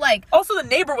it's also like. Also, the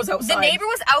neighbor was outside. The neighbor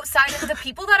was outside, and the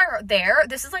people that are there,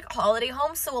 this is like holiday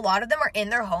homes, so a lot of them are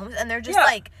in their homes, and they're just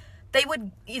like, they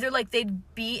would either like they'd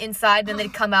be inside, then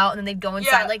they'd come out, and then they'd go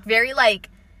inside, like very like.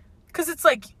 Because it's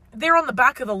like they're on the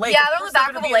back of the lake. Yeah, they're on the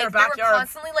back of the lake. They were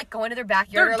constantly like going to their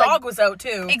backyard. Their dog was out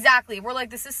too. Exactly. We're like,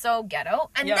 this is so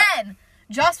ghetto, and then.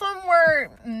 Just when we're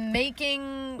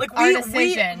making our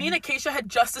decision. Me and Acacia had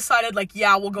just decided, like,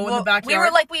 we'll go in the backyard. We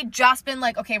were like, we'd just been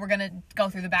like, okay, we're going to go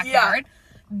through the backyard.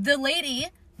 Yeah. The lady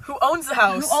who owns the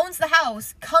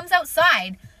house comes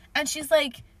outside, and she's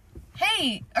like,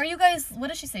 hey, are you guys, what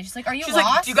did she say? She's like, are you lost?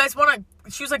 Like, do you guys want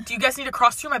to, she was like, do you guys need to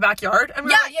cross through my backyard? And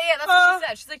we that's what she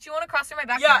said. She's like, do you want to cross through my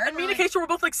backyard? Yeah, and me and Acacia were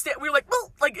both like, we were like,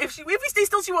 well, like, if we stay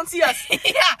still, she won't see us.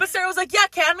 Yeah. But Sarah was like, yeah,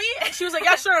 can we? And she was like,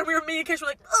 yeah, sure. And me and Acacia were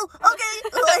like, oh,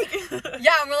 okay. Like.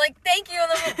 Yeah, and we're like, thank you.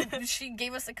 And then she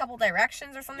gave us a couple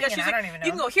directions or something, and I don't even know.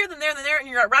 You can go here, then there, and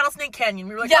you're at Rattlesnake Canyon.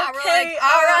 We were like, okay, we're like, all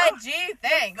right, gee,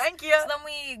 thanks. Thank you. So then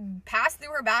we passed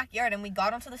through her backyard, and we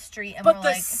got onto the street, and but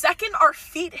we're the second our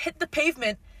feet hit the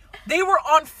pavement, they were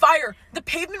on fire. The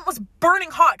pavement was burning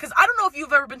hot. Because I don't know if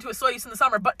you've ever been to a Soyuz in the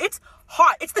summer, but it's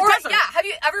hot. It's the desert. Yeah, have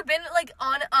you ever been like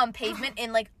on pavement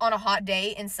in like on a hot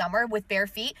day in summer with bare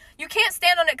feet? You can't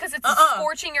stand on it because it's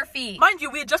scorching your feet. Mind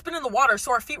you, we had just been in the water,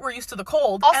 so our feet were used to the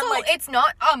cold. Also, and, like, it's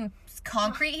not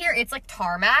concrete here. It's like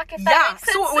tarmac. If that makes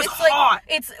sense. So it was it's hot.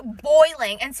 Like, it's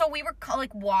boiling, and so we were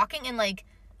like walking and like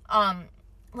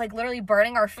like literally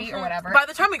burning our feet or whatever. By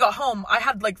the time we got home, I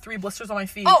had like 3 blisters on my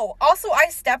feet. Oh, also I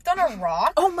stepped on a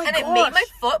rock. Oh my and gosh. it made my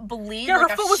foot bleed Yeah, her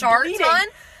like foot a was sharp bleeding. ton.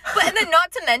 But and then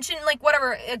not to mention, like,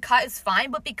 whatever, a cut is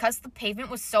fine, but because the pavement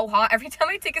was so hot, every time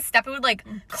I take a step, it would like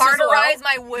cauterize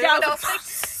my wound. Yeah, I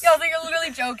was like, you're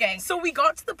literally joking. So we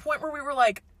got to the point where we were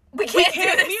like, We can't do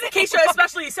this. Me and Acacia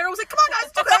especially, Sarah was like, come on guys,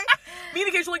 it's okay. Me and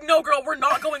Acacia were like, no girl, we're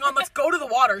not going on, let's go to the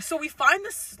water. So we find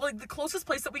this, like, the closest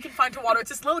place that we can find to water. It's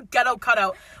this little ghetto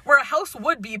cutout where a house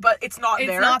would be, but it's not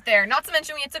there. It's not there. Not to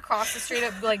mention we had to cross the straight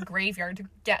up like graveyard to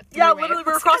get through. Yeah, it. literally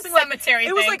we were It's like a crossing like cemetery.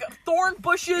 it was like thorn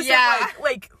bushes Yeah. and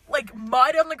like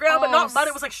mud on the ground, but Oh, not mud,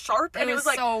 it was like sharp and it it was was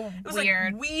like so it was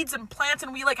weird. like weeds and plants,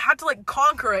 and we like had to like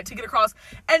conquer it to get across.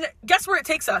 And guess where it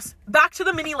takes us? Back to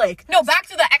the mini lake. No, back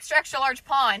to the extra large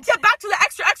pond. Yeah, back to the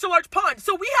extra large pond.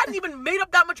 So we hadn't even made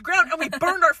up that much ground, and we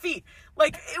burned our feet.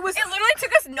 Like it was. It literally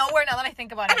took us nowhere now that I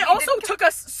think about it. And it We also didn't- took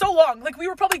us so long. Like we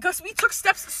were probably we took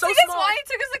steps so That's small. why it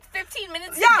took us like 15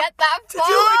 minutes Yeah, to get that to far.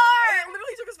 do like, it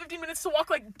literally took us 15 minutes to walk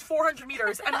like 400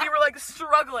 meters, and we were like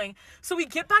struggling. So we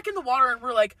get back in the water, and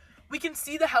we're like, we can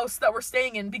see the house that we're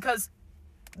staying in, because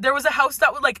there was a house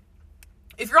that would like,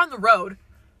 if you're on the road,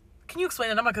 can you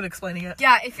explain it? I'm not good at explaining it.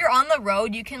 Yeah, if you're on the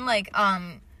road, you can like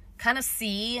kind of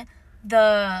see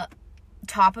the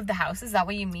top of the house. Is that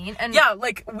what you mean? And Yeah,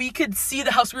 like we could see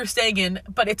the house we were staying in,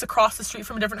 but it's across the street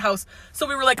from a different house. So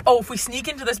we were like, oh, if we sneak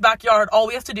into this backyard, all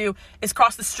we have to do is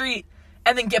cross the street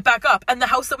and then get back up. And the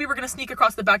house that we were going to sneak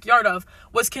across the backyard of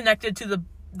was connected to the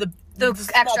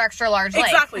small, extra large lake.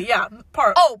 Exactly, yeah.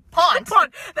 Pond.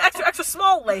 Pond. The extra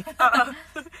small lake.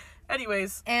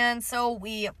 Anyways. And so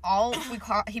we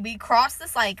crossed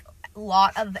this like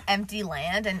lot of empty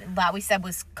land, and that we said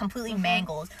was completely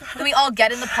mangled. Then we all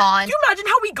get in the pond. Can you imagine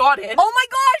how we got in? Oh my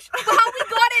gosh, how we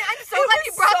got it! I'm so glad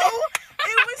you brought it.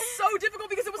 It was so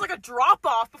difficult because it was like a drop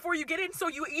off before you get in. So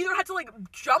you either had to like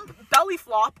jump belly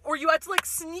flop, or you had to like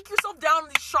sneak yourself down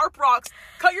these sharp rocks,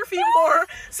 cut your feet more.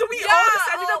 So we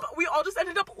all just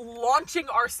ended up launching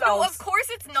ourselves. No, of course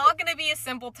it's not going to be a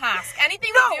simple task.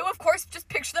 Anything No. we do, of course, just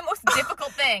picture the most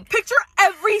difficult thing. Picture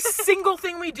every single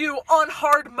thing we do on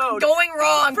hard mode. Going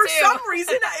wrong, For too. some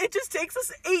reason, it just takes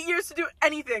us 8 years to do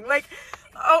anything. Like,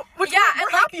 which Yeah, we're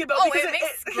and, like, happy about. because it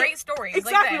makes great stories.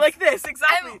 Exactly, like this.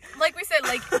 Exactly. And like we said,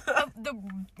 like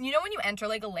you know when you enter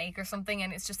like a lake or something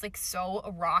and it's just like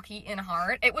so rocky and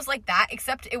hard, it was like that,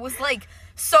 except it was like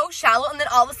so shallow, and then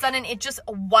all of a sudden it just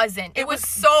wasn't. It was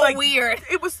so like, weird.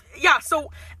 It was, yeah.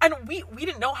 So, and we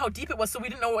didn't know how deep it was, so we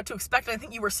didn't know what to expect. And I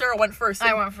think Sarah went first.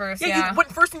 I went first. Yeah, you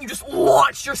went first, and you just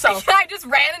launched yourself. I just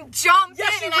ran and jumped. Yeah,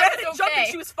 she and ran I and was jumped, okay.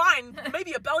 and she was fine.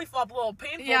 Maybe a belly flop, a little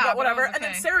painful, Yeah, but whatever. but it was And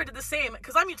then okay. Sarah did the same,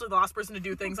 because I'm usually the last person to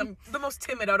do things. I'm the most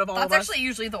timid out of all That's of us. actually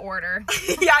usually the order.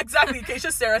 Yeah, exactly.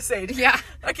 Acacia, Sarah, Sage. Yeah.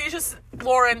 Acacia,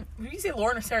 Lauren. Did you say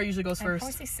Lauren or Sarah usually goes I first?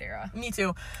 always say Sarah. Me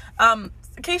too.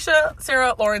 Acacia,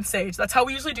 Sarah, Lauren, Sage. That's how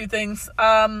we usually do things.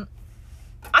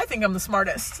 I think I'm the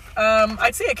smartest.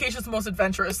 I'd say Acacia's the most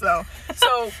adventurous, though.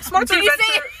 So, smarts or Did you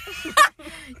adventure...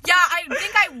 Yeah, I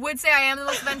think I would say I am the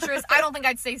most adventurous. I don't think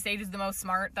I'd say Sage is the most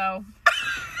smart, though.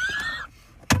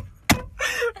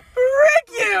 Frick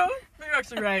you! You're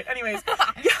actually right. Anyways.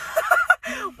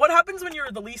 What happens when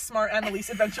you're the least smart and the least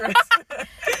adventurous?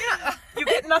 You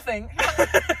get nothing.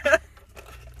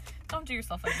 Don't do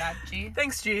yourself like that, G.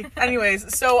 Thanks, G.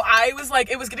 Anyways, so I was like,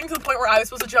 it was getting to the point where I was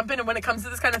supposed to jump in, and when it comes to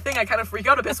this kind of thing, I kind of freak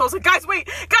out a bit. So I was like, guys, wait!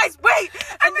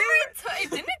 And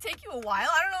Didn't it take you a while?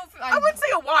 I don't know if I wouldn't say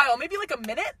a while, maybe like a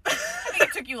minute. I think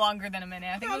it took you longer than a minute.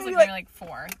 I think it was maybe like like- maybe like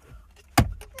 4.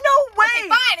 No way! Okay,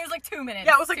 fine. It was like 2 minutes.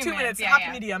 Yeah, it was like 2 minutes. Yeah, Happy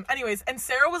yeah. medium. Anyways, and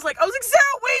Sarah was like, Sarah,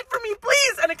 wait for me,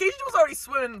 please! And Acacia was already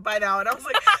swimming by now, and I was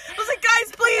like,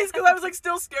 guys, please! Because I was like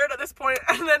still scared at this point.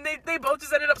 And then they both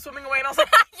just ended up swimming away, and I was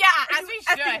like, Yeah, Are as you we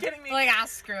effing should. kidding me? Like,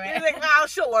 screw and it. they're like, wow,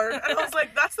 she'll learn. And I was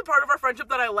like, that's the part of our friendship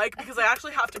that I like, because I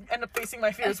actually have to end up facing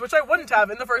my fears, which I wouldn't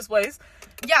have in the first place.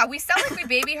 Yeah, we sound like we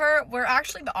baby her. We're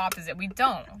actually the opposite. We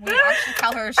don't. We actually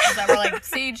tell her that we're like,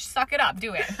 Sage, suck it up,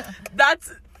 do it.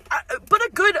 That's... but a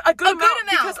good amount,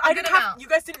 because a I good didn't have, amount. you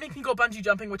guys didn't make me go bungee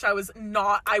jumping, which there was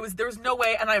no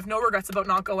way, and I have no regrets about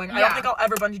not going. I Yeah. don't think I'll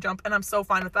ever bungee jump, and I'm so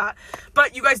fine with that.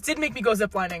 But you guys did make me go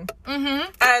ziplining.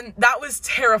 Mm-hmm. And that was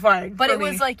terrifying. But for it me.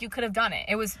 was like you could have done it.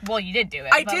 It was, well, you did do it.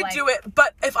 I but did like, do it,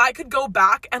 but if I could go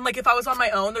back, and like if I was on my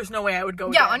own, there's no way I would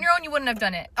go Yeah, again. on your own you wouldn't have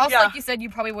done it. Also, Yeah. like you said, you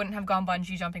probably wouldn't have gone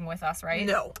bungee jumping with us, right?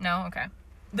 No. No? Okay.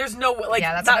 There's no, like,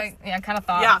 Yeah, that's what I kind of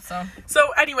thought. yeah. So. So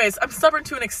anyways, I'm stubborn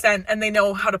to an extent, and they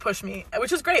know how to push me,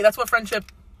 which is great. That's what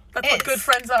what Is. good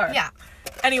friends are. Yeah.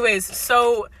 Anyways,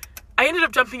 so I ended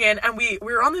up jumping in, and we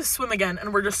were on this swim again,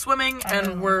 and we're just swimming,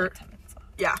 and we're, Like 10 minutes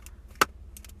left.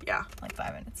 yeah, Like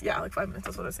 5 minutes. yeah, like 5 minutes,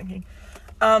 that's what I was thinking.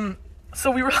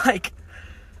 So we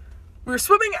were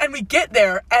swimming, and we get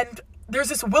there, and there's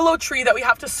this willow tree that we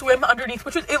have to swim underneath,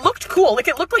 it looked cool. Like,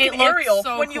 it looked like an aerial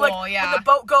so when you, cool, when the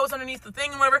boat goes underneath the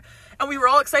thing and whatever. And we were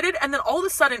all excited, and then all of a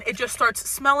sudden, it just starts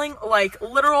smelling like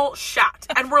literal shat.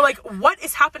 And we're like, what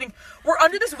is happening? We're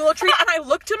under this willow tree, and I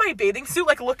looked in my bathing suit,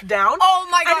 like, looked down. Oh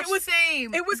my gosh,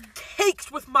 same. It was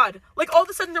caked with mud. Like, all of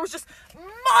a sudden, there was just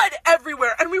mud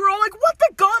everywhere. And we were all like, what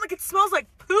the god? Like, it smells like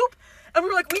poop. And we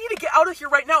were like, we need to get out of here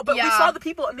right now. But we saw the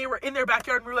people, and they were in their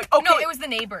backyard, and we were like, okay. No, it was the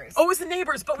neighbors. Oh, it was the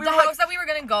neighbors. But we the were house that we were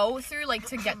going to go through, like,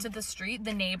 to get to the street,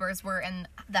 the neighbors were in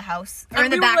the house, or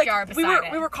in the backyard beside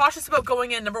it. We were cautious about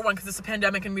going in, number one, because it's a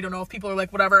pandemic, and we don't know if people are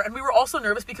like, whatever. And we were also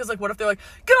nervous because, like, what if they're like,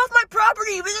 get off my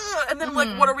property? And then,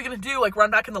 like, what are we going to do? Like,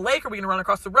 run back in the lake? Are we going to run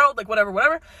across the road? Like,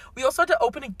 whatever. We also had to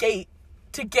open a gate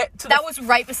to get to that was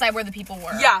right beside where the people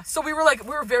were. Yeah, so we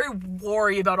were very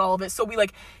worried about all of it. So we,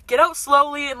 like, get out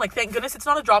slowly, and, like, thank goodness it's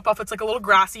not a drop-off. It's, like, a little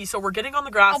grassy, so we're getting on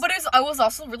the grass. Oh, but it was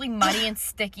also really muddy and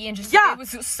sticky, and just, yeah, it was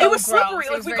so gross. It was slippery.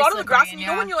 Like, we got on the grass, and you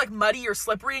know yeah. when you're, like, muddy or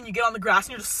slippery, and you get on the grass,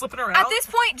 and you're just slipping around? At this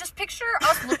point, just picture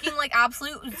us looking like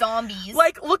absolute zombies.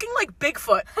 Like, looking like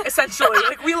Bigfoot, essentially.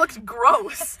 Like, we looked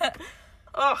gross.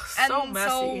 Oh, so messy.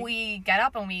 So we get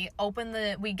up and we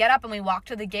walk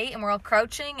to the gate, and we're all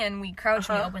crouching, and we crouch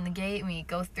and we open the gate and we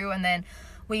go through, and then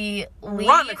we leave,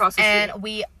 run across the street. And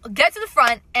we get to the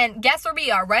front, and guess where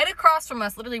we are? Right across from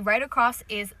us, literally right across,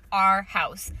 is our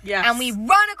house. Yes. And we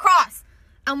run across,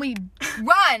 and we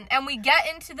run, and we get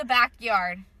into the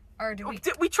backyard. Or did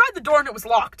we tried the door and it was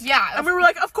locked. Yeah. And we were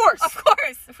like, of course. Of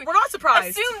course. We're not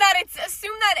surprised. Assume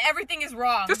that everything is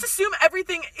wrong. Just assume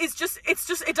everything is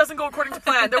it doesn't go according to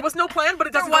plan. There was no plan, but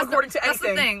it doesn't go according to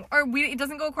anything. That's the thing. Or it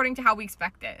doesn't go according to how we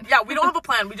expect it. Yeah, we don't have a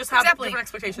plan. We just have different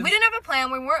expectations. We didn't have a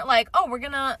plan. We weren't like, oh, we're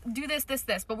gonna do this.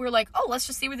 But we were like, oh, let's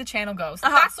just see where the channel goes.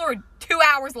 Fast forward 2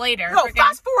 hours later. No,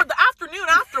 fast forward the afternoon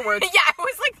afterwards. Yeah, it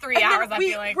was like 3 hours, I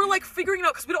feel like. We're like figuring it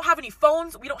out because we don't have any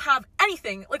phones. We don't have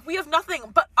anything. Like, we have nothing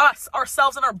but us,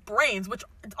 ourselves, and our brains, which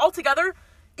altogether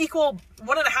equal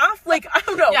 1.5. Like, I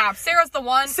don't know. Yeah, Sarah's the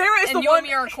one. Sarah is the one. And you and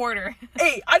me are a quarter.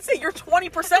 Hey, I'd say you're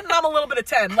 20% and I'm a little bit of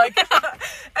 10. Like,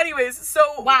 anyways, so.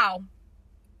 Wow.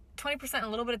 20% and a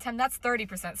little bit of 10, that's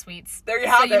 30% sweets. There you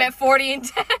have it. So you meant 40 and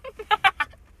 10.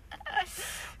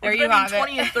 There you have it.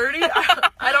 20 and 30?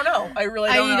 I don't know. I really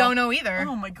don't know. You don't know either.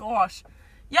 Oh my gosh.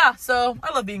 Yeah, so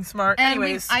I love being smart. And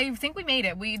anyways. I think we made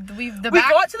it. We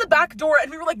got to the back door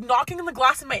and we were like knocking on the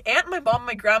glass, and my aunt, my mom,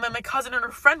 my grandma, and my cousin and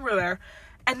her friend were there.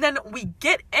 And then we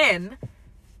get in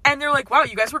and they're like, wow,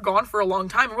 you guys were gone for a long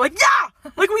time. And we're like,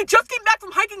 yeah! Like, we just came back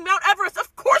from hiking Mount Everest.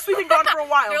 Of course we've been gone for a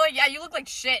while. They're like, yeah, you look like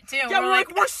shit too. Yeah, we're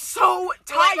like, we're so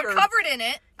tired. We're covered in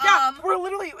it. Yeah, we're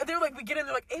literally, they're like, we get in,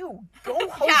 they're like, ew, go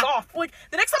hose off. Like,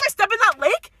 the next time I step in that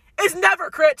lake is never,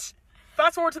 Critch.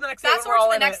 Fast forward to the next day. Fast forward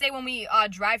to the next day when we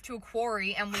drive to a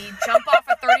quarry and we jump off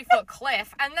a 30-foot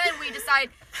cliff, and then we decide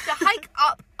to hike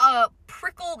up a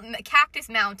prickle cactus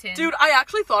mountain. Dude, I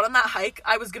actually thought on that hike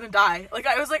I was gonna die. Like,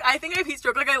 I was like, I think I have heat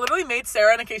stroke. Like, I literally made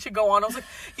Sarah and Acacia go on. I was like,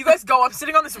 you guys go. I'm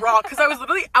sitting on this rock because I was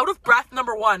literally out of breath.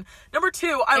 Number one. Number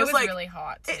two, I was like, really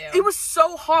hot too. It was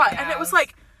so hot, yeah, and it was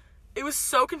like. It was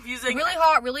so confusing. Really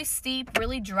hot, really steep,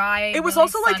 really dry. It was really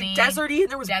also sunny. like deserty, and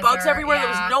there was bugs everywhere. Yeah.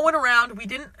 There was no one around.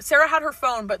 Sarah had her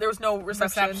phone, but there was no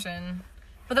reception.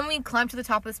 But then we climbed to the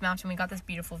top of this mountain. We got this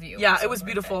beautiful view. Yeah, it was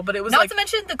beautiful, but it was not to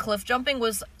mention the cliff jumping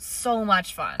was so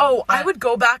much fun. Oh, I would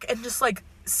go back and just like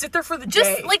sit there for the day.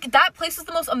 Just like that place was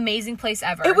the most amazing place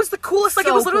ever. It was the coolest. Like,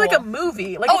 it was literally like a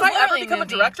movie. Like, if I ever become a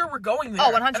director, we're going there.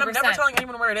 Oh, 100%. And I'm never telling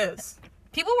anyone where it is.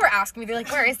 People were asking me, they're like,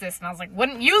 where is this? And I was like,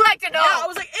 wouldn't you like to know? Yeah, I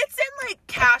was like, it's in, like,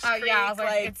 Cache Creek. Yeah, I was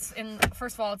like, it's in,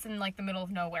 first of all, it's in, like, the middle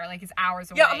of nowhere. Like, it's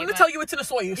hours away. Yeah, I'm going to tell you it's in a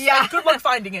Soyuz. Yeah. Good luck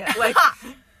finding it. Like,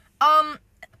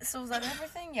 so is that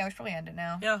everything? Yeah, we should probably end it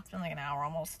now. Yeah. It's been, like, an hour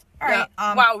almost. All right.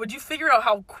 Wow, would you figure out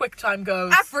how quick time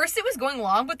goes? At first, it was going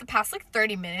long, but the past, like,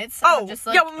 30 minutes. Just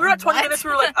like, yeah, when we were at 20 minutes,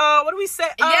 we were like, what do we say?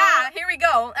 Yeah, here we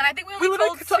go. And I think we only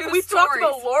told two stories. We talked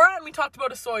about Laura, and we talked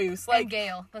about a Soyuz. Like, and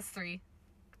Gail. That's 3.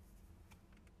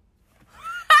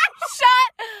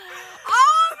 Shut!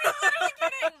 Oh, I'm literally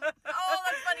kidding. Oh,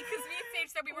 that's funny because me and Sage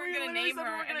said we weren't gonna name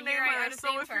her, and here I just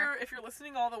named her. If you're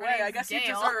listening all the way, I guess Gail. You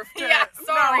deserve to. Yeah,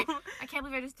 sorry. No. I can't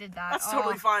believe I just did that. That's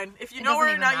totally fine. If you know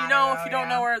her, now you know. If you don't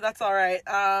know her, that's all right.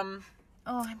 Oh,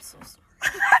 I'm so sorry.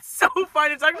 That's so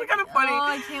fun. It's actually kind of funny. Oh,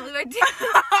 I can't believe I did.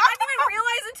 I didn't even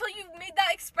realize until you made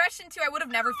that expression too. I would have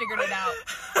never figured it out.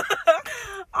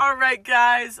 All right,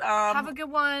 guys. Have a good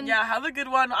one. Yeah, have a good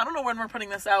one. I don't know when we're putting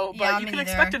this out, but you can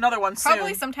expect another one soon.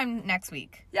 Probably sometime next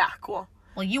week. Yeah, cool.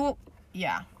 Well,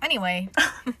 yeah. Anyway,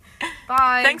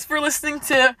 bye. Thanks for listening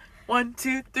to 1,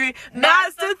 2, 3,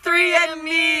 Mazda 3 and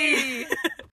me.